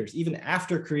computers, even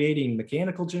after creating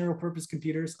mechanical general purpose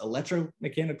computers,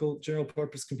 electromechanical general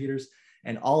purpose computers,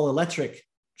 and all electric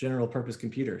general purpose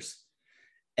computers,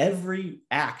 every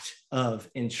act of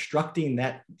instructing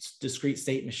that discrete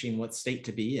state machine what state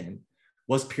to be in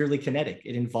was purely kinetic.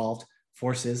 It involved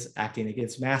forces acting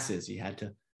against masses. You had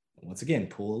to Once again,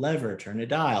 pull a lever, turn a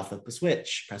dial, flip a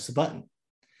switch, press a button.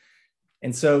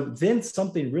 And so then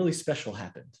something really special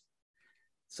happened.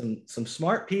 Some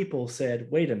smart people said,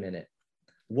 wait a minute,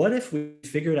 what if we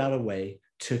figured out a way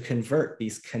to convert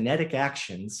these kinetic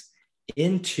actions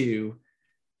into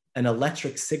an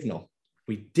electric signal?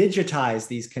 We digitize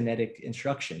these kinetic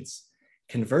instructions,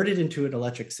 convert it into an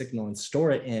electric signal, and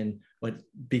store it in what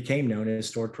became known as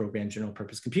stored program general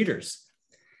purpose computers.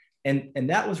 And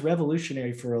that was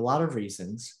revolutionary for a lot of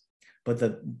reasons. But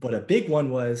a big one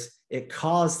was it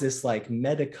caused this like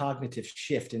metacognitive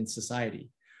shift in society,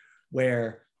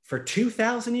 where for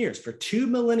 2,000 years, for 2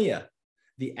 millennia,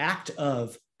 the act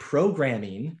of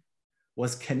programming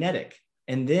was kinetic.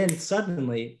 And then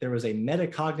suddenly there was a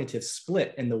metacognitive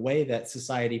split in the way that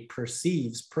society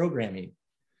perceives programming.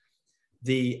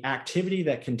 The activity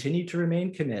that continued to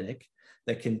remain kinetic,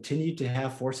 that continued to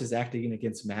have forces acting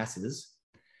against masses,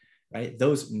 right?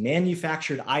 Those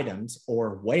manufactured items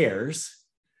or wares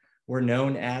were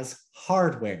known as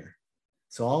hardware.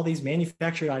 So all these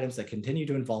manufactured items that continue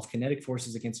to involve kinetic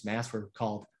forces against mass were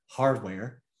called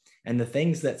hardware. And the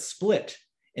things that split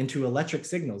into electric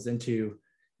signals, into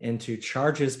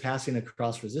charges passing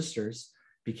across resistors,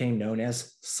 became known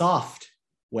as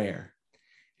software.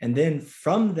 And then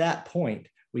from that point,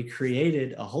 we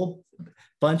created a whole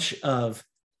bunch of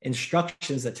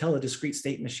instructions that tell a discrete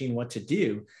state machine what to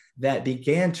do that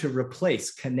began to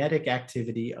replace kinetic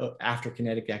activity after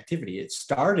kinetic activity. It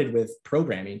started with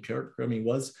programming. Programming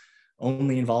was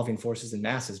only involving forces and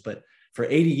masses, but for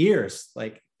 80 years,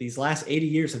 like these last 80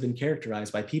 years have been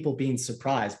characterized by people being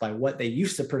surprised by what they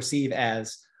used to perceive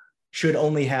as should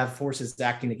only have forces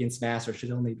acting against mass or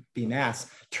should only be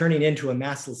mass, turning into a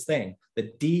massless thing.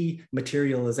 The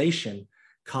dematerialization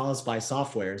caused by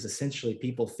software is essentially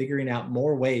people figuring out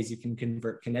more ways you can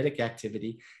convert kinetic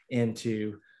activity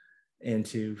into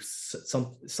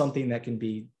something that can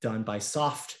be done by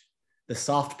the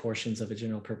soft portions of a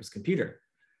general purpose computer.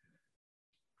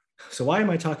 So why am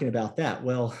I talking about that?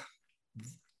 Well,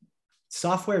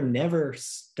 software never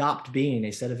stopped being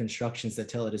a set of instructions that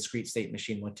tell a discrete state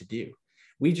machine what to do.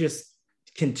 We just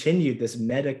continued this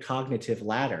metacognitive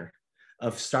ladder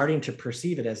of starting to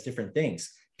perceive it as different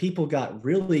things. People got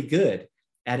really good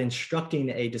at instructing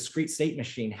a discrete state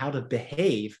machine how to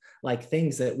behave like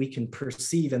things that we can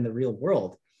perceive in the real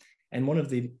world. And one of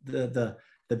the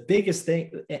biggest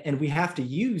thing, and we have to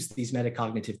use these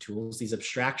metacognitive tools, these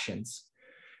abstractions,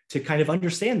 to kind of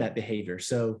understand that behavior.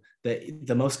 So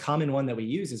the most common one that we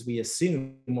use is we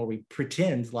assume or we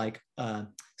pretend like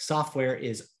software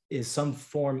is some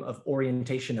form of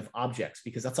orientation of objects,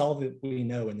 because that's all that we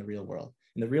know in the real world.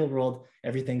 In the real world,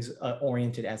 everything's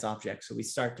oriented as objects. So we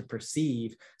start to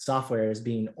perceive software as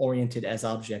being oriented as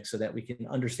objects so that we can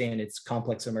understand its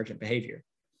complex emergent behavior.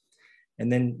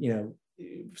 And then,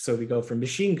 so we go from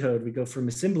machine code, we go from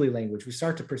assembly language, we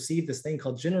start to perceive this thing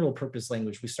called general purpose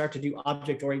language. We start to do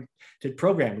object-oriented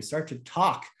program. We start to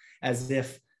talk as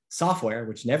if software,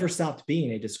 which never stopped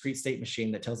being a discrete state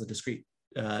machine that tells a discrete,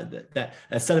 that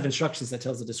a set of instructions that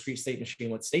tells a discrete state machine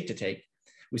what state to take.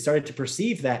 We started to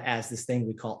perceive that as this thing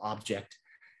we call object,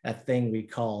 that thing we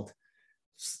called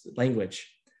language.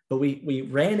 But we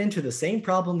ran into the same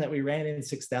problem that we ran in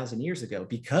 6,000 years ago,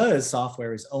 because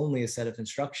software is only a set of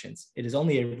instructions. It is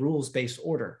only a rules-based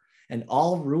order, and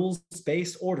all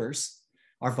rules-based orders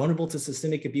are vulnerable to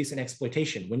systemic abuse and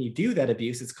exploitation. When you do that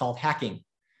abuse, it's called hacking.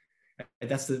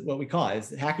 That's what we call it.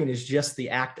 Hacking is just the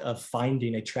act of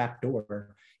finding a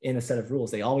trapdoor in a set of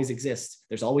rules. They always exist.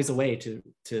 There's always a way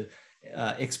to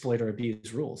exploit or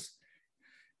abuse rules.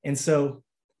 And so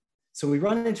we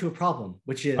run into a problem,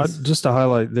 which is just to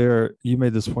highlight there, you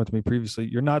made this point to me previously.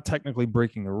 You're not technically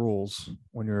breaking the rules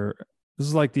when this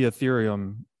is like the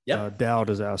Ethereum DAO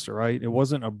disaster, right? It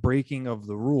wasn't a breaking of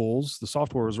the rules. The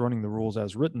software was running the rules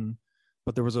as written,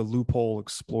 but there was a loophole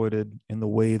exploited in the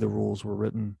way the rules were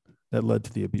written that led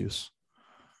to the abuse.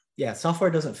 Yeah,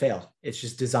 software doesn't fail. It's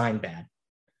just designed bad.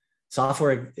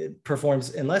 Software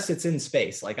performs, unless it's in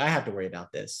space, like I have to worry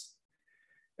about this,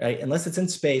 right? Unless it's in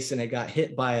space and it got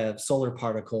hit by a solar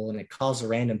particle and it caused a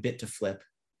random bit to flip,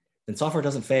 then software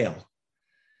doesn't fail.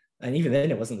 And even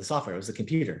then it wasn't the software, it was the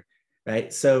computer,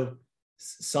 right? So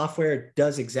software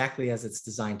does exactly as it's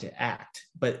designed to act.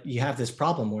 But you have this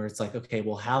problem where it's like, okay,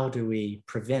 well, how do we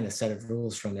prevent a set of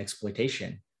rules from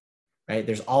exploitation, right?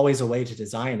 There's always a way to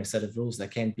design a set of rules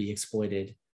that can be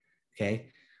exploited,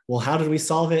 okay? Well, how did we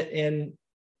solve it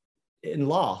in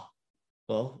law?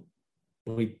 Well,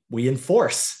 we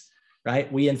enforce, right?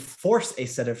 We enforce a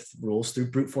set of rules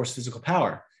through brute force physical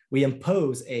power. We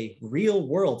impose a real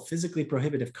world physically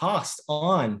prohibitive cost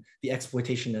on the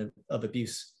exploitation of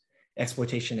abuse,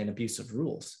 exploitation and abuse of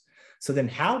rules. So then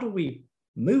how do we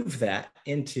move that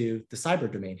into the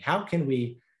cyber domain? How can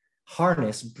we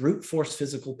harness brute force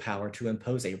physical power to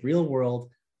impose a real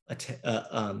world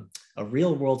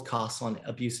cost on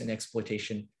abuse and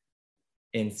exploitation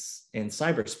in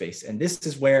cyberspace? And this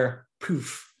is where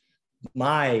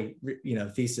my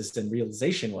thesis and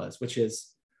realization was, which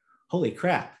is, holy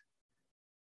crap,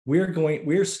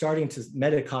 we're starting to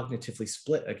metacognitively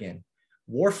split again.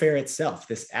 Warfare itself,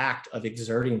 this act of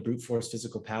exerting brute force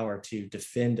physical power to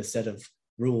defend a set of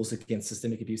rules against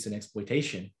systemic abuse and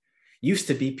exploitation, used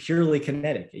to be purely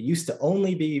kinetic. It used to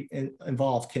only be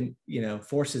involve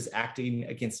forces acting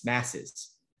against masses.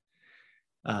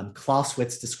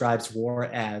 Clausewitz describes war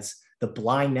as the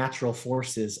blind natural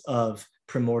forces of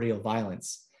primordial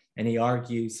violence. And he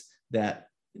argues that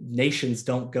nations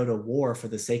don't go to war for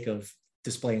the sake of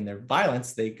displaying their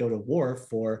violence. They go to war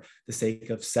for the sake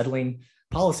of settling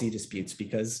policy disputes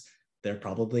because they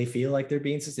probably feel like they're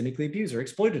being systemically abused or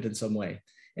exploited in some way.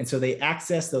 And so they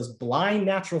access those blind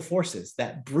natural forces,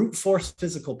 that brute force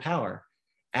physical power,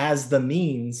 as the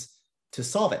means to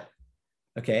solve it.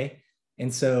 Okay.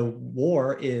 And so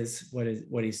war is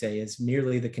what he say is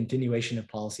merely the continuation of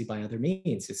policy by other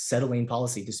means. It's settling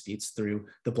policy disputes through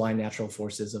the blind natural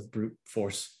forces of brute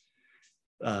force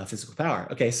physical power.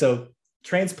 Okay, so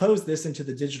transpose this into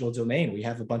the digital domain. We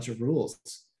have a bunch of rules.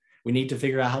 We need to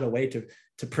figure out how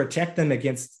to protect them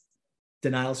against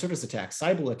denial of service attacks,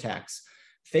 cyber attacks,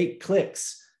 fake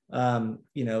clicks,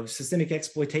 systemic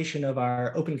exploitation of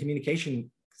our open communication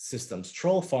systems,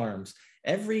 troll farms,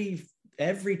 every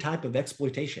type of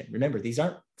exploitation. Remember, these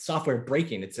aren't software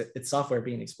breaking, it's software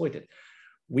being exploited.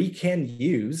 We can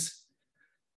use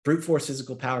brute force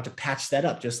physical power to patch that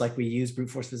up, just like we use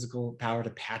brute force physical power to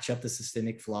patch up the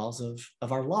systemic flaws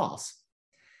of our laws.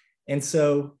 And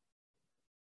so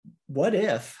what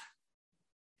if,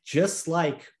 just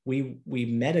like we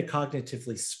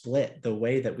metacognitively split the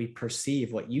way that we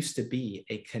perceive what used to be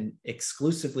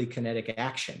exclusively kinetic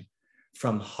action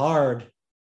from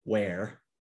hardware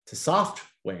to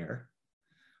software,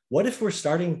 what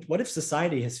if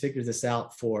society has figured this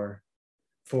out for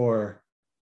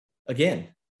again,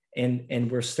 and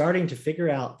we're starting to figure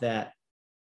out that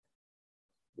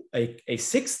a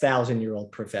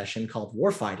 6,000-year-old profession called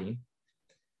warfighting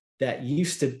that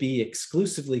used to be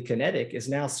exclusively kinetic is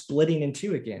now splitting in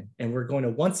two again. And we're going to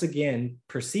once again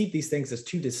perceive these things as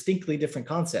two distinctly different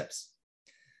concepts.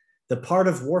 The part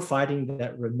of warfighting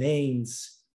that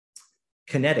remains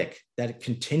kinetic, that it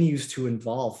continues to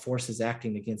involve forces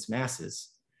acting against masses,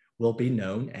 will be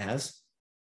known as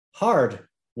hard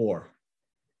war.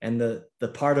 And the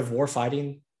part of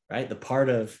warfighting, right, the part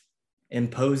of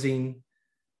imposing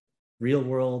real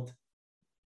world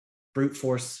brute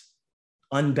force,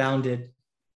 unbounded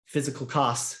physical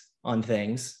costs on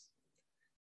things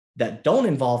that don't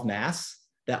involve mass,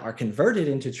 that are converted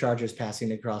into charges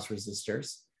passing across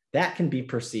resistors, that can be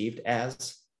perceived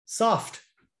as soft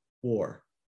war.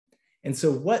 And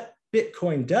so what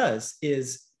Bitcoin does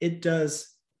is it does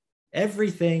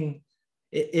everything.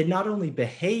 It not only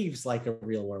behaves like a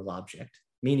real world object,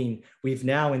 meaning we've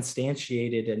now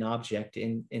instantiated an object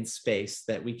in space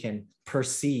that we can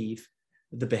perceive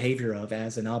the behavior of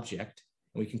as an object.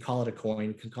 We can call it a coin,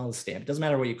 we can call it a stamp. It doesn't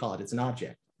matter what you call it, it's an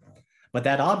object. But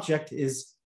that object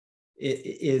is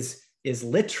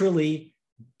literally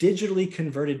digitally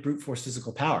converted brute force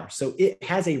physical power. So it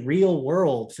has a real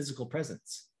world physical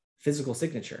presence, physical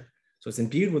signature. So it's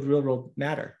imbued with real world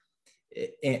matter.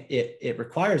 It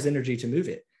requires energy to move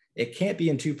it. It can't be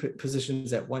in two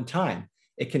positions at one time.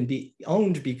 It can be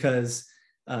owned because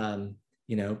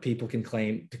people can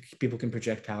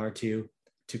project power to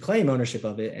claim ownership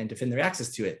of it and defend their access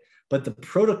to it. But the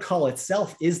protocol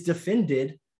itself is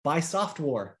defended by soft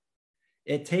war.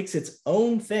 It takes its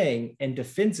own thing and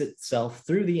defends itself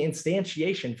through the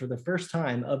instantiation for the first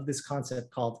time of this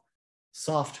concept called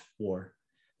soft war,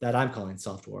 that I'm calling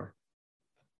soft war.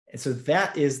 And so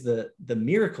that is the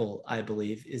miracle, I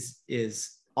believe,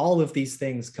 is all of these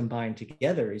things combined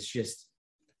together is just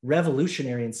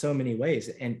revolutionary in so many ways.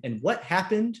 And what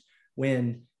happened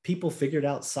when people figured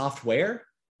out software?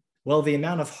 Well, the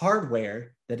amount of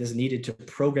hardware that is needed to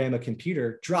program a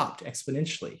computer dropped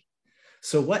exponentially.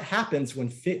 So what happens when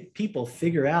people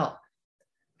figure out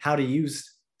how to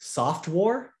use soft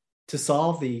war to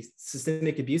solve the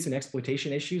systemic abuse and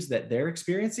exploitation issues that they're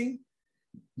experiencing?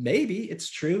 Maybe it's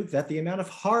true that the amount of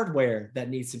hardware that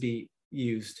needs to be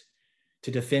used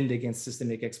to defend against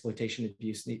systemic exploitation and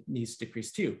abuse needs to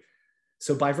decrease too.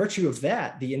 So by virtue of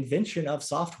that, the invention of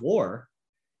soft war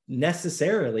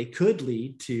necessarily could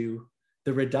lead to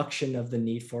the reduction of the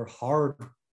need for hard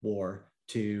war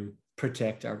to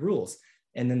protect our rules.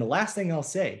 And then the last thing I'll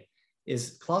say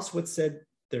is Clausewitz said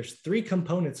there's three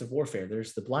components of warfare.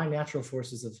 There's the blind natural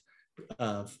forces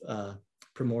of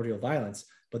primordial violence,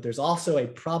 but there's also a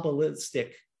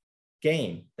probabilistic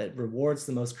game that rewards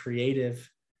the most creative,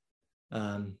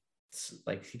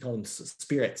 like he called them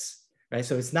spirits, right?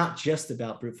 So it's not just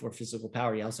about brute force physical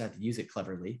power. You also have to use it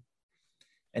cleverly.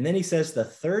 And then he says the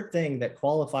third thing that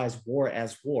qualifies war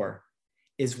as war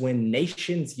is when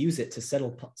nations use it to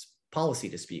settle policy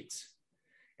disputes.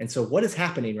 And so what is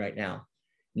happening right now?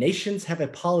 Nations have a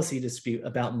policy dispute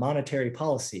about monetary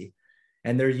policy,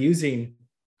 and they're using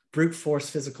brute force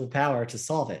physical power to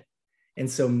solve it. And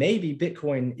so maybe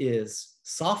Bitcoin is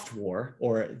soft war,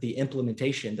 or the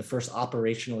implementation, the first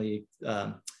operationally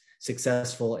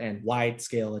successful and wide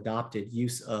scale adopted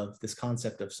use of this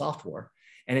concept of soft war.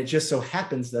 And it just so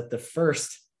happens that the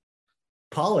first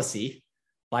policy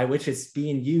by which it's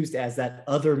being used as that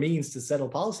other means to settle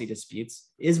policy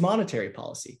disputes is monetary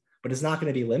policy, but it's not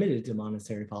going to be limited to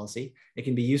monetary policy. It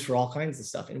can be used for all kinds of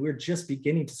stuff. And we're just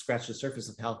beginning to scratch the surface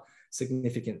of how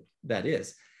significant that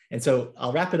is. And so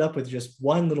I'll wrap it up with just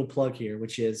one little plug here,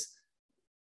 which is,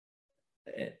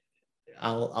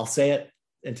 I'll say it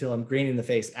until I'm green in the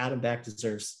face. Adam Back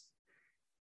deserves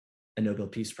a Nobel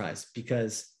Peace Prize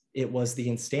because it was the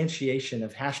instantiation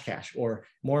of Hashcash, or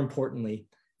more importantly,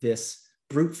 this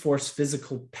brute force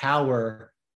physical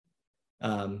power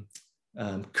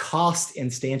cost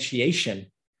instantiation.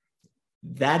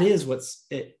 That is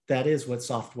what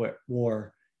software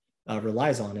war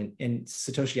relies on. And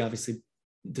Satoshi obviously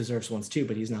deserves ones too,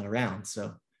 but he's not around.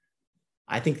 So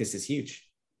I think this is huge.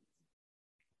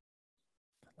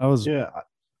 Brilliant.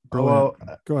 Well,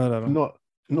 go ahead, Adam.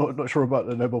 Not sure about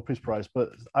the Nobel Peace Prize, but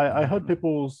I heard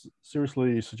people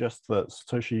seriously suggest that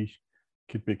Satoshi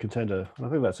could be a contender, and I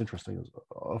think that's interesting.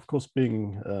 Of course,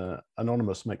 being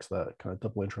anonymous makes that kind of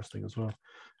double interesting as well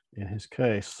in his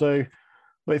case. So,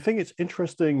 but I think it's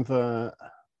interesting that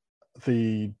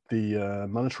the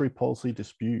monetary policy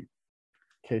dispute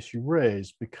case you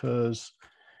raised, because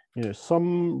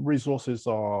some resources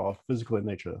are physical in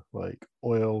nature, like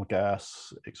oil,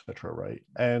 gas, etc., right?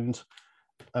 And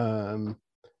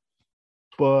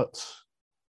but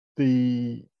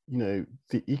the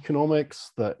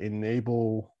economics that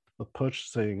enable the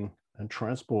purchasing and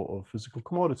transport of physical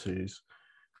commodities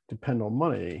depend on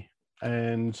money.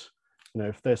 And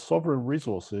if they're sovereign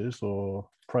resources or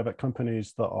private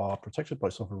companies that are protected by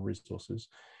sovereign resources,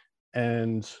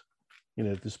 and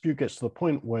the dispute gets to the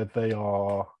point where they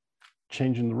are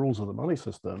changing the rules of the money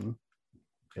system,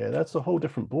 that's a whole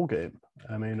different ballgame.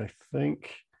 I mean, I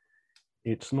think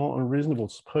it's not unreasonable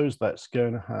to suppose that's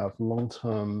going to have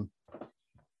long-term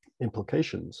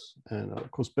implications. And of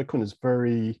course, Bitcoin is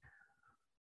very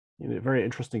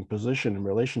interesting position in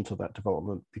relation to that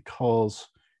development, because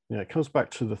it comes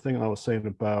back to the thing I was saying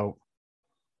about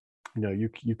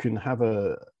you can have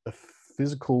a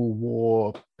physical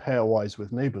war pairwise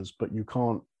with neighbors, but you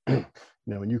can't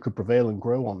and you could prevail and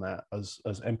grow on that as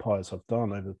empires have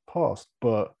done over the past,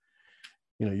 but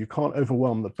you can't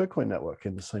overwhelm the Bitcoin network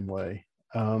in the same way,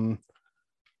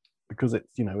 because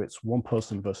it's one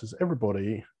person versus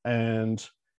everybody, and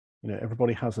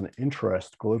everybody has an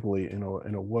interest globally in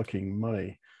a working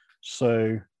money.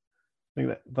 So I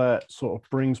think that sort of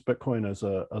brings Bitcoin as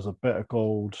a better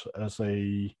gold, as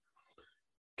a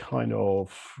kind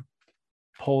of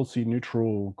policy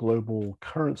neutral global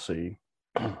currency.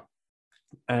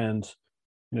 And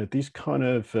these kind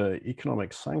of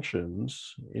economic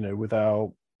sanctions,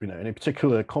 without any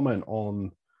particular comment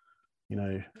on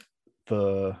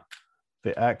the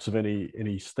acts of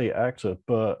any state actor,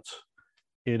 but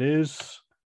it is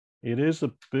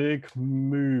a big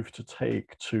move to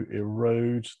take to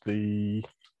erode the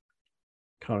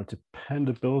kind of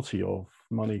dependability of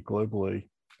money globally.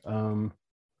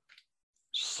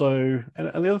 So,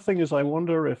 and the other thing is, I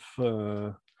wonder if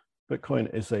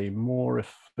Bitcoin is a more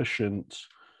efficient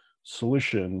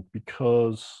solution,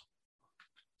 because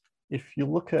if you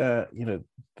look at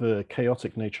the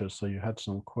chaotic nature, so you had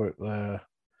some quote there,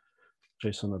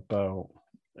 Jason, about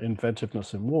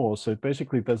inventiveness in war. So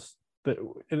basically, and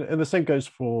the same goes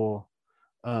for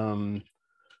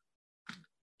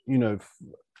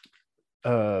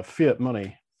fiat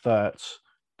money, that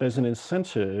there's an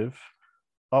incentive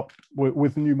up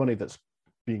with new money that's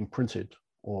being printed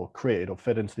or created or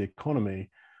fed into the economy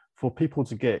for people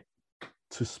to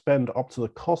spend up to the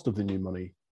cost of the new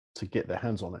money to get their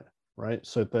hands on it, right?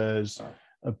 So there's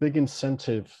a big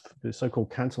incentive, the so-called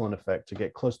Cantillon effect, to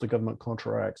get close to government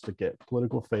contracts, to get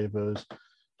political favors, to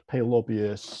pay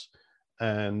lobbyists,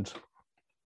 and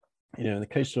in the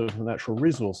case of natural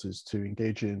resources, to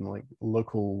engage in like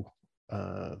local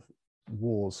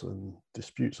wars and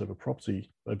disputes over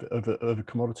property, over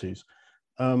commodities,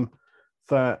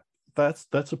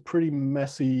 that's a pretty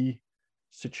messy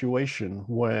situation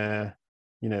where,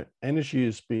 you know, energy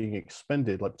is being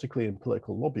expended, like particularly in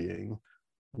political lobbying,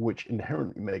 which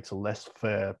inherently makes a less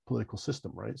fair political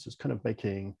system, right? So it's kind of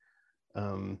making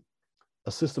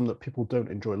a system that people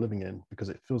don't enjoy living in, because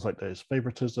it feels like there's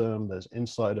favoritism, there's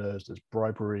insiders, there's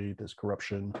bribery, there's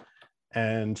corruption,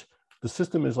 and the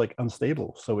system is like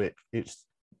unstable. So it's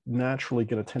naturally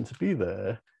going to tend to be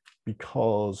there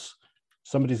because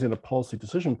somebody's in a policy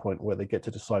decision point where they get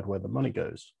to decide where the money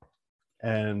goes.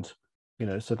 And, you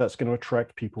know, so that's going to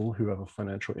attract people who have a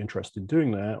financial interest in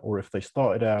doing that. Or if they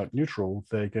started out neutral,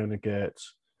 they're going to get,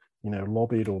 you know,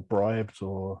 lobbied or bribed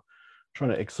or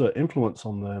trying to exert influence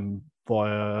on them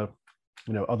via,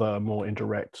 you know, other more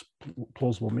indirect,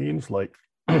 plausible means, like,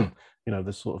 you know,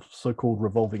 this sort of so-called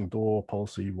revolving door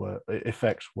policy where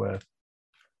effects where,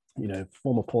 you know,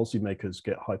 former policymakers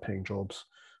get high-paying jobs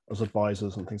as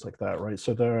advisors and things like that, right?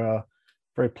 So there are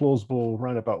very plausible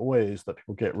roundabout ways that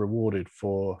people get rewarded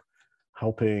for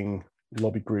helping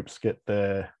lobby groups get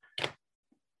their, you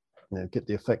know, get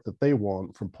the effect that they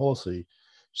want from policy.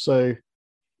 So,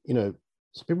 you know,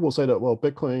 so people will say that, well,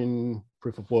 Bitcoin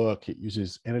proof of work, it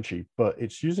uses energy, but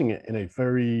it's using it in a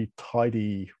very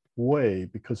tidy way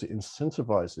because it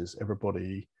incentivizes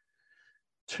everybody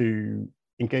to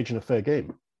engage in a fair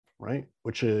game, right?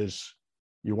 Which is,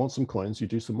 you want some coins, you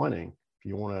do some mining. If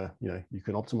you want to, you know, you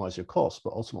can optimize your costs,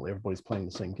 but ultimately everybody's playing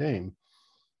the same game.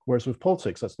 Whereas with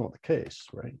politics, that's not the case,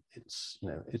 right? It's, you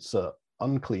know, it's a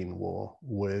unclean war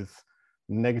with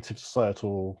negative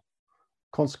societal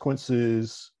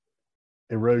consequences,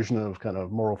 erosion of kind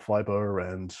of moral fiber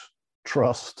and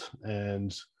trust,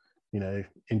 and, you know,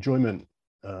 enjoyment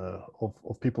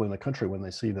of people in the country when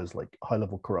they see there's like high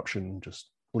level corruption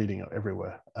just bleeding out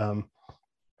everywhere.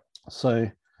 So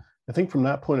I think from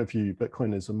that point of view,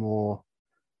 Bitcoin is a more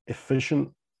efficient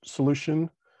solution.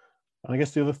 And I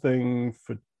guess the other thing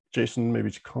for Jason maybe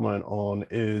to comment on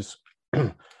is,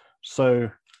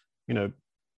 so, you know,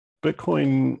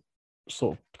 Bitcoin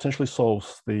sort of potentially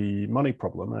solves the money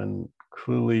problem, and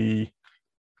clearly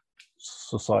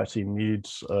society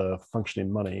needs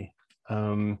functioning money.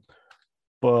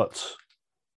 But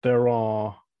there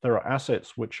are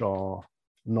assets which are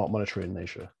not monetary in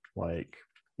nature, like,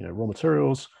 you know, raw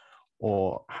materials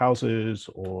or houses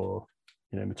or,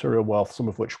 you know, material wealth, some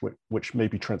of which may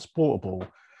be transportable.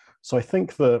 So I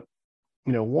think that,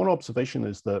 you know, one observation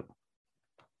is that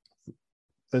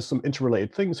there's some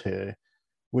interrelated things here,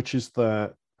 which is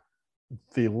that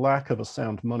the lack of a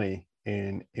sound money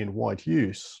in wide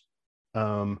use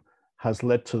has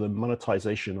led to the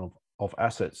monetization of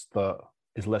assets that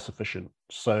is less efficient.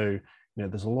 So, you know,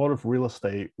 there's a lot of real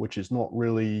estate which is not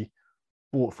really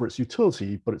bought for its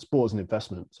utility, but it's bought as an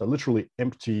investment. So literally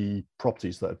empty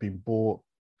properties that have been bought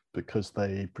because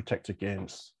they protect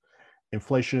against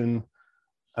inflation,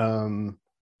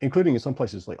 including in some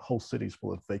places like whole cities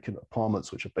full of vacant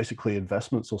apartments, which are basically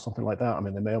investments or something like that. I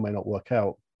mean, they may or may not work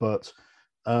out, but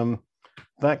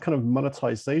that kind of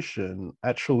monetization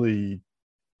actually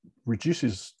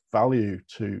reduces value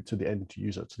to the end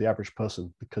user, to the average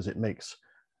person, because it makes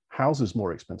houses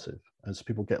more expensive, and so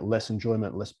people get less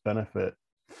enjoyment, less benefit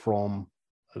from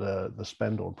the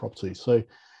spend on property. So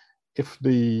if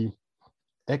the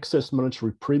excess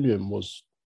monetary premium was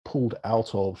pulled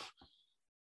out of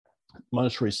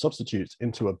monetary substitutes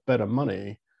into a better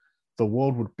money, the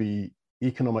world would be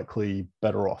economically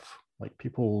better off. Like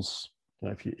people's, you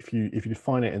know, if you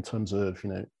define it in terms of, you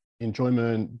know,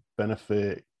 enjoyment,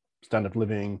 benefit, standard of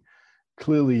living,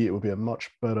 clearly it would be a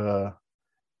much better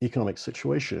economic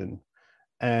situation.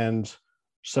 And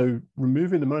so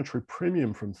removing the monetary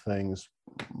premium from things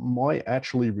might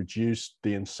actually reduce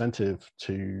the incentive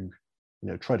to, you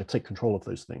know, try to take control of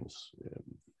those things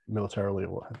militarily or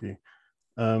what have you.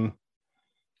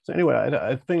 So anyway,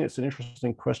 I think it's an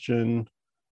interesting question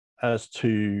as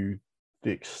to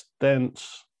the extent,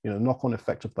 you know, knock-on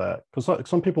effect of that, because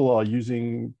some people are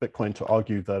using Bitcoin to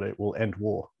argue that it will end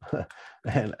war,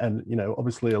 and you know,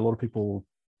 obviously a lot of people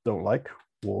don't like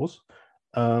wars,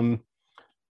 and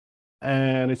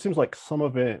it seems like some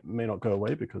of it may not go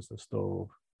away because there's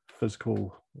still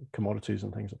physical commodities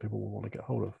and things that people will want to get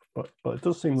hold of, but it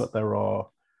does seem that there are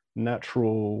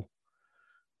natural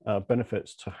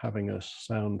benefits to having a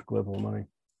sound global money.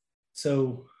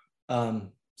 So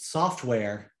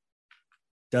software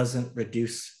doesn't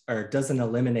reduce or doesn't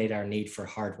eliminate our need for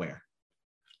hardware.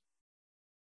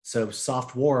 So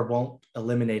soft war won't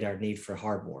eliminate our need for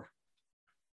hardware.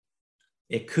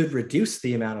 It could reduce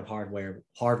the amount of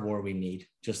hardware we need,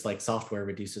 just like software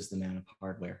reduces the amount of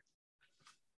hardware.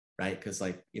 right? Because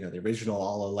like, the original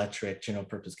all electric general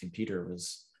purpose computer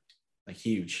was like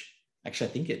huge.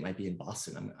 Actually, I think it might be in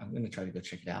Boston. I'm going to try to go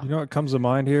check it out. What comes to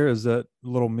mind here is that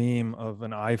little meme of an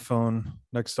iPhone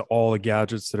next to all the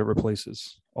gadgets that it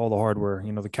replaces, all the hardware,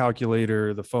 the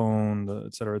calculator, the phone, the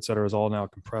et cetera, is all now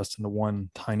compressed into one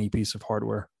tiny piece of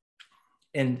hardware.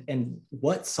 And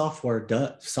what software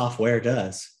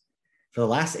does for the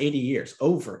last 80 years,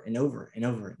 over and over and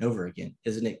over and over again,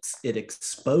 is it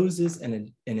exposes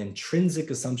an intrinsic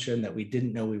assumption that we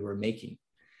didn't know we were making.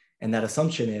 And that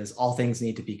assumption is all things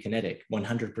need to be kinetic,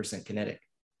 100% kinetic.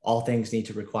 All things need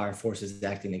to require forces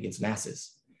acting against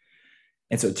masses.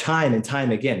 And so time and time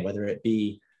again, whether it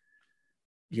be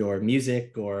your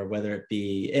music or whether it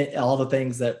be all the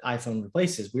things that iPhone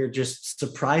replaces, we're just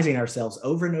surprising ourselves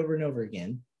over and over and over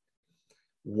again.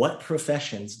 What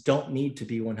professions don't need to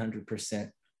be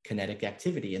 100% kinetic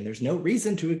activity? And there's no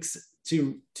reason to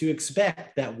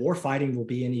expect that warfighting will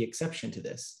be any exception to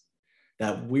this,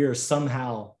 that we're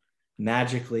somehow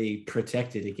magically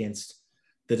protected against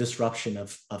the disruption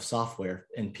of software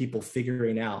and people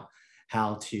figuring out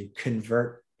how to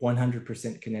convert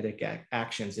 100% kinetic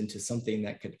actions into something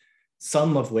that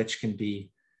some of which can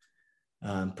be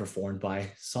performed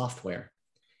by software.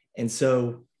 And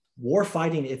so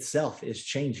warfighting itself is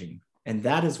changing, and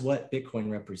that is what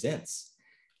Bitcoin represents.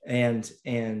 But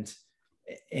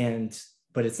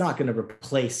it's not going to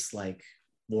replace like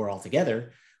war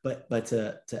altogether. But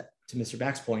to Mr.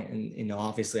 Back's point, and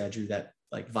obviously I drew that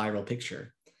like viral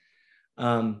picture.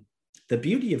 The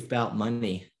beauty about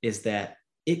money is that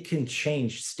it can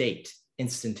change state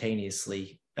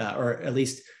instantaneously, or at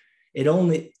least it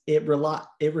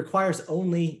requires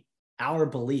only our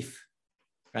belief,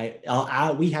 right?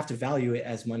 We have to value it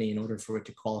as money in order for it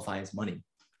to qualify as money.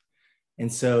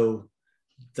 And so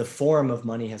the form of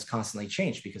money has constantly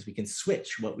changed because we can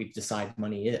switch what we decide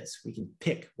money is. We can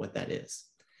pick what that is.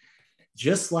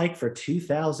 Just like for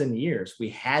 2,000 years, we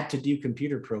had to do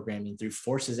computer programming through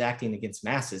forces acting against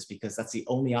masses because that's the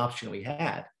only option we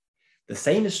had. The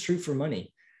same is true for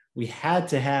money. We had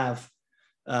to have,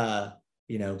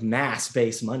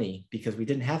 mass-based money because we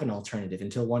didn't have an alternative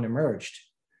until one emerged.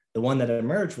 The one that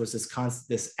emerged was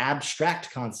this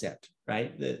abstract concept,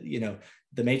 right? The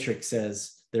Matrix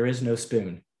says there is no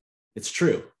spoon. It's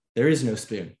true. There is no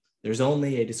spoon. There's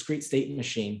only a discrete state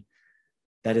machine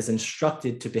that is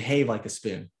instructed to behave like a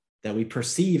spoon, that we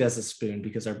perceive as a spoon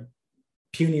because our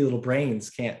puny little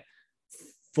brains can't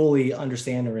fully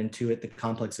understand or intuit the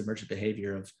complex emergent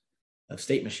behavior of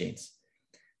state machines.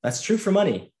 That's true for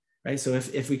money, right? So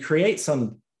if we create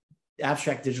some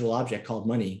abstract digital object called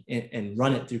money and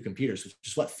run it through computers, which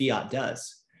is what fiat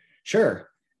does, sure,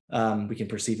 we can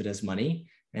perceive it as money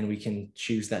and we can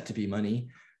choose that to be money,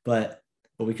 but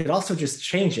we could also just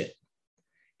change it.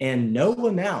 And no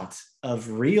amount of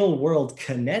real world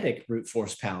kinetic brute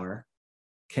force power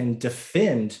can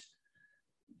defend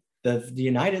the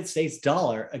United States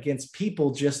dollar against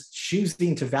people just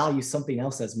choosing to value something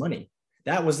else as money.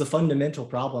 That was the fundamental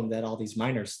problem that all these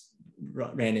miners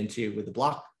ran into with the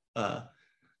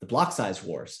block size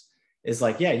wars. Is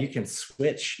like, yeah, you can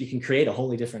switch, you can create a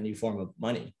wholly different new form of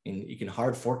money and you can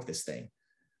hard fork this thing.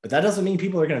 But that doesn't mean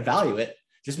people are going to value it.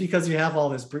 Just because you have all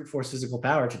this brute force physical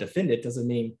power to defend it doesn't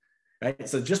mean, right?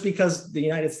 So just because the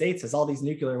United States has all these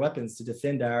nuclear weapons to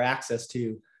defend our access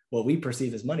to what we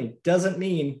perceive as money doesn't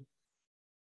mean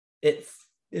it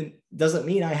doesn't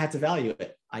mean I have to value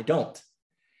it. I don't.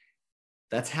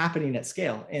 That's happening at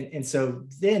scale. And so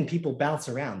then people bounce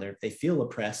around. They feel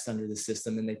oppressed under the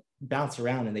system and they bounce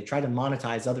around and they try to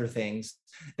monetize other things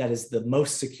that is the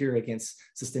most secure against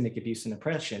systemic abuse and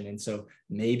oppression. And so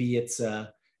maybe it's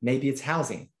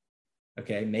housing.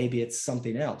 Okay, maybe it's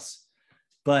something else.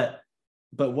 But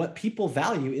what people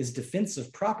value is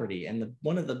defensive property. And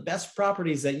one of the best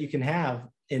properties that you can have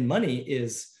in money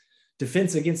is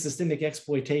defense against systemic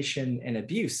exploitation and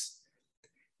abuse.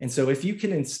 And so if you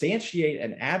can instantiate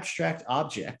an abstract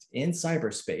object in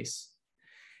cyberspace,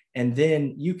 and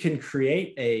then you can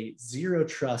create a zero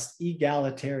trust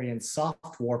egalitarian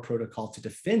soft war protocol to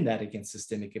defend that against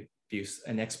systemic abuse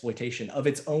and exploitation of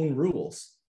its own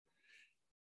rules,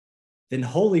 then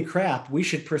holy crap, we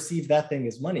should perceive that thing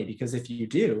as money, because if you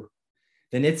do,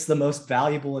 then it's the most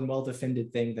valuable and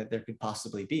well-defended thing that there could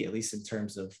possibly be, at least in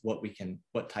terms of what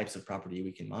types of property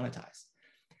we can monetize.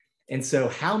 And so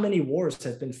how many wars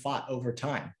have been fought over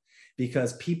time?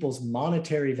 Because people's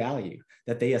monetary value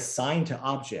that they assign to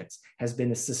objects has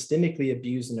been systemically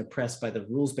abused and oppressed by the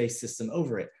rules-based system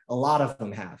over it. A lot of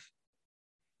them have.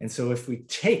 And so if we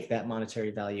take that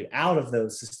monetary value out of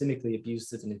those systemically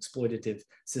abusive and exploitative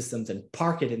systems and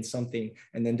park it in something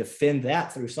and then defend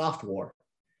that through soft war,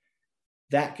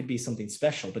 that could be something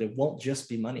special, but it won't just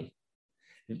be money.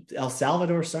 El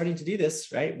Salvador is starting to do this,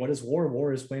 right? What is war?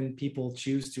 War is when people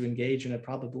choose to engage in a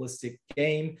probabilistic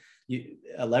game,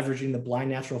 leveraging the blind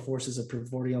natural forces of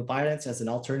primordial violence as an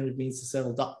alternative means to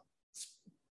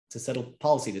settle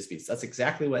policy disputes. That's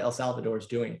exactly what El Salvador is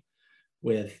doing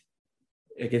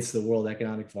against the World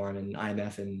Economic Forum and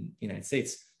IMF and the United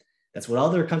States. That's what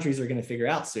other countries are going to figure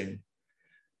out soon.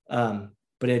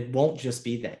 But it won't just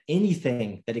be that.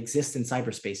 Anything that exists in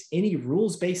cyberspace, any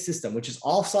rules-based system, which is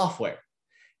all software,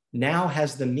 now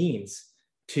has the means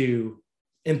to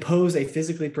impose a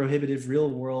physically prohibitive,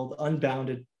 real-world,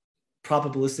 unbounded,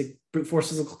 probabilistic brute force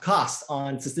physical cost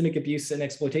on systemic abuse and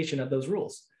exploitation of those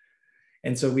rules.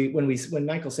 And so when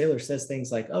Michael Saylor says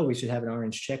things like, oh, we should have an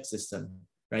orange check system,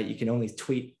 right? You can only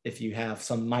tweet if you have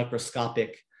some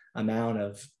microscopic amount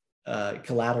of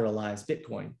collateralized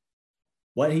Bitcoin.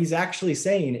 What he's actually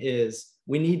saying is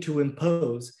we need to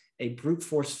impose a brute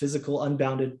force physical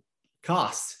unbounded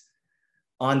cost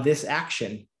on this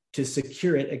action to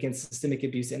secure it against systemic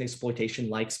abuse and exploitation,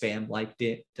 like spam, like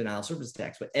denial of service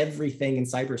attacks. But everything in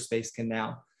cyberspace can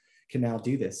now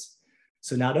do this.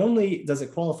 So not only does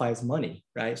it qualify as money,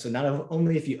 right? So not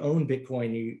only if you own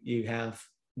Bitcoin, you have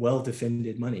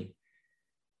well-defended money.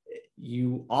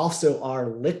 You also are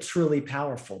literally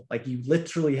powerful. Like you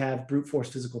literally have brute force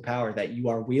physical power that you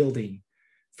are wielding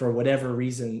for whatever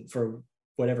reason, for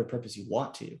whatever purpose you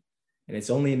want to. And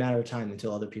it's only a matter of time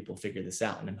until other people figure this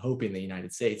out. And I'm hoping the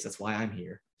United States, that's why I'm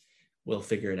here, will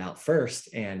figure it out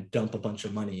first and dump a bunch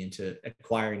of money into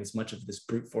acquiring as much of this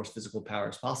brute force physical power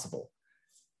as possible.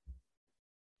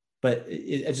 But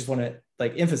I just want to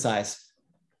emphasize,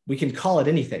 we can call it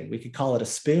anything. We could call it a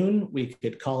spoon. We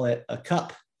could call it a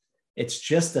cup. It's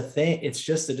just a thing. It's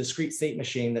just a discrete state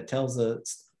machine that tells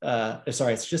it's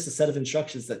just a set of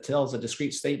instructions that tells a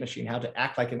discrete state machine how to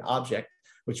act like an object,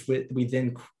 which we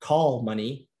then call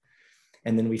money.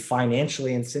 And then we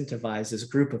financially incentivize this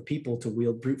group of people to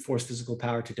wield brute force physical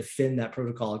power to defend that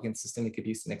protocol against systemic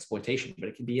abuse and exploitation. But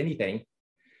it can be anything.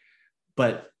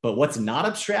 But what's not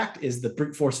abstract is the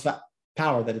brute force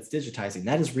power that it's digitizing.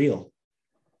 That is real.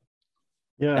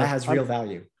 Yeah, that has real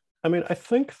value. I mean, I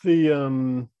think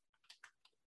the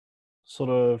sort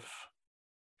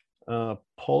of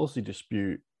policy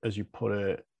dispute, as you put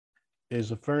it,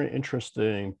 is a very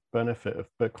interesting benefit of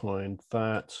Bitcoin,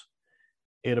 that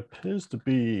it appears to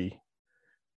be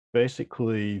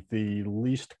basically the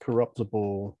least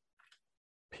corruptible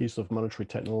piece of monetary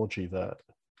technology that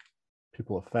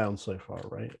people have found so far,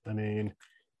 right? I mean,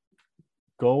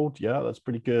 gold, yeah, that's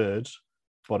pretty good,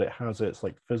 but it has its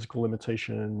physical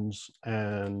limitations,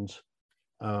 and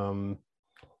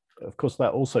of course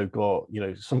that also got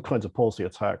some kinds of policy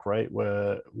attack, right,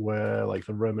 where the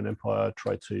Roman Empire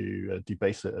tried to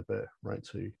debase it a bit, right,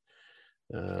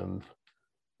 to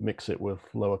mix it with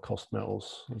lower cost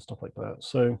metals and stuff like that.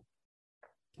 So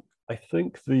I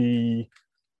think the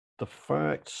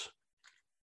fact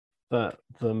that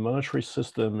the monetary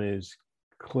system is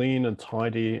clean and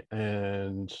tidy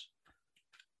and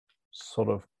sort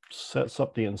of sets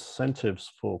up the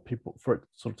incentives for people for it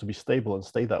sort of to be stable and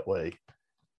stay that way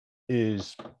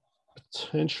is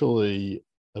potentially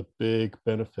a big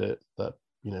benefit that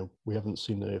we haven't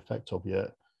seen the effect of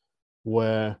yet,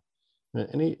 where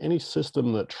any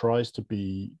system that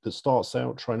starts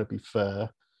out trying to be fair,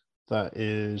 that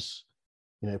is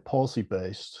policy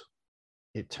based,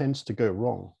 it tends to go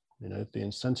wrong. The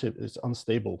incentive is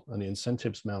unstable and the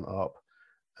incentives mount up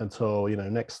until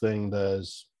next thing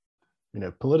there's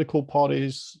political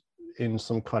parties in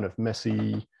some kind of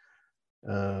messy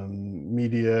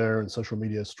media and social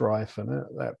media strife, and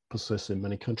that persists in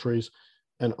many countries,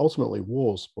 and ultimately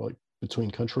wars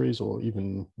between countries, or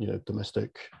even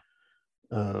domestic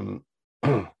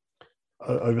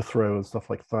overthrow and stuff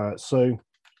like that. So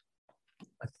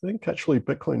I think actually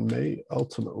Bitcoin may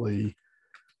ultimately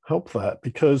help that,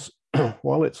 because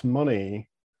while it's money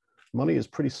is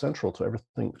pretty central to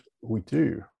everything we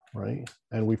do, right?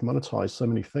 And we've monetized so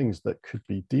many things that could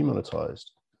be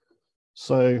demonetized.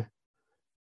 So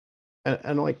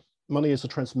and money is a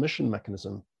transmission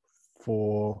mechanism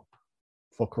for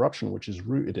corruption, which is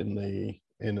rooted in the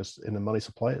money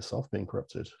supply itself being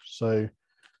corrupted. So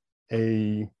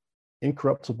a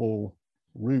incorruptible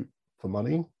route for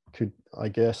money could, I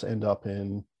guess, end up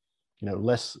in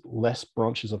less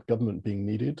branches of government being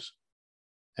needed,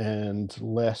 and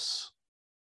less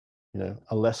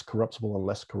a less corruptible and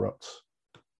less corrupt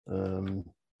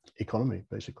economy,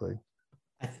 basically.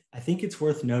 I think it's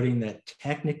worth noting that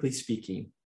technically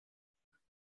speaking,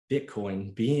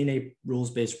 Bitcoin, being a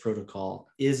rules-based protocol,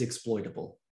 is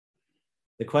exploitable.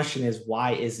 The question is,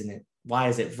 why isn't it why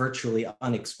is it virtually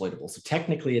unexploitable? So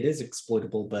technically it is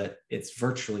exploitable, but it's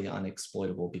virtually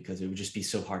unexploitable because it would just be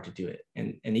so hard to do it.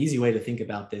 And an easy way to think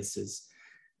about this is,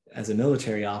 as a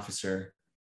military officer,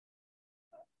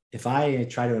 if I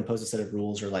try to impose a set of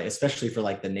rules, or like, especially for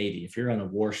like the Navy, if you're on a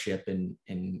warship and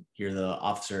you're the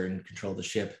officer in control of the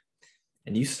ship,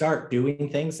 and you start doing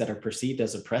things that are perceived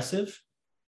as oppressive,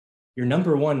 your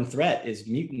number one threat is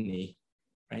mutiny,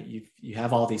 right? You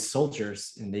have all these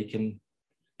soldiers, and they can,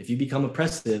 if you become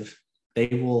oppressive, they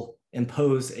will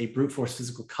impose a brute force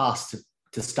physical cost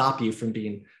to stop you from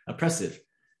being oppressive.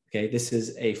 Okay, this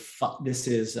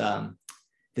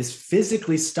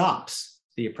physically stops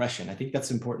the oppression. I think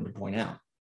that's important to point out.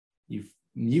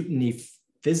 Mutiny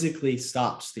physically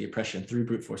stops the oppression through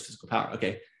brute force physical power.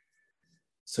 Okay,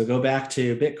 so go back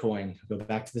to Bitcoin, go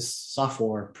back to this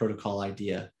software protocol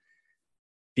idea.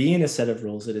 Being a set of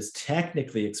rules, it is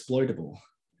technically exploitable.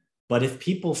 But if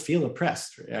people feel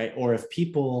oppressed, right, or if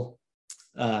people,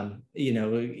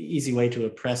 easy way to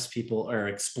oppress people or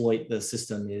exploit the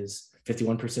system is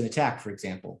 51% attack, for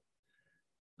example.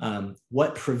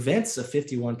 What prevents a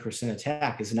 51%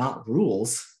 attack is not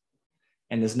rules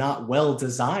and is not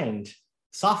well-designed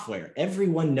software.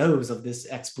 Everyone knows of this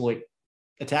exploit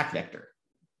attack vector,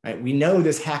 right? We know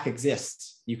this hack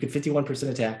exists. You could 51%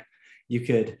 attack. You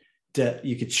could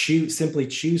simply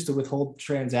choose to withhold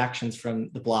transactions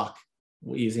from the block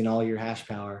using all your hash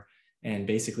power and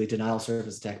basically denial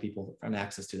service attack people from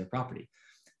access to their property.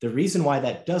 The reason why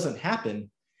that doesn't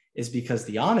happen is because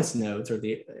the honest nodes, or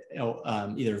the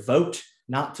either vote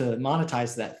not to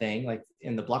monetize that thing, like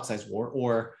in the block size war,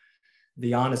 or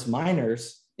the honest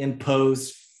miners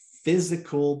impose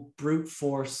physical brute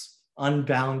force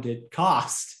unbounded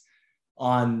cost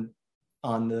on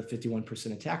the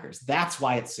 51% attackers. That's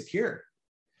why it's secure.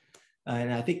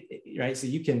 And I think, right, so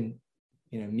you can,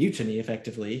 mutiny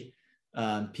effectively,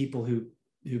 people who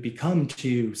become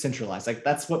too centralized. Like,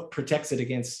 that's what protects it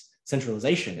against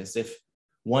centralization, is if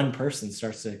one person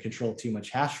starts to control too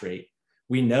much hash rate,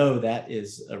 we know that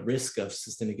is a risk of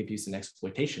systemic abuse and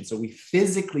exploitation. So we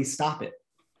physically stop it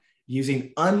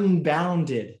using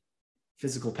unbounded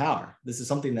physical power. This is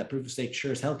something that proof of stake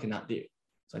sure as hell cannot do.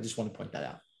 So I just want to point that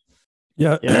out.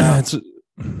 Yeah. I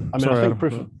think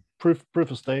proof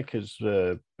of stake is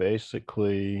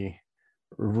basically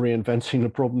reinventing the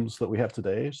problems that we have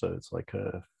today. So it's like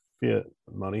a fiat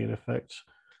money in effect.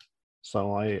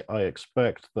 So I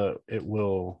expect that it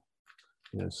will,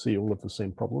 see all of the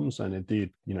same problems, and indeed,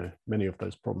 many of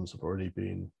those problems have already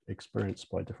been experienced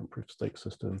by different proof of stake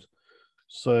systems.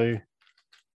 So,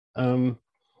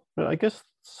 but I guess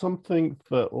something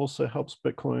that also helps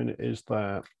Bitcoin is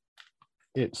that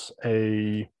it's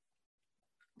a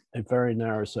very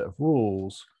narrow set of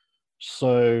rules.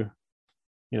 So,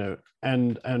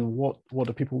 and what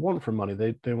do people want from money?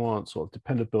 They want sort of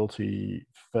dependability,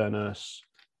 fairness,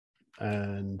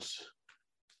 and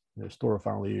store of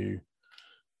value,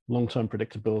 long-term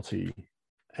predictability.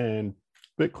 And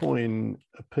Bitcoin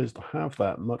appears to have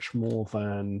that much more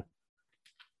than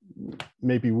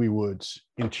maybe we would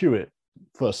intuit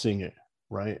first seeing it,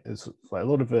 right? It's like a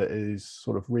lot of it is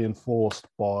sort of reinforced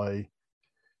by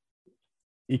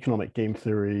economic game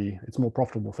theory. It's more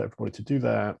profitable for everybody to do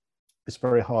that. It's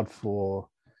very hard for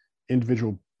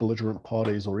individual belligerent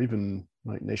parties or even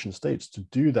like nation states to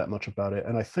do that much about it.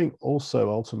 And I think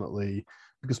also ultimately,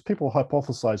 because people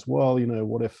hypothesize, well,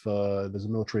 what if there's a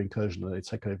military incursion and they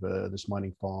take over this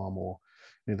mining farm, or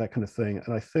that kind of thing.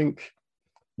 And I think,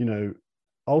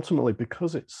 ultimately,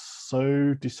 because it's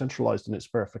so decentralized in its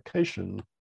verification,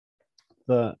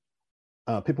 that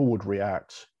people would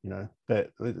react. That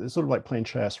it's sort of like playing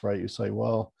chess, right? You say,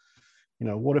 well,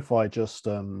 what if I just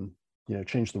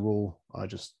change the rule? I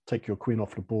just take your queen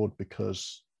off the board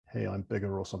because, hey, I'm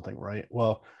bigger or something, right?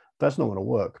 Well, that's not going to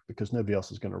work because nobody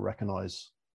else is going to recognize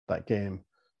that game.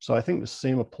 So I think the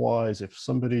same applies if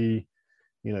somebody,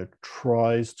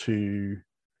 tries to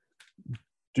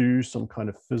do some kind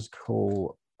of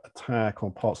physical attack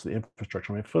on parts of the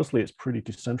infrastructure. I mean, firstly, it's pretty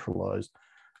decentralized,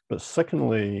 but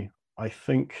secondly, I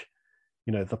think,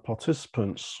 the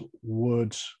participants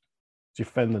would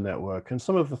defend the network. And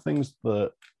some of the things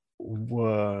that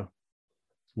were,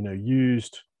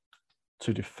 used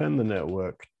to defend the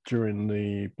network during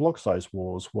the block size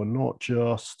wars were not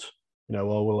just,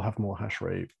 well, we'll have more hash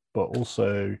rate, but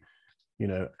also,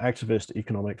 activist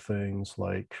economic things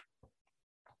like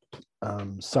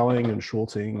selling and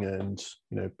shorting, and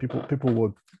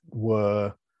people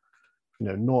were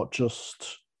not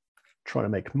just trying to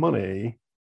make money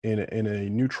in a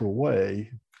neutral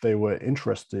way. They were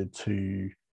interested to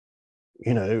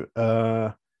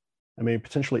I mean,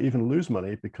 potentially even lose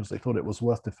money because they thought it was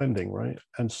worth defending, right?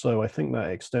 And so I think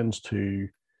that extends to,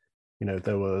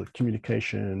 there were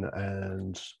communication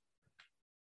and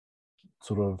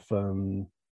sort of,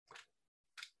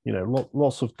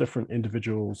 lots of different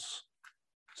individuals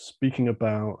speaking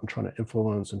about and trying to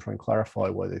influence and try and clarify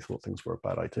why they thought things were a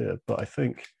bad idea. But I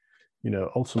think,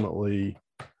 ultimately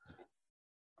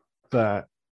that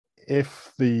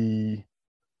if the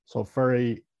sort of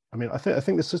I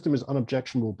think the system is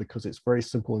unobjectionable because it's very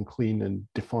simple and clean and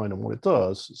defined on what it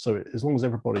does. So as long as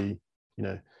everybody,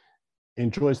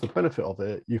 enjoys the benefit of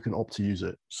it, you can opt to use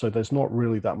it. So there's not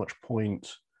really that much point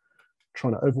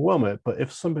trying to overwhelm it. But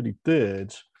if somebody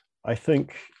did, I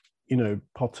think,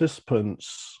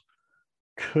 participants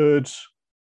could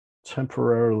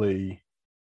temporarily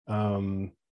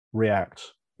react,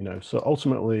 so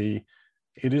ultimately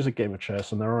it is a game of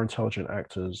chess and there are intelligent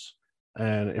actors.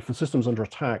 And if the system's under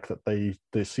attack that they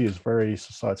see as very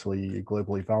societally,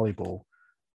 globally valuable,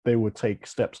 they would take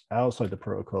steps outside the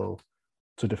protocol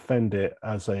to defend it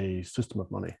as a system of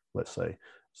money, let's say.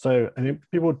 So I think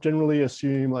people generally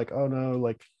assume like, oh no,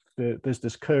 like there's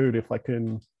this code, if I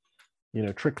can,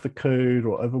 trick the code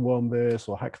or overwhelm this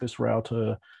or hack this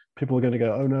router, people are going to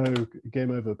go, oh no,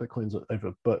 game over, Bitcoin's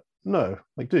over. But no,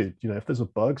 like, dude, if there's a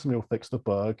bug, somebody will fix the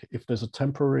bug. If there's a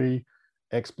temporary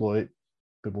exploit,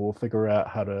 people will figure out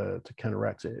how to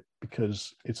counteract it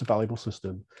because it's a valuable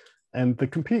system. And the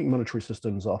competing monetary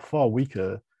systems are far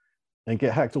weaker and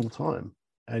get hacked all the time.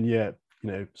 And yet,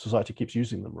 society keeps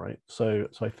using them, right? So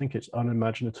I think it's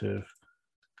unimaginative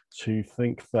to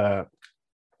think that,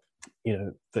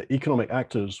 the economic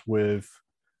actors with,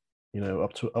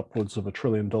 up to upwards of $1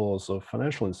 trillion of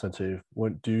financial incentive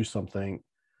won't do something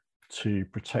to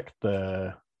protect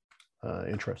their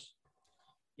interests.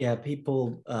 Yeah,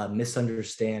 people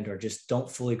misunderstand or just don't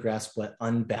fully grasp what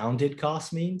unbounded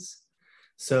cost means.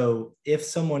 So if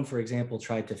someone, for example,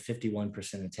 tried to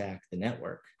 51% attack the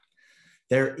network,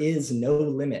 there is no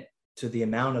limit to the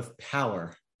amount of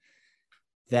power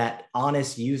that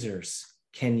honest users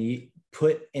can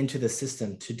put into the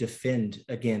system to defend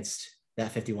against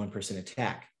that 51%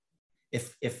 attack.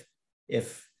 If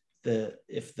the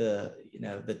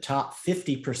top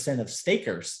 50% of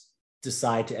stakers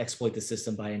decide to exploit the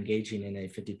system by engaging in a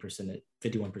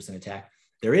 51% attack,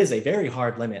 there is a very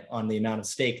hard limit on the amount of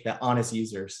stake that honest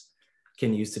users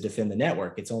can use to defend the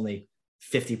network. It's only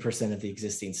 50% of the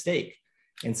existing stake.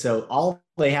 And so all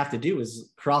they have to do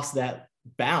is cross that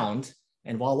bound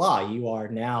and voila, you are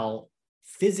now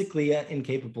physically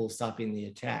incapable of stopping the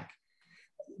attack.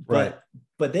 Right.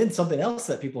 But then something else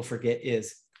that people forget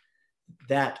is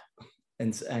that,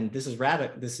 and this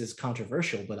is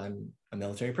controversial, but I'm a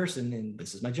military person and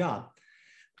this is my job.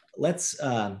 Let's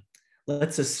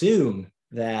assume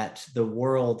that the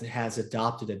world has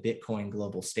adopted a Bitcoin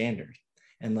global standard.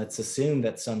 And let's assume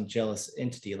that some jealous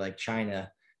entity like China,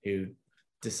 who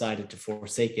decided to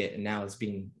forsake it and now is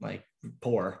being like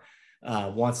poor,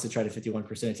 wants to try to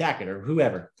 51% attack it, or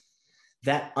whoever.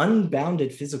 That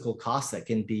unbounded physical cost that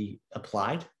can be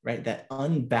applied, right? That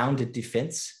unbounded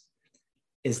defense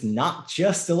is not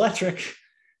just electric,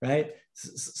 right?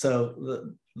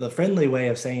 So the friendly way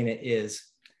of saying it is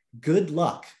good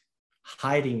luck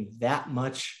hiding that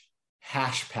much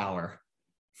hash power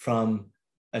from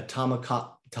a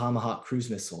Tomahawk cruise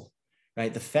missile,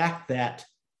 right? The fact that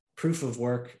proof of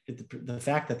work, the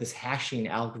fact that this hashing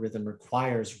algorithm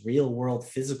requires real world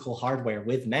physical hardware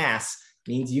with mass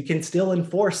means you can still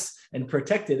enforce and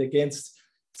protect it against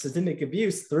systemic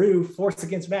abuse through force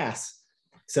against mass.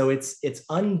 So it's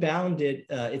unbounded,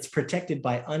 it's protected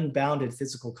by unbounded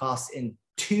physical costs in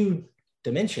 2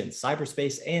 dimensions,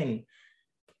 cyberspace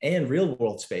and real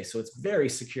world space. So it's very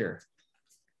secure.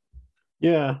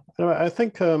 Yeah, I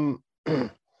think,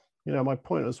 my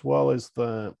point as well is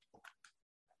that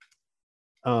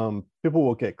people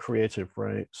will get creative,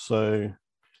 right? So,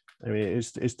 I mean,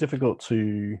 it's difficult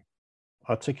to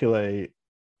articulate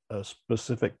a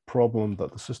specific problem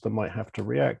that the system might have to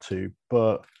react to,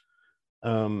 but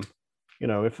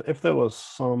if there was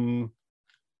some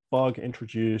bug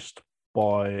introduced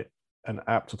by an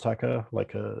apt attacker,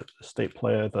 like a state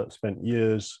player that spent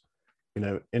years,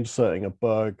 inserting a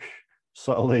bug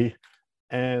subtly,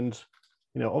 and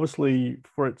obviously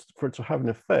for it to have an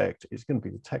effect, it's going to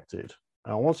be detected.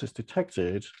 And once it's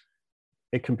detected,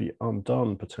 it can be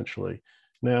undone potentially.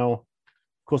 Now,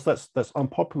 of course, that's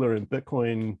unpopular in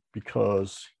Bitcoin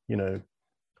because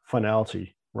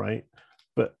finality, right?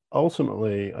 But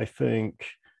ultimately, I think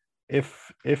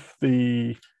if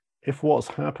what's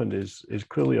happened is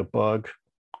clearly a bug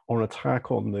or an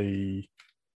attack on the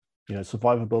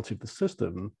survivability of the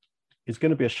system, it's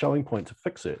going to be a shelling point to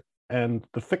fix it. And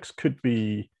the fix could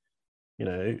be,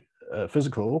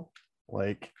 physical,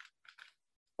 like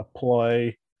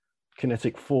apply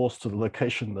kinetic force to the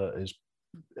location that is,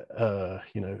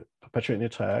 perpetuating the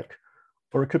attack,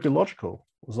 or it could be logical.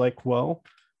 It's like, well,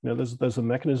 there's a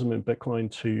mechanism in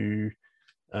Bitcoin to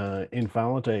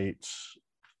invalidate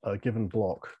a given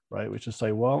block, right? Which is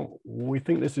say, well, we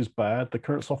think this is bad. The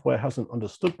current software hasn't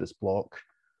understood this block,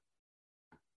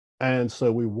 and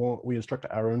so we instruct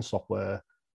our own software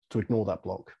to ignore that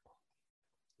block.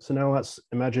 So now let's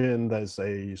imagine there's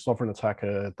a sovereign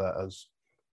attacker that has,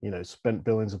 spent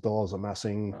billions of dollars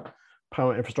amassing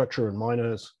power infrastructure and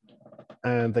miners,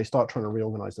 and they start trying to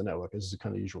reorganize the network. This is a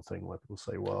kind of usual thing where people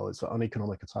say, well, it's an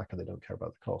uneconomic attack and they don't care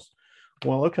about the cost.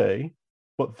 Well, okay,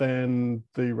 but then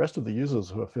the rest of the users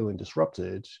who are feeling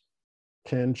disrupted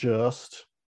can just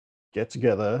get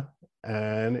together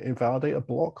and invalidate a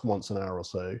block once an hour or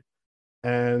so.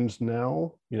 And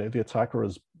now, the attacker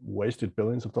has wasted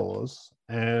billions of dollars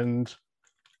and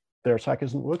their attack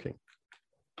isn't working.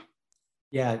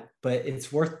 Yeah, but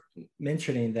it's worth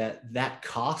mentioning that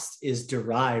cost is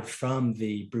derived from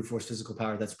the brute force physical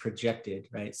power that's projected,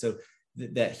 right? So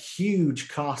that huge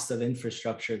cost of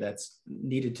infrastructure that's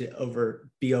needed to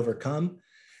be overcome,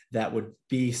 that would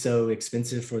be so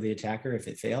expensive for the attacker if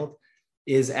it failed,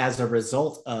 is as a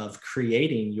result of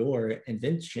creating your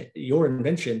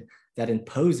invention that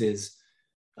imposes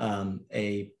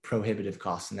a prohibitive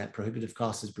cost. And that prohibitive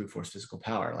cost is brute force physical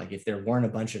power. Like if there weren't a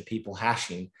bunch of people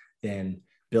hashing, then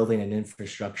building an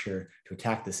infrastructure to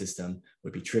attack the system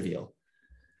would be trivial.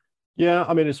 Yeah,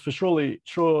 I mean, it's for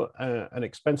sure an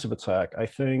expensive attack, I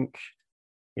think,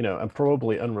 and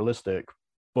probably unrealistic,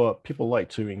 but people like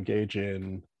to engage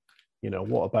in,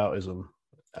 whataboutism,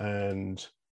 and,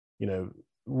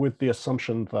 with the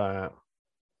assumption that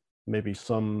maybe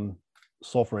some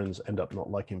sovereigns end up not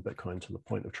liking Bitcoin to the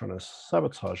point of trying to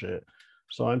sabotage it.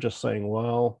 So I'm just saying,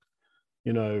 well,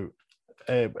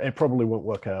 it probably won't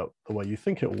work out the way you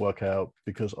think it will work out,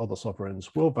 because other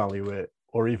sovereigns will value it,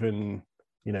 or even,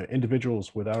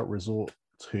 individuals without resort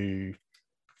to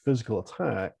physical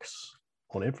attacks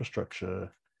on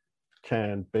infrastructure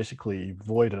can basically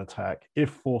void an attack if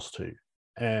forced to.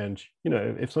 And,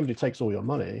 if somebody takes all your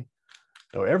money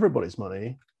or everybody's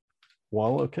money,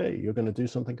 well, okay, you're going to do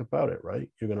something about it, right?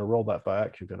 You're going to roll that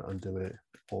back, you're going to undo it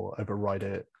or override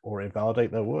it or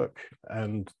invalidate their work.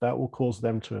 And that will cause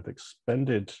them to have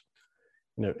expended,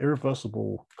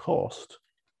 irreversible cost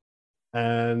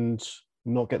and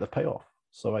not get the payoff.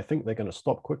 So I think they're going to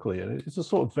stop quickly. And it's a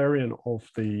sort of variant of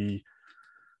the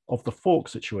fork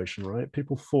situation, right?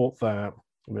 People thought that,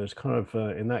 it's kind of,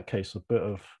 in that case, a bit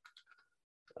of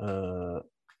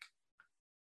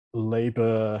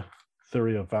labor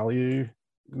theory of value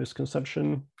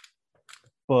misconception,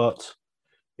 but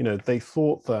they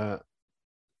thought that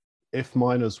if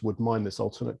miners would mine this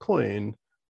alternate coin,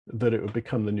 that it would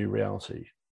become the new reality.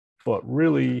 But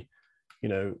really,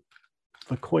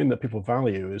 the coin that people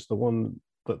value is the one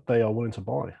that they are willing to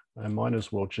buy, and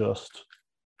miners will just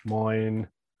mine,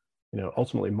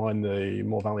 ultimately mine the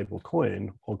more valuable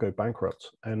coin or go bankrupt.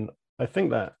 And I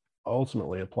think that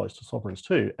ultimately applies to sovereigns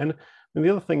too. And the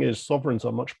other thing is, sovereigns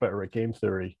are much better at game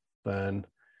theory than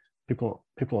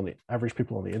average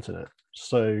people on the internet.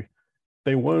 So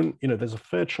they won't, there's a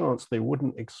fair chance they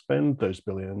wouldn't expend those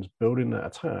billions building that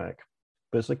attack,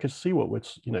 because they could see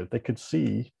they could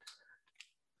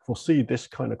foresee this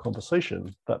kind of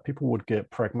conversation, that people would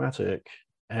get pragmatic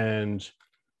and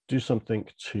do something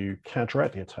to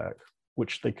counteract the attack,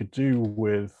 which they could do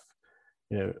with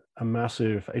a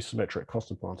massive asymmetric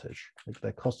cost advantage. Like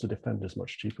their cost to defend is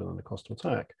much cheaper than the cost to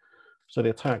attack. So the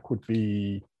attack would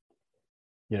be,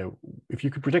 if you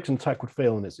could predict an attack would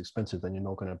fail and it's expensive, then you're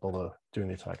not going to bother doing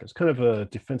the attack. It's kind of a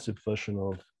defensive version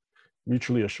of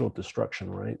mutually assured destruction,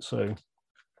 right? So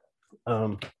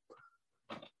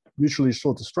mutually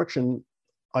assured destruction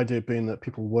idea being that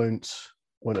people won't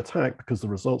attack because the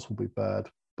results will be bad.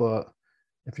 But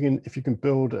if you can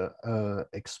build a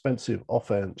expensive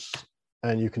offense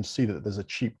and you can see that there's a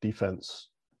cheap defense,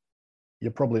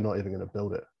 you're probably not even going to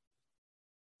build it.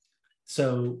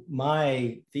 So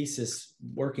my thesis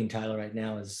working title right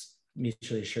now is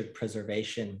mutually assured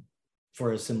preservation,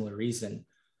 for a similar reason.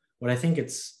 What I think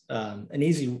it's an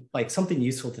easy, something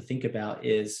useful to think about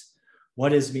is,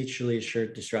 what is mutually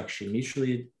assured destruction?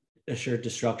 Mutually assured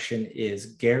destruction is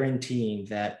guaranteeing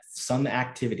that some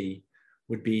activity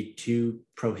would be too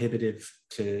prohibitive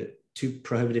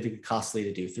and costly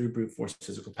to do through brute force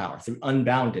physical power, through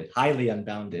highly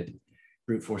unbounded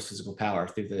brute force physical power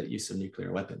through the use of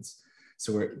nuclear weapons.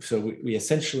 So we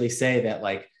essentially say that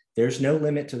There's no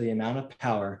limit to the amount of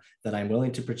power that I'm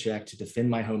willing to project to defend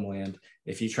my homeland.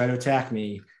 If you try to attack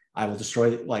me, I will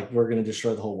destroy, like, we're going to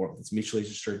destroy the whole world. It's mutually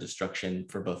assured destruction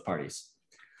for both parties.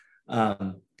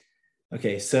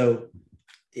 Okay, so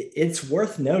it's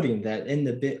worth noting that in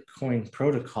the Bitcoin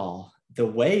protocol, the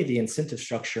way the incentive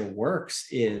structure works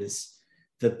is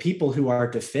the people who are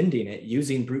defending it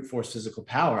using brute force physical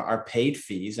power are paid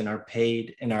fees and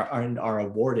are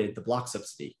awarded the block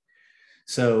subsidy.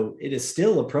 So it is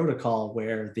still a protocol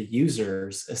where the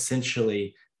users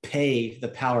essentially pay the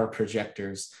power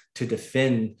projectors to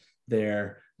defend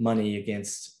their money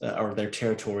against or their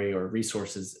territory or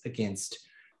resources against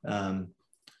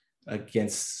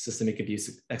systemic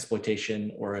abuse,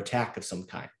 exploitation, or attack of some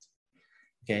kind.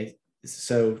 Okay,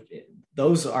 so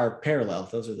those are parallel,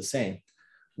 those are the same.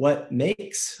 What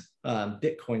makes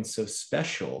Bitcoin so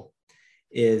special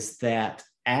is that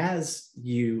as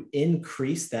you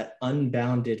increase that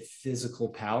unbounded physical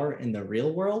power in the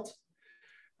real world,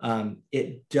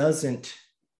 it doesn't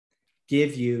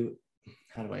give you,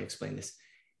 how do I explain this?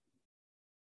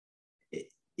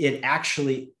 It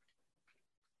actually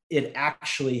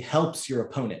helps your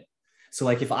opponent. So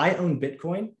like if I own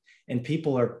Bitcoin and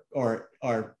people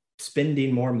are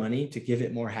spending more money to give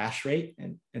it more hash rate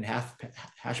and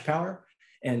hash power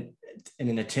and in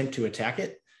an attempt to attack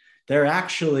it, they're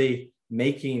actually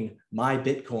making my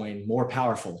Bitcoin more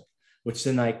powerful, which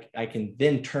then I can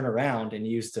then turn around and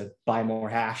use to buy more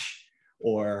hash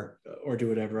or do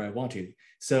whatever I want to.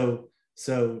 So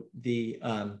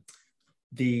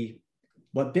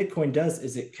what Bitcoin does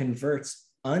is it converts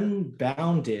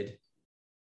unbounded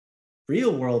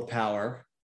real world power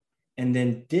and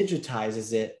then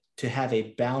digitizes it to have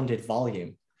a bounded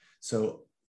volume. So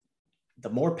the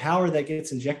more power that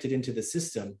gets injected into the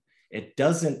system, it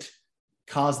doesn't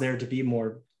cause there to be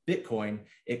more Bitcoin,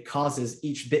 it causes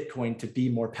each Bitcoin to be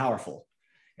more powerful.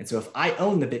 And so if I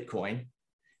own the Bitcoin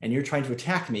and you're trying to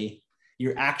attack me,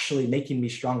 you're actually making me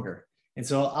stronger. And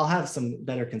so I'll have some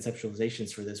better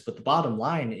conceptualizations for this, but the bottom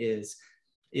line is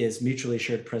mutually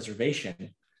assured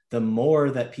preservation. The more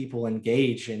that people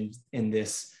engage in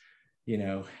this,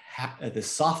 the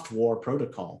soft war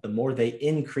protocol, the more they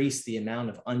increase the amount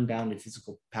of unbounded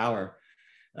physical power,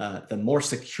 the more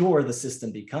secure the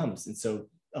system becomes. And so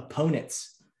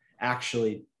opponents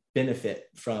actually benefit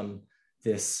from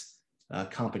this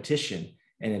competition,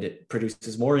 and it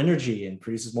produces more energy and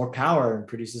produces more power and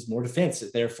produces more defense,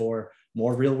 therefore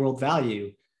more real world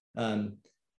value.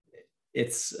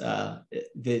 It's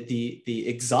the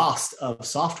exhaust of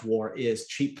soft war is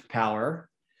cheap power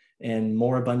and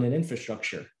more abundant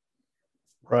infrastructure.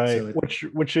 Right, so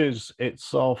which is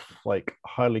itself like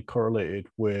highly correlated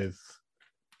with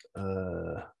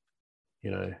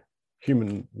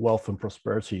human wealth and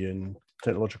prosperity and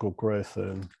technological growth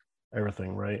and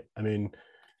everything, right? I mean,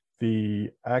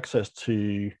 the access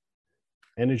to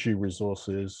energy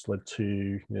resources led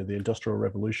to the Industrial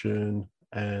Revolution,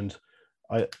 and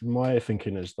my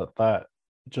thinking is that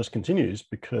just continues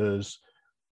because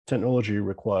technology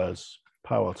requires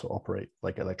power to operate,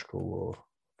 like electrical or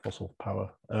fossil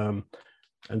power,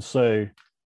 and so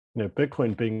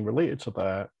Bitcoin being related to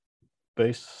that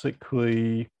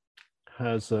basically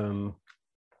has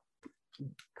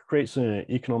creates an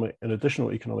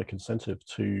additional economic incentive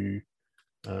to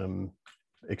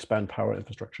expand power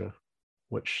infrastructure,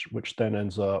 which then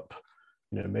ends up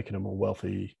making a more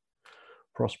wealthy,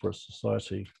 prosperous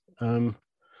society.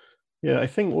 I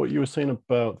think what you were saying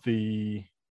about the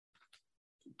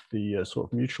sort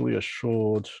of mutually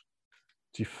assured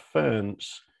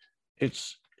defense,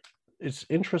 it's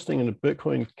interesting in the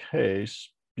Bitcoin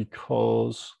case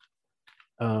because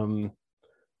the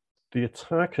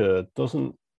attacker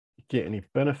doesn't get any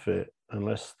benefit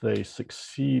unless they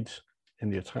succeed in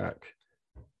the attack,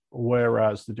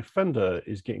 whereas the defender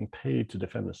is getting paid to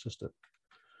defend the system.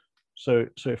 So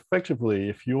effectively,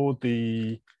 if you're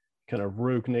the kind of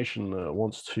rogue nation that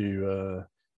wants to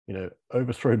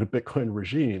overthrow the Bitcoin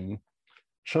regime,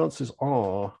 chances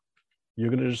are you're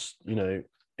going to just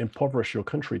impoverish your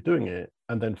country doing it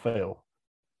and then fail.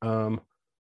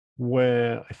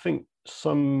 Where I think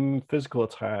some physical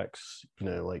attacks,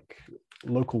 like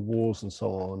local wars and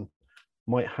so on,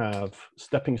 might have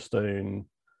stepping stone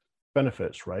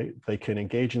benefits, right? They can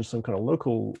engage in some kind of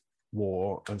local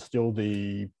war and steal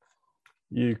the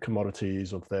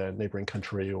commodities of their neighboring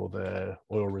country or their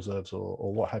oil reserves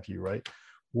or what have you, right?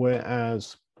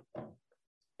 Whereas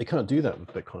they can't do that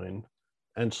with Bitcoin.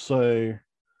 And so,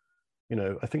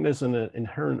 I think there's an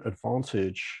inherent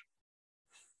advantage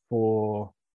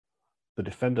for the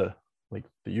defender like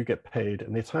that you get paid,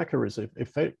 and the attacker is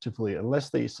effectively, unless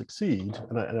they succeed,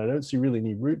 and I don't see really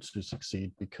any routes to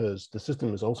succeed, because the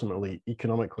system is ultimately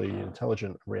economically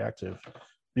intelligent and reactive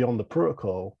beyond the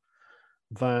protocol,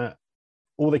 that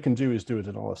all they can do is do a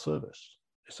denial of service,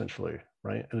 essentially,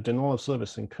 right? And a denial of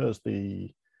service incurs the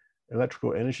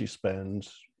electrical energy spend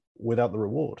without the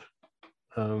reward.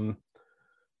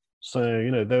 So,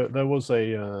 you know, there was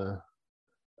a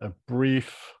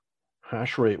brief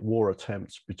hash rate war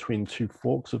attempt between two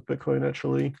forks of Bitcoin,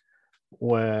 actually,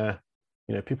 where,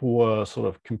 you know, people were sort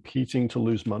of competing to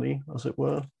lose money, as it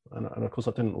were. And of course,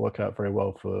 that didn't work out very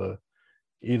well for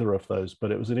either of those,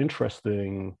 but it was an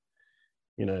interesting,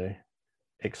 you know,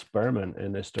 experiment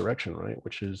in this direction, right?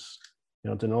 Which is, you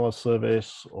know, denial of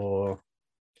service or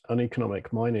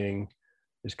uneconomic mining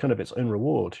is kind of its own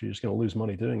reward. You're just going to lose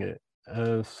money doing it.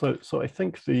 So I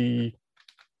think the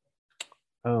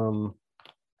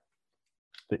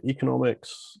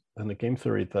economics and the game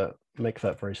theory that make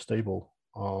that very stable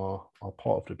are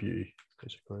part of the beauty,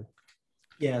 basically.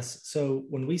 Yes. So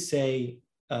when we say,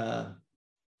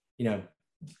 you know,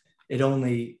 it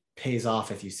only pays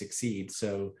off if you succeed,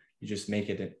 so you just make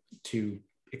it too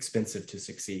expensive to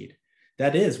succeed.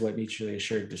 That is what mutually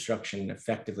assured destruction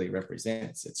effectively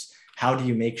represents. It's how do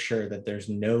you make sure that there's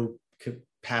no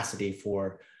capacity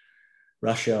for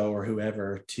Russia or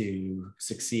whoever to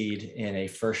succeed in a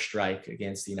first strike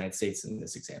against the United States in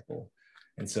this example.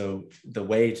 And so the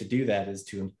way to do that is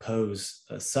to impose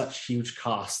such huge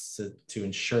costs to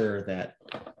ensure that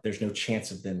there's no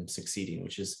chance of them succeeding,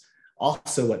 which is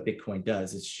also what Bitcoin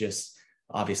does. It's just,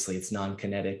 obviously it's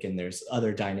non-kinetic, and there's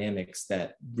other dynamics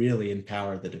that really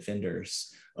empower the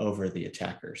defenders over the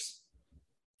attackers.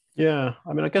 Yeah,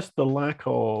 I mean, I guess the lack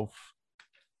of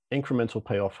incremental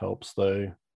payoff helps,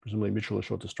 though. Presumably mutual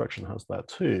assured destruction has that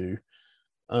too,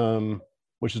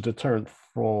 which is a deterrent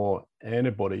for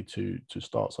anybody to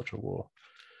start such a war.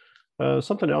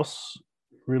 Something else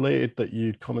related that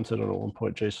you commented on at one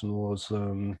point, Jason, was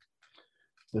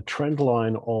the trend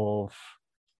line of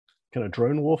kind of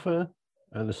drone warfare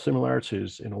and the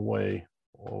similarities in a way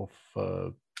of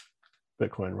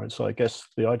Bitcoin, right? So I guess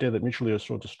the idea that mutually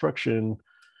assured destruction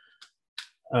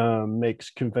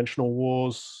makes conventional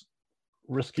wars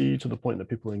risky to the point that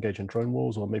people engage in drone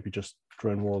wars, or maybe just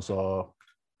drone wars are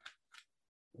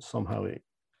somehow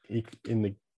in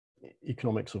the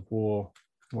economics of war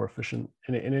more efficient.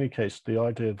 In any case, the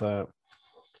idea that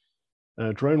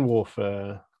drone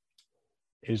warfare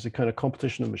is a kind of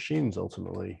competition of machines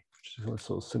ultimately, which is a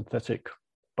sort of synthetic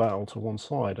battle to one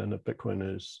side, and that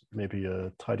Bitcoin is maybe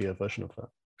a tidier version of that.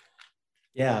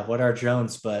 Yeah, what are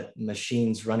drones but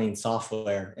machines running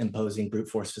software imposing brute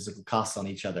force physical costs on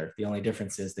each other? The only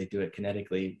difference is they do it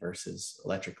kinetically versus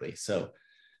electrically. So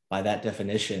by that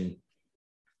definition,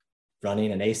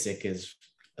 running an ASIC is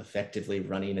effectively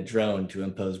running a drone to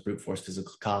impose brute force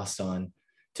physical costs on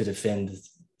to defend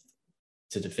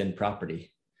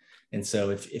property. And so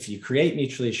if you create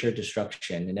mutually assured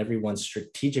destruction and everyone's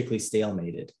strategically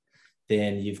stalemated,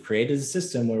 then you've created a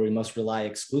system where we must rely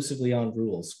exclusively on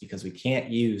rules, because we can't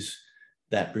use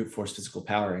that brute force physical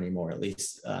power anymore, at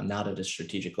least not at a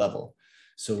strategic level.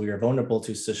 So we are vulnerable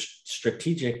to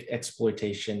strategic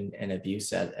exploitation and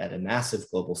abuse at a massive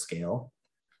global scale.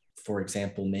 For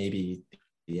example, maybe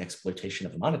the exploitation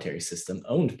of a monetary system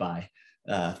owned by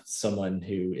someone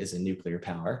who is a nuclear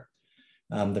power.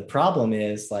 The problem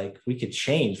is, like, we could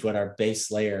change what our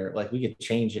base layer, like we could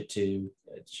change it to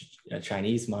a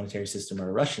Chinese monetary system or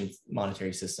a Russian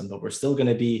monetary system, but we're still going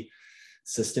to be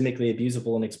systemically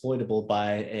abusable and exploitable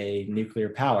by a nuclear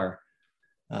power.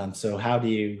 So how do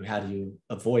you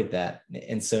avoid that?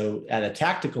 And so at a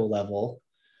tactical level,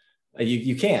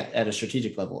 you can't at a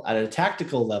strategic level. At a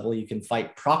tactical level, you can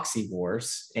fight proxy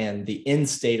wars, and the end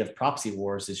state of proxy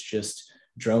wars is just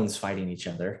drones fighting each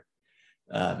other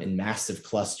in massive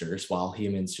clusters while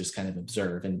humans just kind of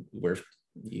observe. And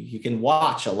you can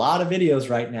watch a lot of videos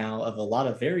right now of a lot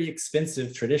of very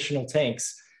expensive traditional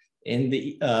tanks in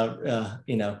the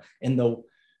in the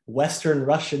Western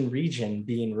Russian region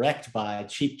being wrecked by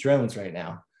cheap drones right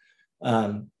now.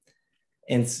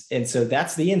 And so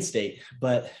that's the end state.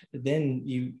 But then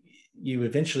you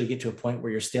eventually get to a point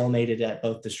where you're stalemated at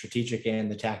both the strategic and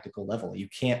the tactical level. You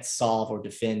can't solve or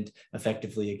defend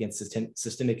effectively against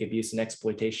systemic abuse and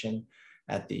exploitation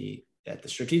at the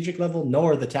strategic level,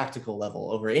 nor the tactical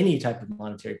level over any type of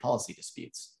monetary policy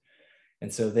disputes.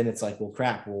 And so then it's like, well,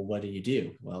 crap, well, what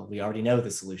do? Well, we already know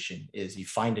the solution is you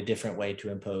find a different way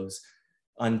to impose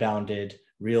unbounded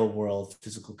real world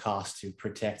physical costs to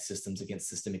protect systems against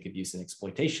systemic abuse and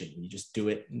exploitation. You just do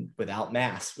it without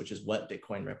mass, which is what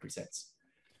Bitcoin represents.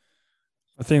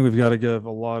 I think we've got to give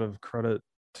a lot of credit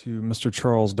to Mr.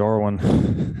 Charles Darwin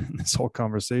in this whole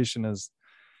conversation is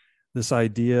this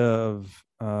idea of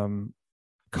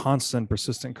constant,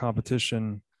 persistent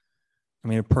competition. I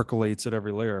mean, it percolates at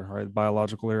every layer, right?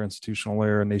 Biological layer, institutional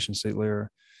layer, nation state layer.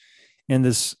 And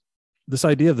this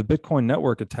idea of the Bitcoin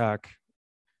network attack,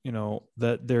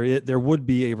 that there would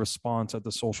be a response at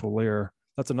the social layer.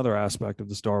 That's another aspect of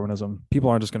this Darwinism. People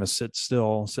aren't just going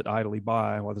to sit idly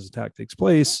by while this attack takes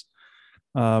place.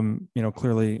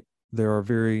 Clearly there are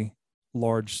very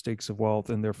large stakes of wealth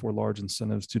and therefore large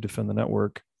incentives to defend the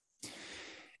network.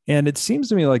 And it seems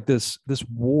to me like this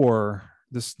war,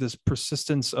 this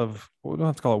persistence of, we don't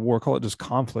have to call it war, call it just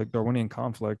conflict, Darwinian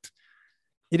conflict.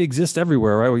 It exists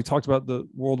everywhere, right? We talked about the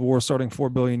World War starting 4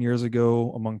 billion years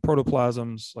ago among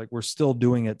protoplasms. Like, we're still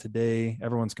doing it today.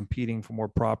 Everyone's competing for more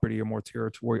property or more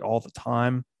territory all the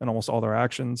time in almost all their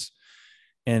actions.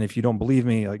 And if you don't believe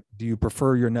me, like, do you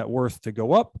prefer your net worth to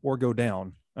go up or go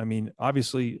down? I mean,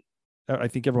 obviously, I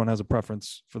think everyone has a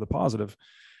preference for the positive.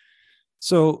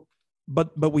 So,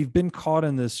 but we've been caught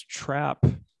in this trap,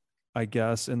 I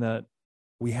guess, in that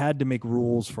we had to make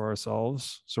rules for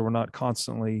ourselves. So we're not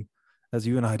constantly, as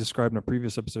you and I described in a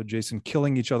previous episode, Jason,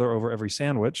 killing each other over every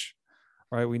sandwich,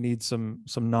 right? We need some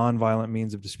nonviolent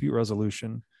means of dispute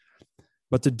resolution.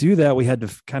 But to do that, we had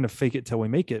to kind of fake it till we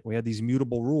make it. We had these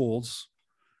mutable rules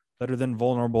that are then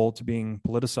vulnerable to being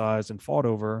politicized and fought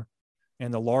over.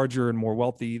 And the larger and more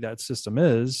wealthy that system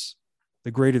is,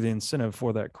 the greater the incentive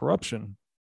for that corruption.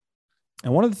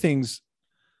 And one of the things,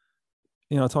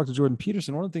 I talked to Jordan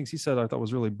Peterson, one of the things he said I thought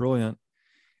was really brilliant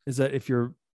is that if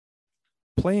you're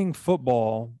playing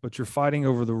football, but you're fighting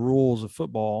over the rules of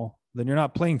football, then you're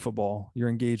not playing football, you're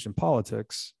engaged in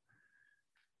politics.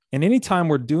 And anytime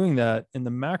we're doing that in the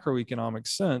macroeconomic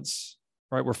sense,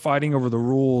 right, we're fighting over the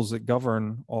rules that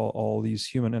govern all these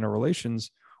human interrelations,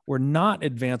 we're not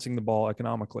advancing the ball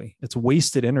economically. It's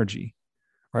wasted energy,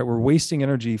 right? We're wasting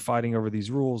energy fighting over these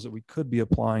rules that we could be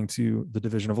applying to the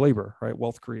division of labor, right?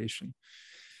 Wealth creation.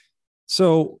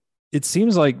 So it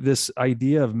seems like this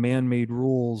idea of man-made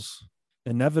rules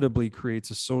inevitably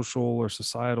creates a social or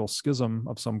societal schism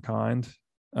of some kind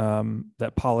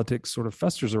that politics sort of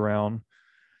festers around.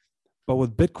 But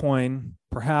with Bitcoin,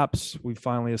 perhaps we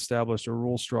finally established a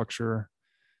rule structure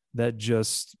that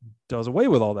just does away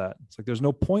with all that. It's like there's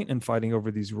no point in fighting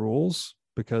over these rules,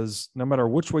 because no matter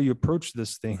which way you approach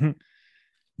this thing,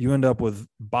 you end up with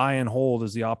buy and hold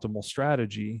as the optimal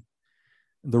strategy.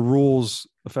 The rules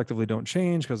effectively don't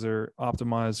change because they're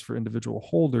optimized for individual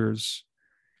holders.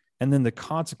 And then the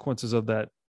consequences of that,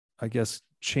 I guess,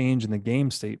 change in the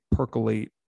game state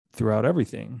percolate throughout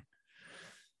everything.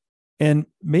 And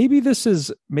maybe this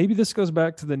goes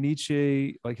back to the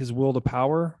Nietzsche, like his will to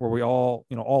power, where we all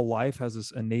life has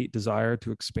this innate desire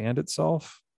to expand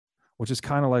itself, which is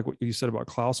kind of like what you said about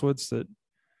Clausewitz, that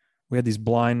we had these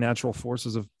blind natural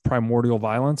forces of primordial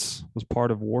violence was part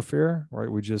of warfare,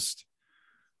 right? We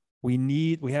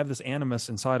have this animus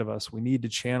inside of us. We need to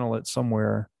channel it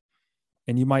somewhere.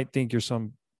 And you might think you're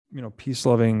some,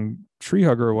 peace-loving tree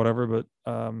hugger or whatever, but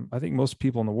I think most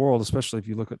people in the world, especially if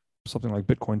you look at something like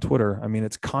Bitcoin Twitter, I mean,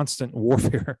 it's constant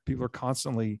warfare. People are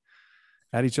constantly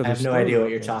at each other's. I have no idea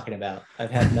what you're talking about. I've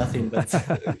had nothing but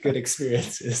good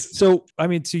experiences. So, I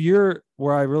mean,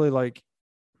 where I really like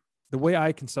the way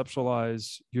I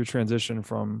conceptualize your transition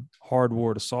from hard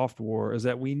war to soft war is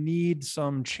that we need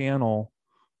some channel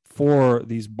for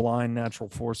these blind natural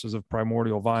forces of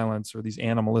primordial violence or these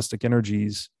animalistic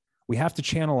energies. We have to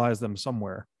channelize them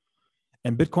somewhere.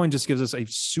 And Bitcoin just gives us a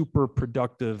super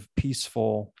productive,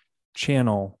 peaceful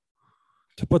channel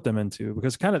to put them into,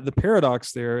 because kind of the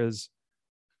paradox there is,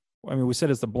 I mean, we said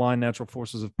it's the blind natural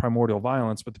forces of primordial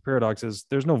violence, but the paradox is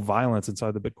there's no violence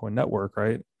inside the Bitcoin network,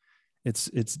 right? It's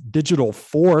digital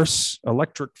force,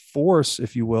 electric force,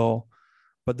 if you will,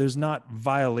 but there's not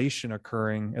violation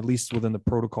occurring, at least within the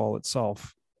protocol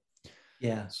itself.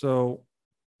 Yeah. So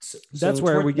that's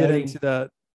where we get into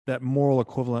that moral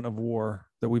equivalent of war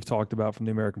that we've talked about from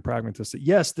the American pragmatists. That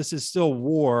yes, this is still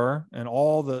war, and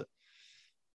all the,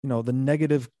 the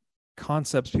negative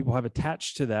concepts people have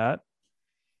attached to that.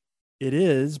 It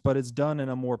is, but it's done in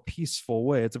a more peaceful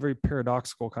way. It's a very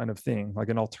paradoxical kind of thing, like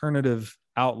an alternative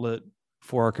outlet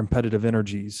for our competitive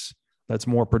energies that's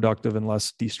more productive and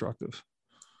less destructive.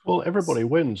 Well, everybody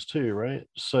wins too, right?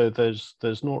 So there's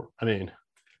not, I mean,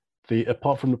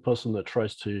 apart from the person that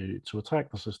tries to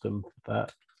attack the system,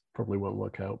 that probably won't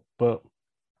work out. But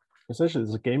essentially,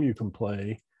 there's a game you can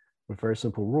play with very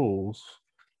simple rules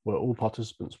where all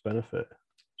participants benefit.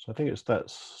 So I think it's that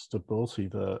stability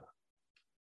that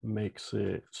makes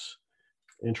it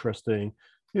interesting.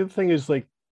 The other thing is, like,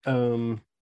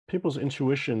 people's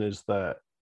intuition is that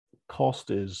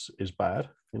cost is bad,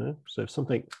 So if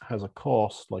something has a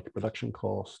cost, like a production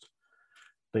cost,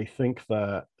 they think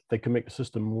that they can make the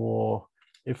system more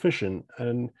efficient.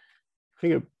 And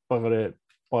think about it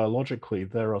biologically,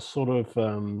 there are sort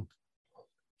of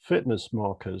fitness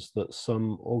markers that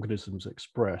some organisms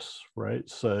express, right?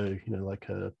 So, like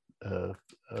a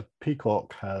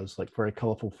peacock has like very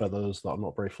colorful feathers that are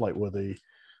not very flight worthy.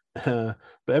 But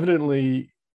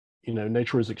evidently,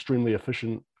 nature is extremely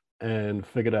efficient and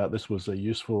figured out this was a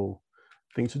useful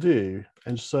thing to do.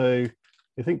 And so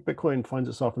I think Bitcoin finds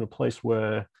itself in a place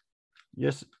where,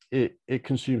 yes, it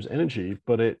consumes energy,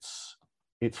 but it's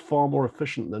far more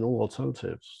efficient than all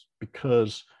alternatives,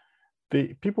 because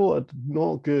the people are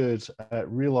not good at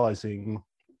realizing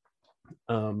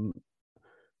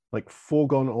like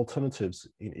foregone alternatives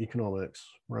in economics,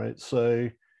 right? So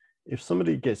if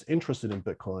somebody gets interested in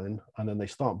Bitcoin and then they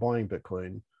start buying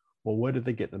Bitcoin, well, where did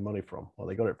they get the money from? Well,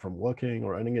 they got it from working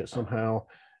or earning it somehow.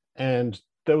 And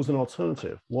there was an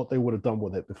alternative, what they would have done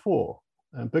with it before.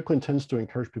 And Bitcoin tends to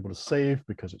encourage people to save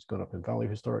because it's gone up in value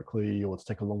historically, or to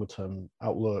take a longer term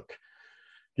outlook,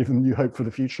 give them new hope for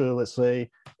the future, let's say.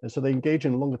 And so they engage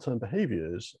in longer term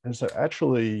behaviors. And so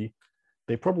actually,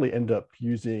 they probably end up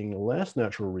using less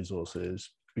natural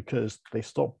resources because they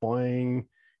stop buying,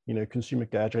 consumer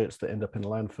gadgets that end up in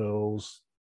landfills.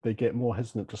 They get more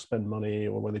hesitant to spend money,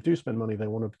 or when they do spend money, they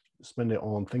want to spend it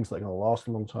on things that are going to last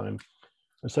a long time.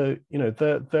 And so,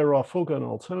 there are foregone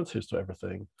alternatives to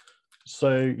everything.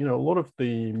 So, a lot of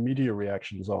the media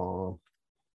reactions are,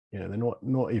 they're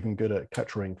not even good at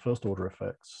capturing first order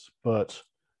effects, but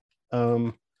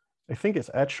I think it's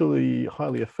actually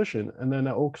highly efficient. And then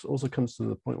that also comes to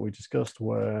the point we discussed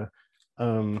where,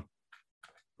 with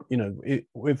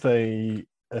a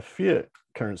fiat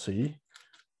currency,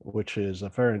 which is a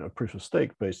variant of proof of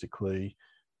stake, basically,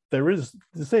 there is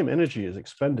the same energy is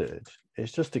expended.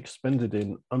 It's just expended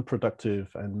in unproductive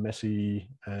and messy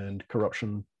and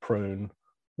corruption prone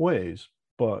ways.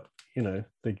 But, the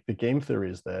game theory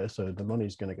is there. So the money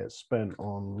is going to get spent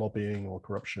on lobbying or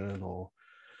corruption or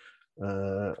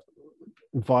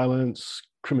violence,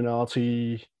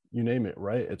 criminality, you name it,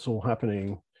 right? It's all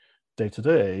happening day to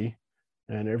day.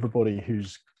 And everybody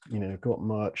who's got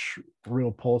much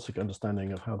real politic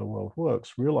understanding of how the world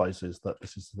works realizes that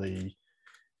this is the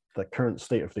current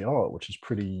state of the art, which is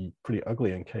pretty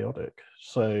ugly and chaotic.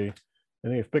 So I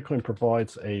think if Bitcoin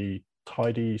provides a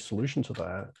tidy solution to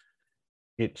that,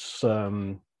 it's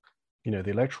the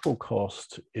electrical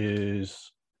cost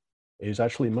is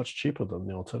actually much cheaper than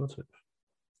the alternative.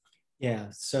 Yeah,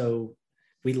 so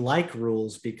we like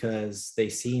rules because they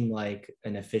seem like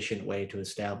an efficient way to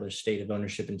establish state of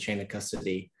ownership and chain of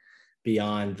custody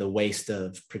beyond the waste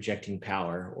of projecting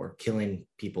power or killing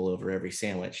people over every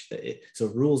sandwich. So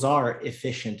rules are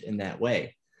efficient in that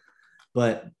way.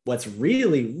 But what's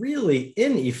really, really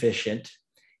inefficient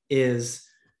is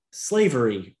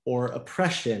slavery or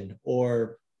oppression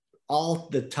or all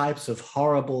the types of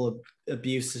horrible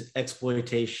abuse,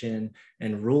 exploitation,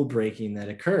 and rule breaking that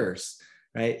occurs,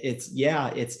 right? It's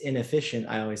inefficient.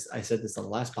 I said this on the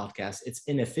last podcast. It's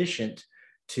inefficient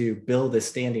to build a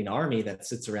standing army that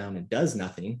sits around and does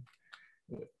nothing,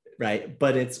 right?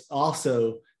 But it's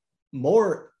also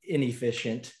more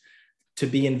inefficient to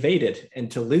be invaded and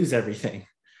to lose everything,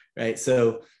 right?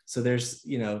 So there's,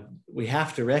 we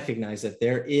have to recognize that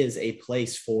there is a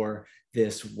place for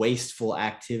this wasteful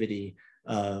activity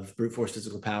of brute force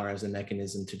physical power as a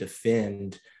mechanism to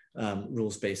defend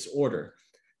rules-based order.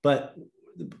 But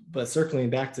circling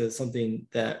back to something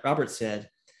that Robert said,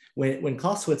 when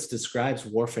Clausewitz describes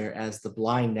warfare as the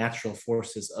blind natural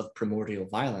forces of primordial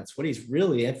violence, what he's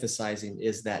really emphasizing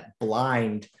is that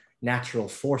blind natural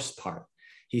force part.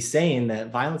 He's saying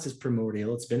that violence is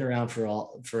primordial. It's been around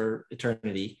for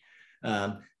eternity.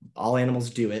 All animals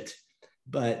do it,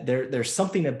 but there's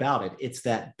something about it. It's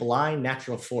that blind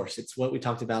natural force. It's what we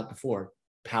talked about before.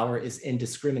 Power is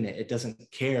indiscriminate. It doesn't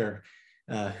care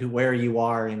where you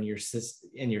are in your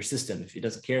system. If it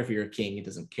doesn't care if you're a king, it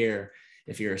doesn't care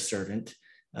if you're a servant.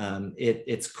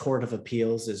 Its court of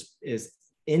appeals is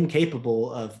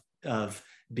incapable of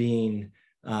being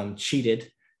cheated.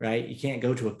 Right? You can't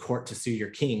go to a court to sue your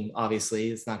king.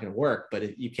 Obviously, it's not going to work.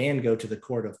 But you can go to the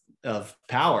court of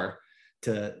power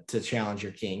to challenge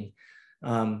your king.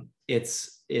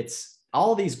 It's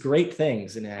all these great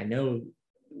things, and I know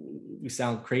we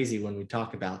sound crazy when we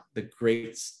talk about the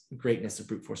greatness of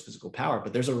brute force physical power,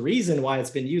 but there's a reason why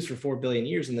it's been used for 4 billion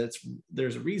years, and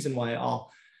there's a reason why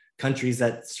all countries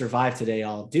that survive today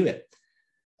all do it.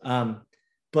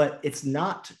 But it's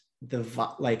not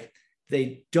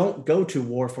they don't go to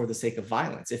war for the sake of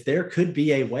violence. If there could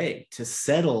be a way to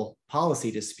settle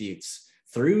policy disputes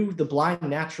through the blind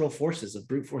natural forces of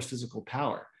brute force physical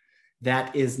power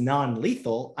that is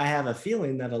non-lethal, I have a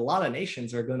feeling that a lot of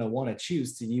nations are going to want to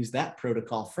choose to use that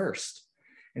protocol first.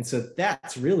 And so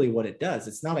that's really what it does.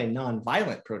 It's not a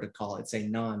non-violent protocol. It's a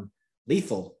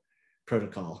non-lethal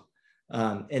protocol.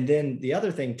 And then the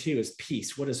other thing too is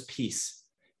peace. What is peace?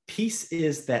 Peace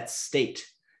is that state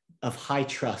of high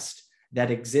trust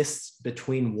that exists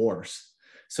between wars.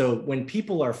 So when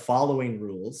people are following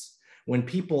rules, when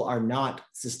people are not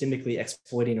systemically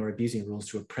exploiting or abusing rules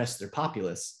to oppress their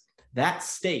populace, that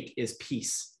state is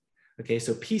peace. Okay,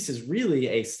 so peace is really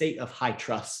a state of high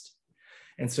trust.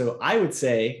 And so I would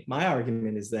say my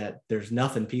argument is that there's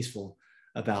nothing peaceful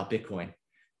about Bitcoin.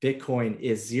 Bitcoin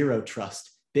is zero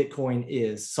trust. Bitcoin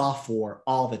is soft war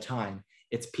all the time.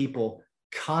 It's people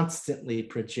constantly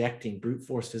projecting brute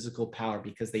force physical power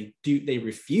because they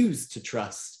refuse to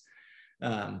trust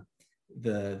the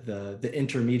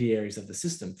intermediaries of the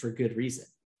system for good reason.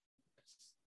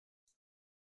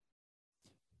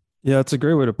 Yeah, it's a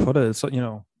great way to put it. It's,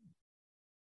 to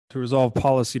resolve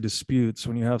policy disputes,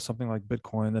 when you have something like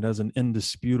Bitcoin that has an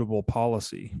indisputable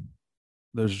policy,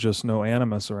 there's just no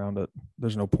animus around it.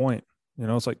 There's no point.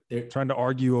 It's like they're trying to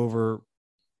argue over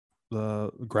the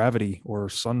gravity or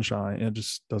sunshine. It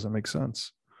just doesn't make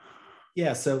sense.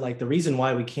 Yeah. So like the reason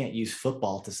why we can't use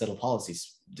football to settle policy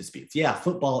disputes. Yeah.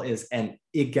 Football is an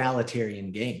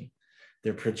egalitarian game.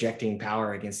 They're projecting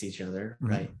power against each other.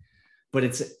 Mm-hmm. Right. But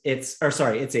it's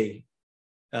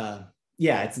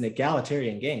an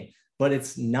egalitarian game, but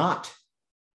it's not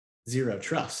zero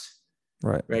trust.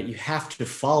 Right. You have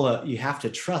to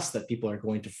trust that people are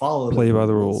going to play by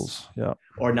the rules. Yeah.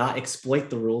 Or not exploit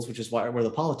the rules, which is where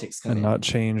the politics come in. And not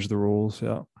change the rules.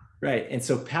 Yeah. Right. And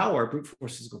so power, brute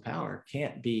force physical power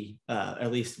can't be,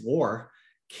 at least war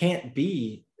can't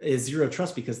be is zero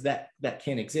trust, because that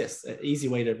can't exist. An easy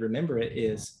way to remember it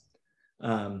is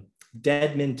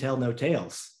dead men tell no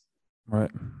tales.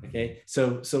 Right. Okay.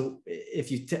 So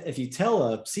if you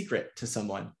tell a secret to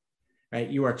someone, right,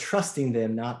 you are trusting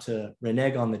them not to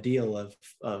renege on the deal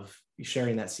of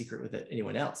sharing that secret with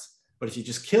anyone else. But if you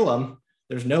just kill them,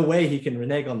 there's no way he can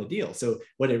renege on the deal. So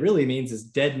what it really means is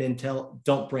dead men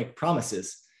don't break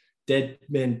promises. Dead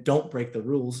men don't break the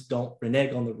rules, don't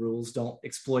renege on the rules, don't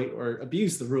exploit or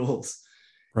abuse the rules.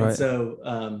 Right. And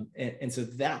so and so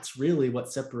that's really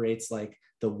what separates like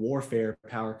the warfare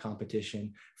power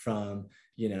competition from,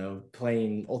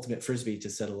 playing ultimate frisbee to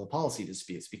settle a policy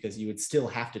disputes, because you would still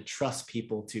have to trust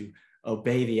people to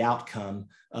obey the outcome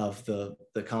of the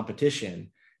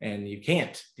competition, and you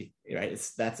can't,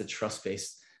 right? That's a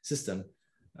trust-based system.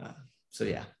 So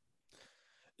yeah.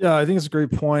 Yeah, I think it's a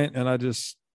great point. And I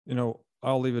just,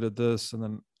 I'll leave it at this and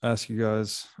then ask you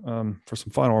guys for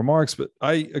some final remarks, but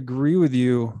I agree with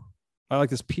you. I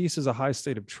like this piece as a high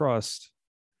state of trust.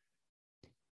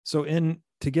 So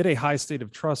to get a high state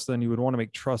of trust, then you would want to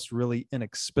make trust really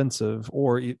inexpensive,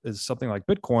 or as something like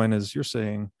Bitcoin, as you're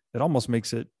saying, it almost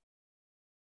makes it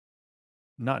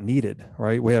not needed,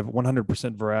 right? We have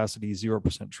 100% veracity,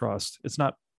 0% trust. It's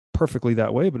not perfectly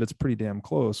that way, but it's pretty damn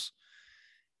close.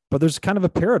 But there's kind of a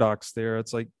paradox there.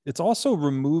 It's like, it's also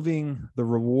removing the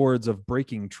rewards of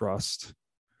breaking trust.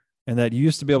 And that you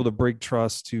used to be able to break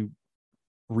trust to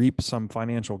reap some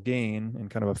financial gain in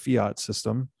kind of a fiat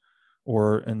system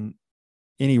or in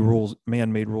any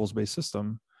man-made rules-based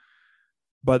system.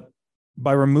 But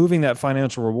by removing that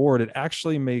financial reward, it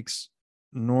actually makes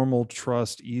normal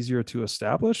trust easier to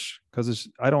establish, because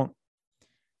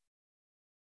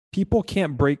people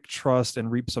can't break trust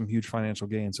and reap some huge financial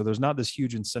gain. So there's not this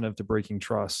huge incentive to breaking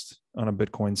trust on a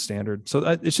Bitcoin standard. So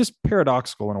it's just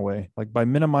paradoxical in a way. Like by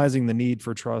minimizing the need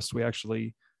for trust, we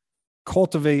actually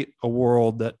cultivate a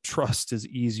world that trust is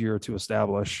easier to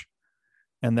establish.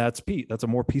 And that's a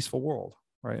more peaceful world,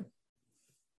 right?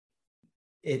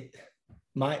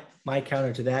 My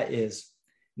counter to that is,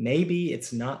 maybe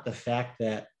it's not the fact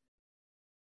that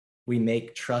we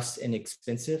make trust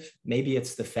inexpensive. Maybe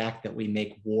it's the fact that we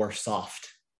make war soft.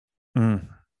 Mm.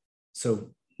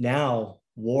 So now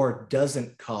war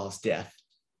doesn't cause death.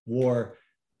 War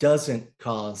doesn't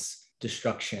cause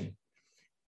destruction.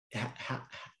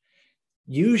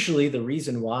 Usually the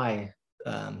reason why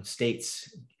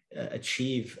states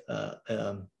achieve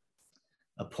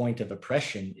a point of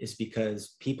oppression is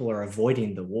because people are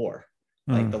avoiding the war.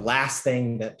 Like the last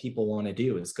thing that people want to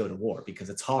do is go to war, because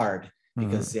it's hard,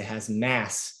 because it has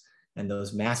mass, and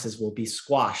those masses will be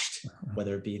squashed,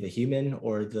 whether it be the human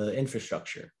or the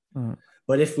infrastructure.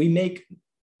 But if we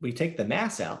take the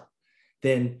mass out,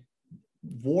 then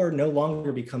war no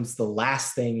longer becomes the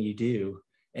last thing you do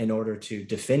in order to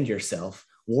defend yourself.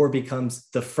 War becomes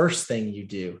the first thing you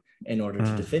do in order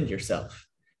to defend yourself.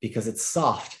 because it's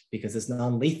soft, because it's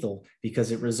non-lethal,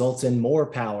 because it results in more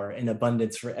power and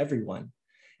abundance for everyone.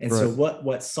 And so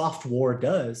what soft war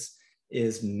does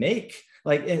is make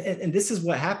and this is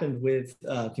what happened with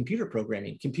computer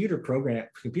programming.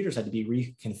 Computers had to be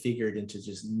reconfigured into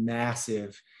just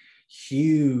massive,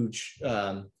 huge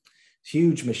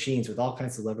machines with all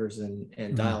kinds of levers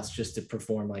and dials just to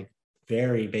perform like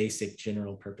very basic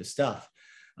general purpose stuff.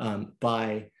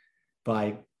 By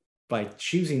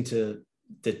choosing to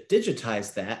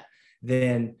digitize that,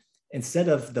 then instead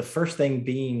of the first thing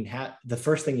you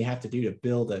have to do to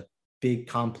build a big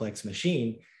complex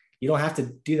machine, you don't have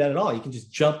to do that at all. You can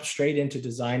just jump straight into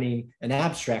designing an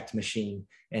abstract machine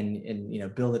and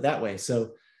build it that way.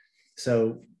 So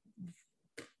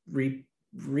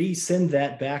resend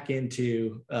that back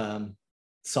into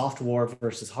soft war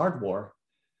versus hard war.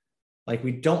 Like,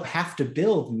 we don't have to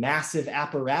build massive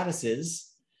apparatuses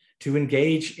to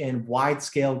engage in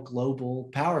wide-scale global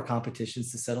power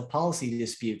competitions to settle policy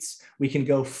disputes. We can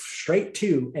go straight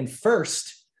to, and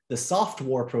first, the soft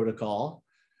war protocol,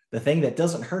 the thing that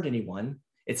doesn't hurt anyone.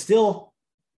 It's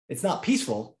not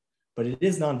peaceful, but it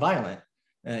is nonviolent.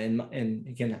 And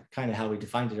again, kind of how we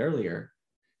defined it earlier,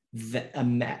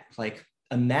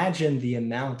 imagine the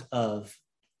amount of,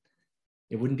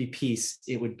 it wouldn't be peace,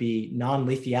 it would be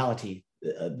non-lethality.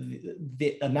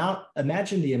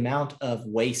 Imagine the amount of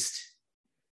waste,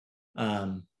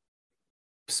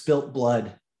 spilt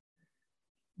blood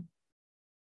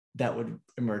that would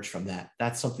emerge from that.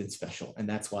 That's something special. And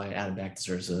that's why Adam Back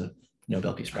deserves a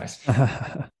Nobel Peace Prize.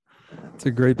 It's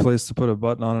a great place to put a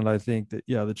button on it. I think that,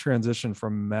 the transition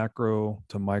from macro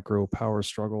to micro power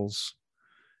struggles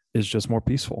is just more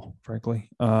peaceful, frankly.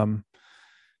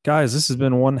 Guys, this has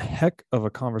been one heck of a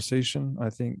conversation.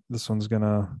 I think this one's going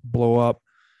to blow up.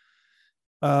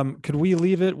 Could we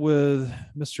leave it with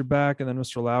Mr. Back and then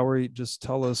Mr. Lowery? Just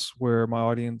tell us where my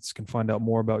audience can find out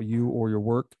more about you or your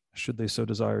work, should they so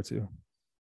desire to.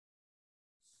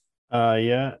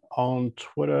 On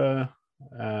Twitter,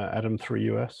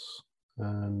 Adam3US,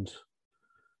 and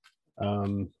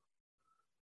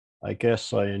I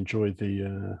guess I enjoyed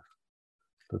the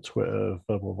Twitter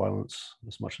verbal violence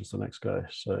as much as the next guy,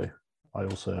 so I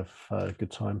also have a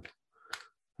good time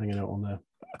hanging out on there.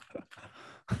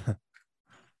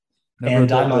 And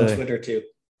I'm on Twitter too.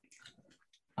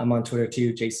 I'm on Twitter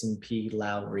too, Jason P.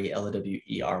 Lowery,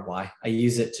 Lowery. I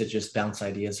use it to just bounce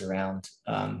ideas around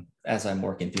as I'm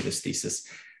working through this thesis.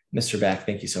 Mr. Back,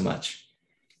 thank you so much.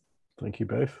 Thank you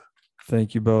both.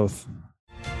 Thank you both.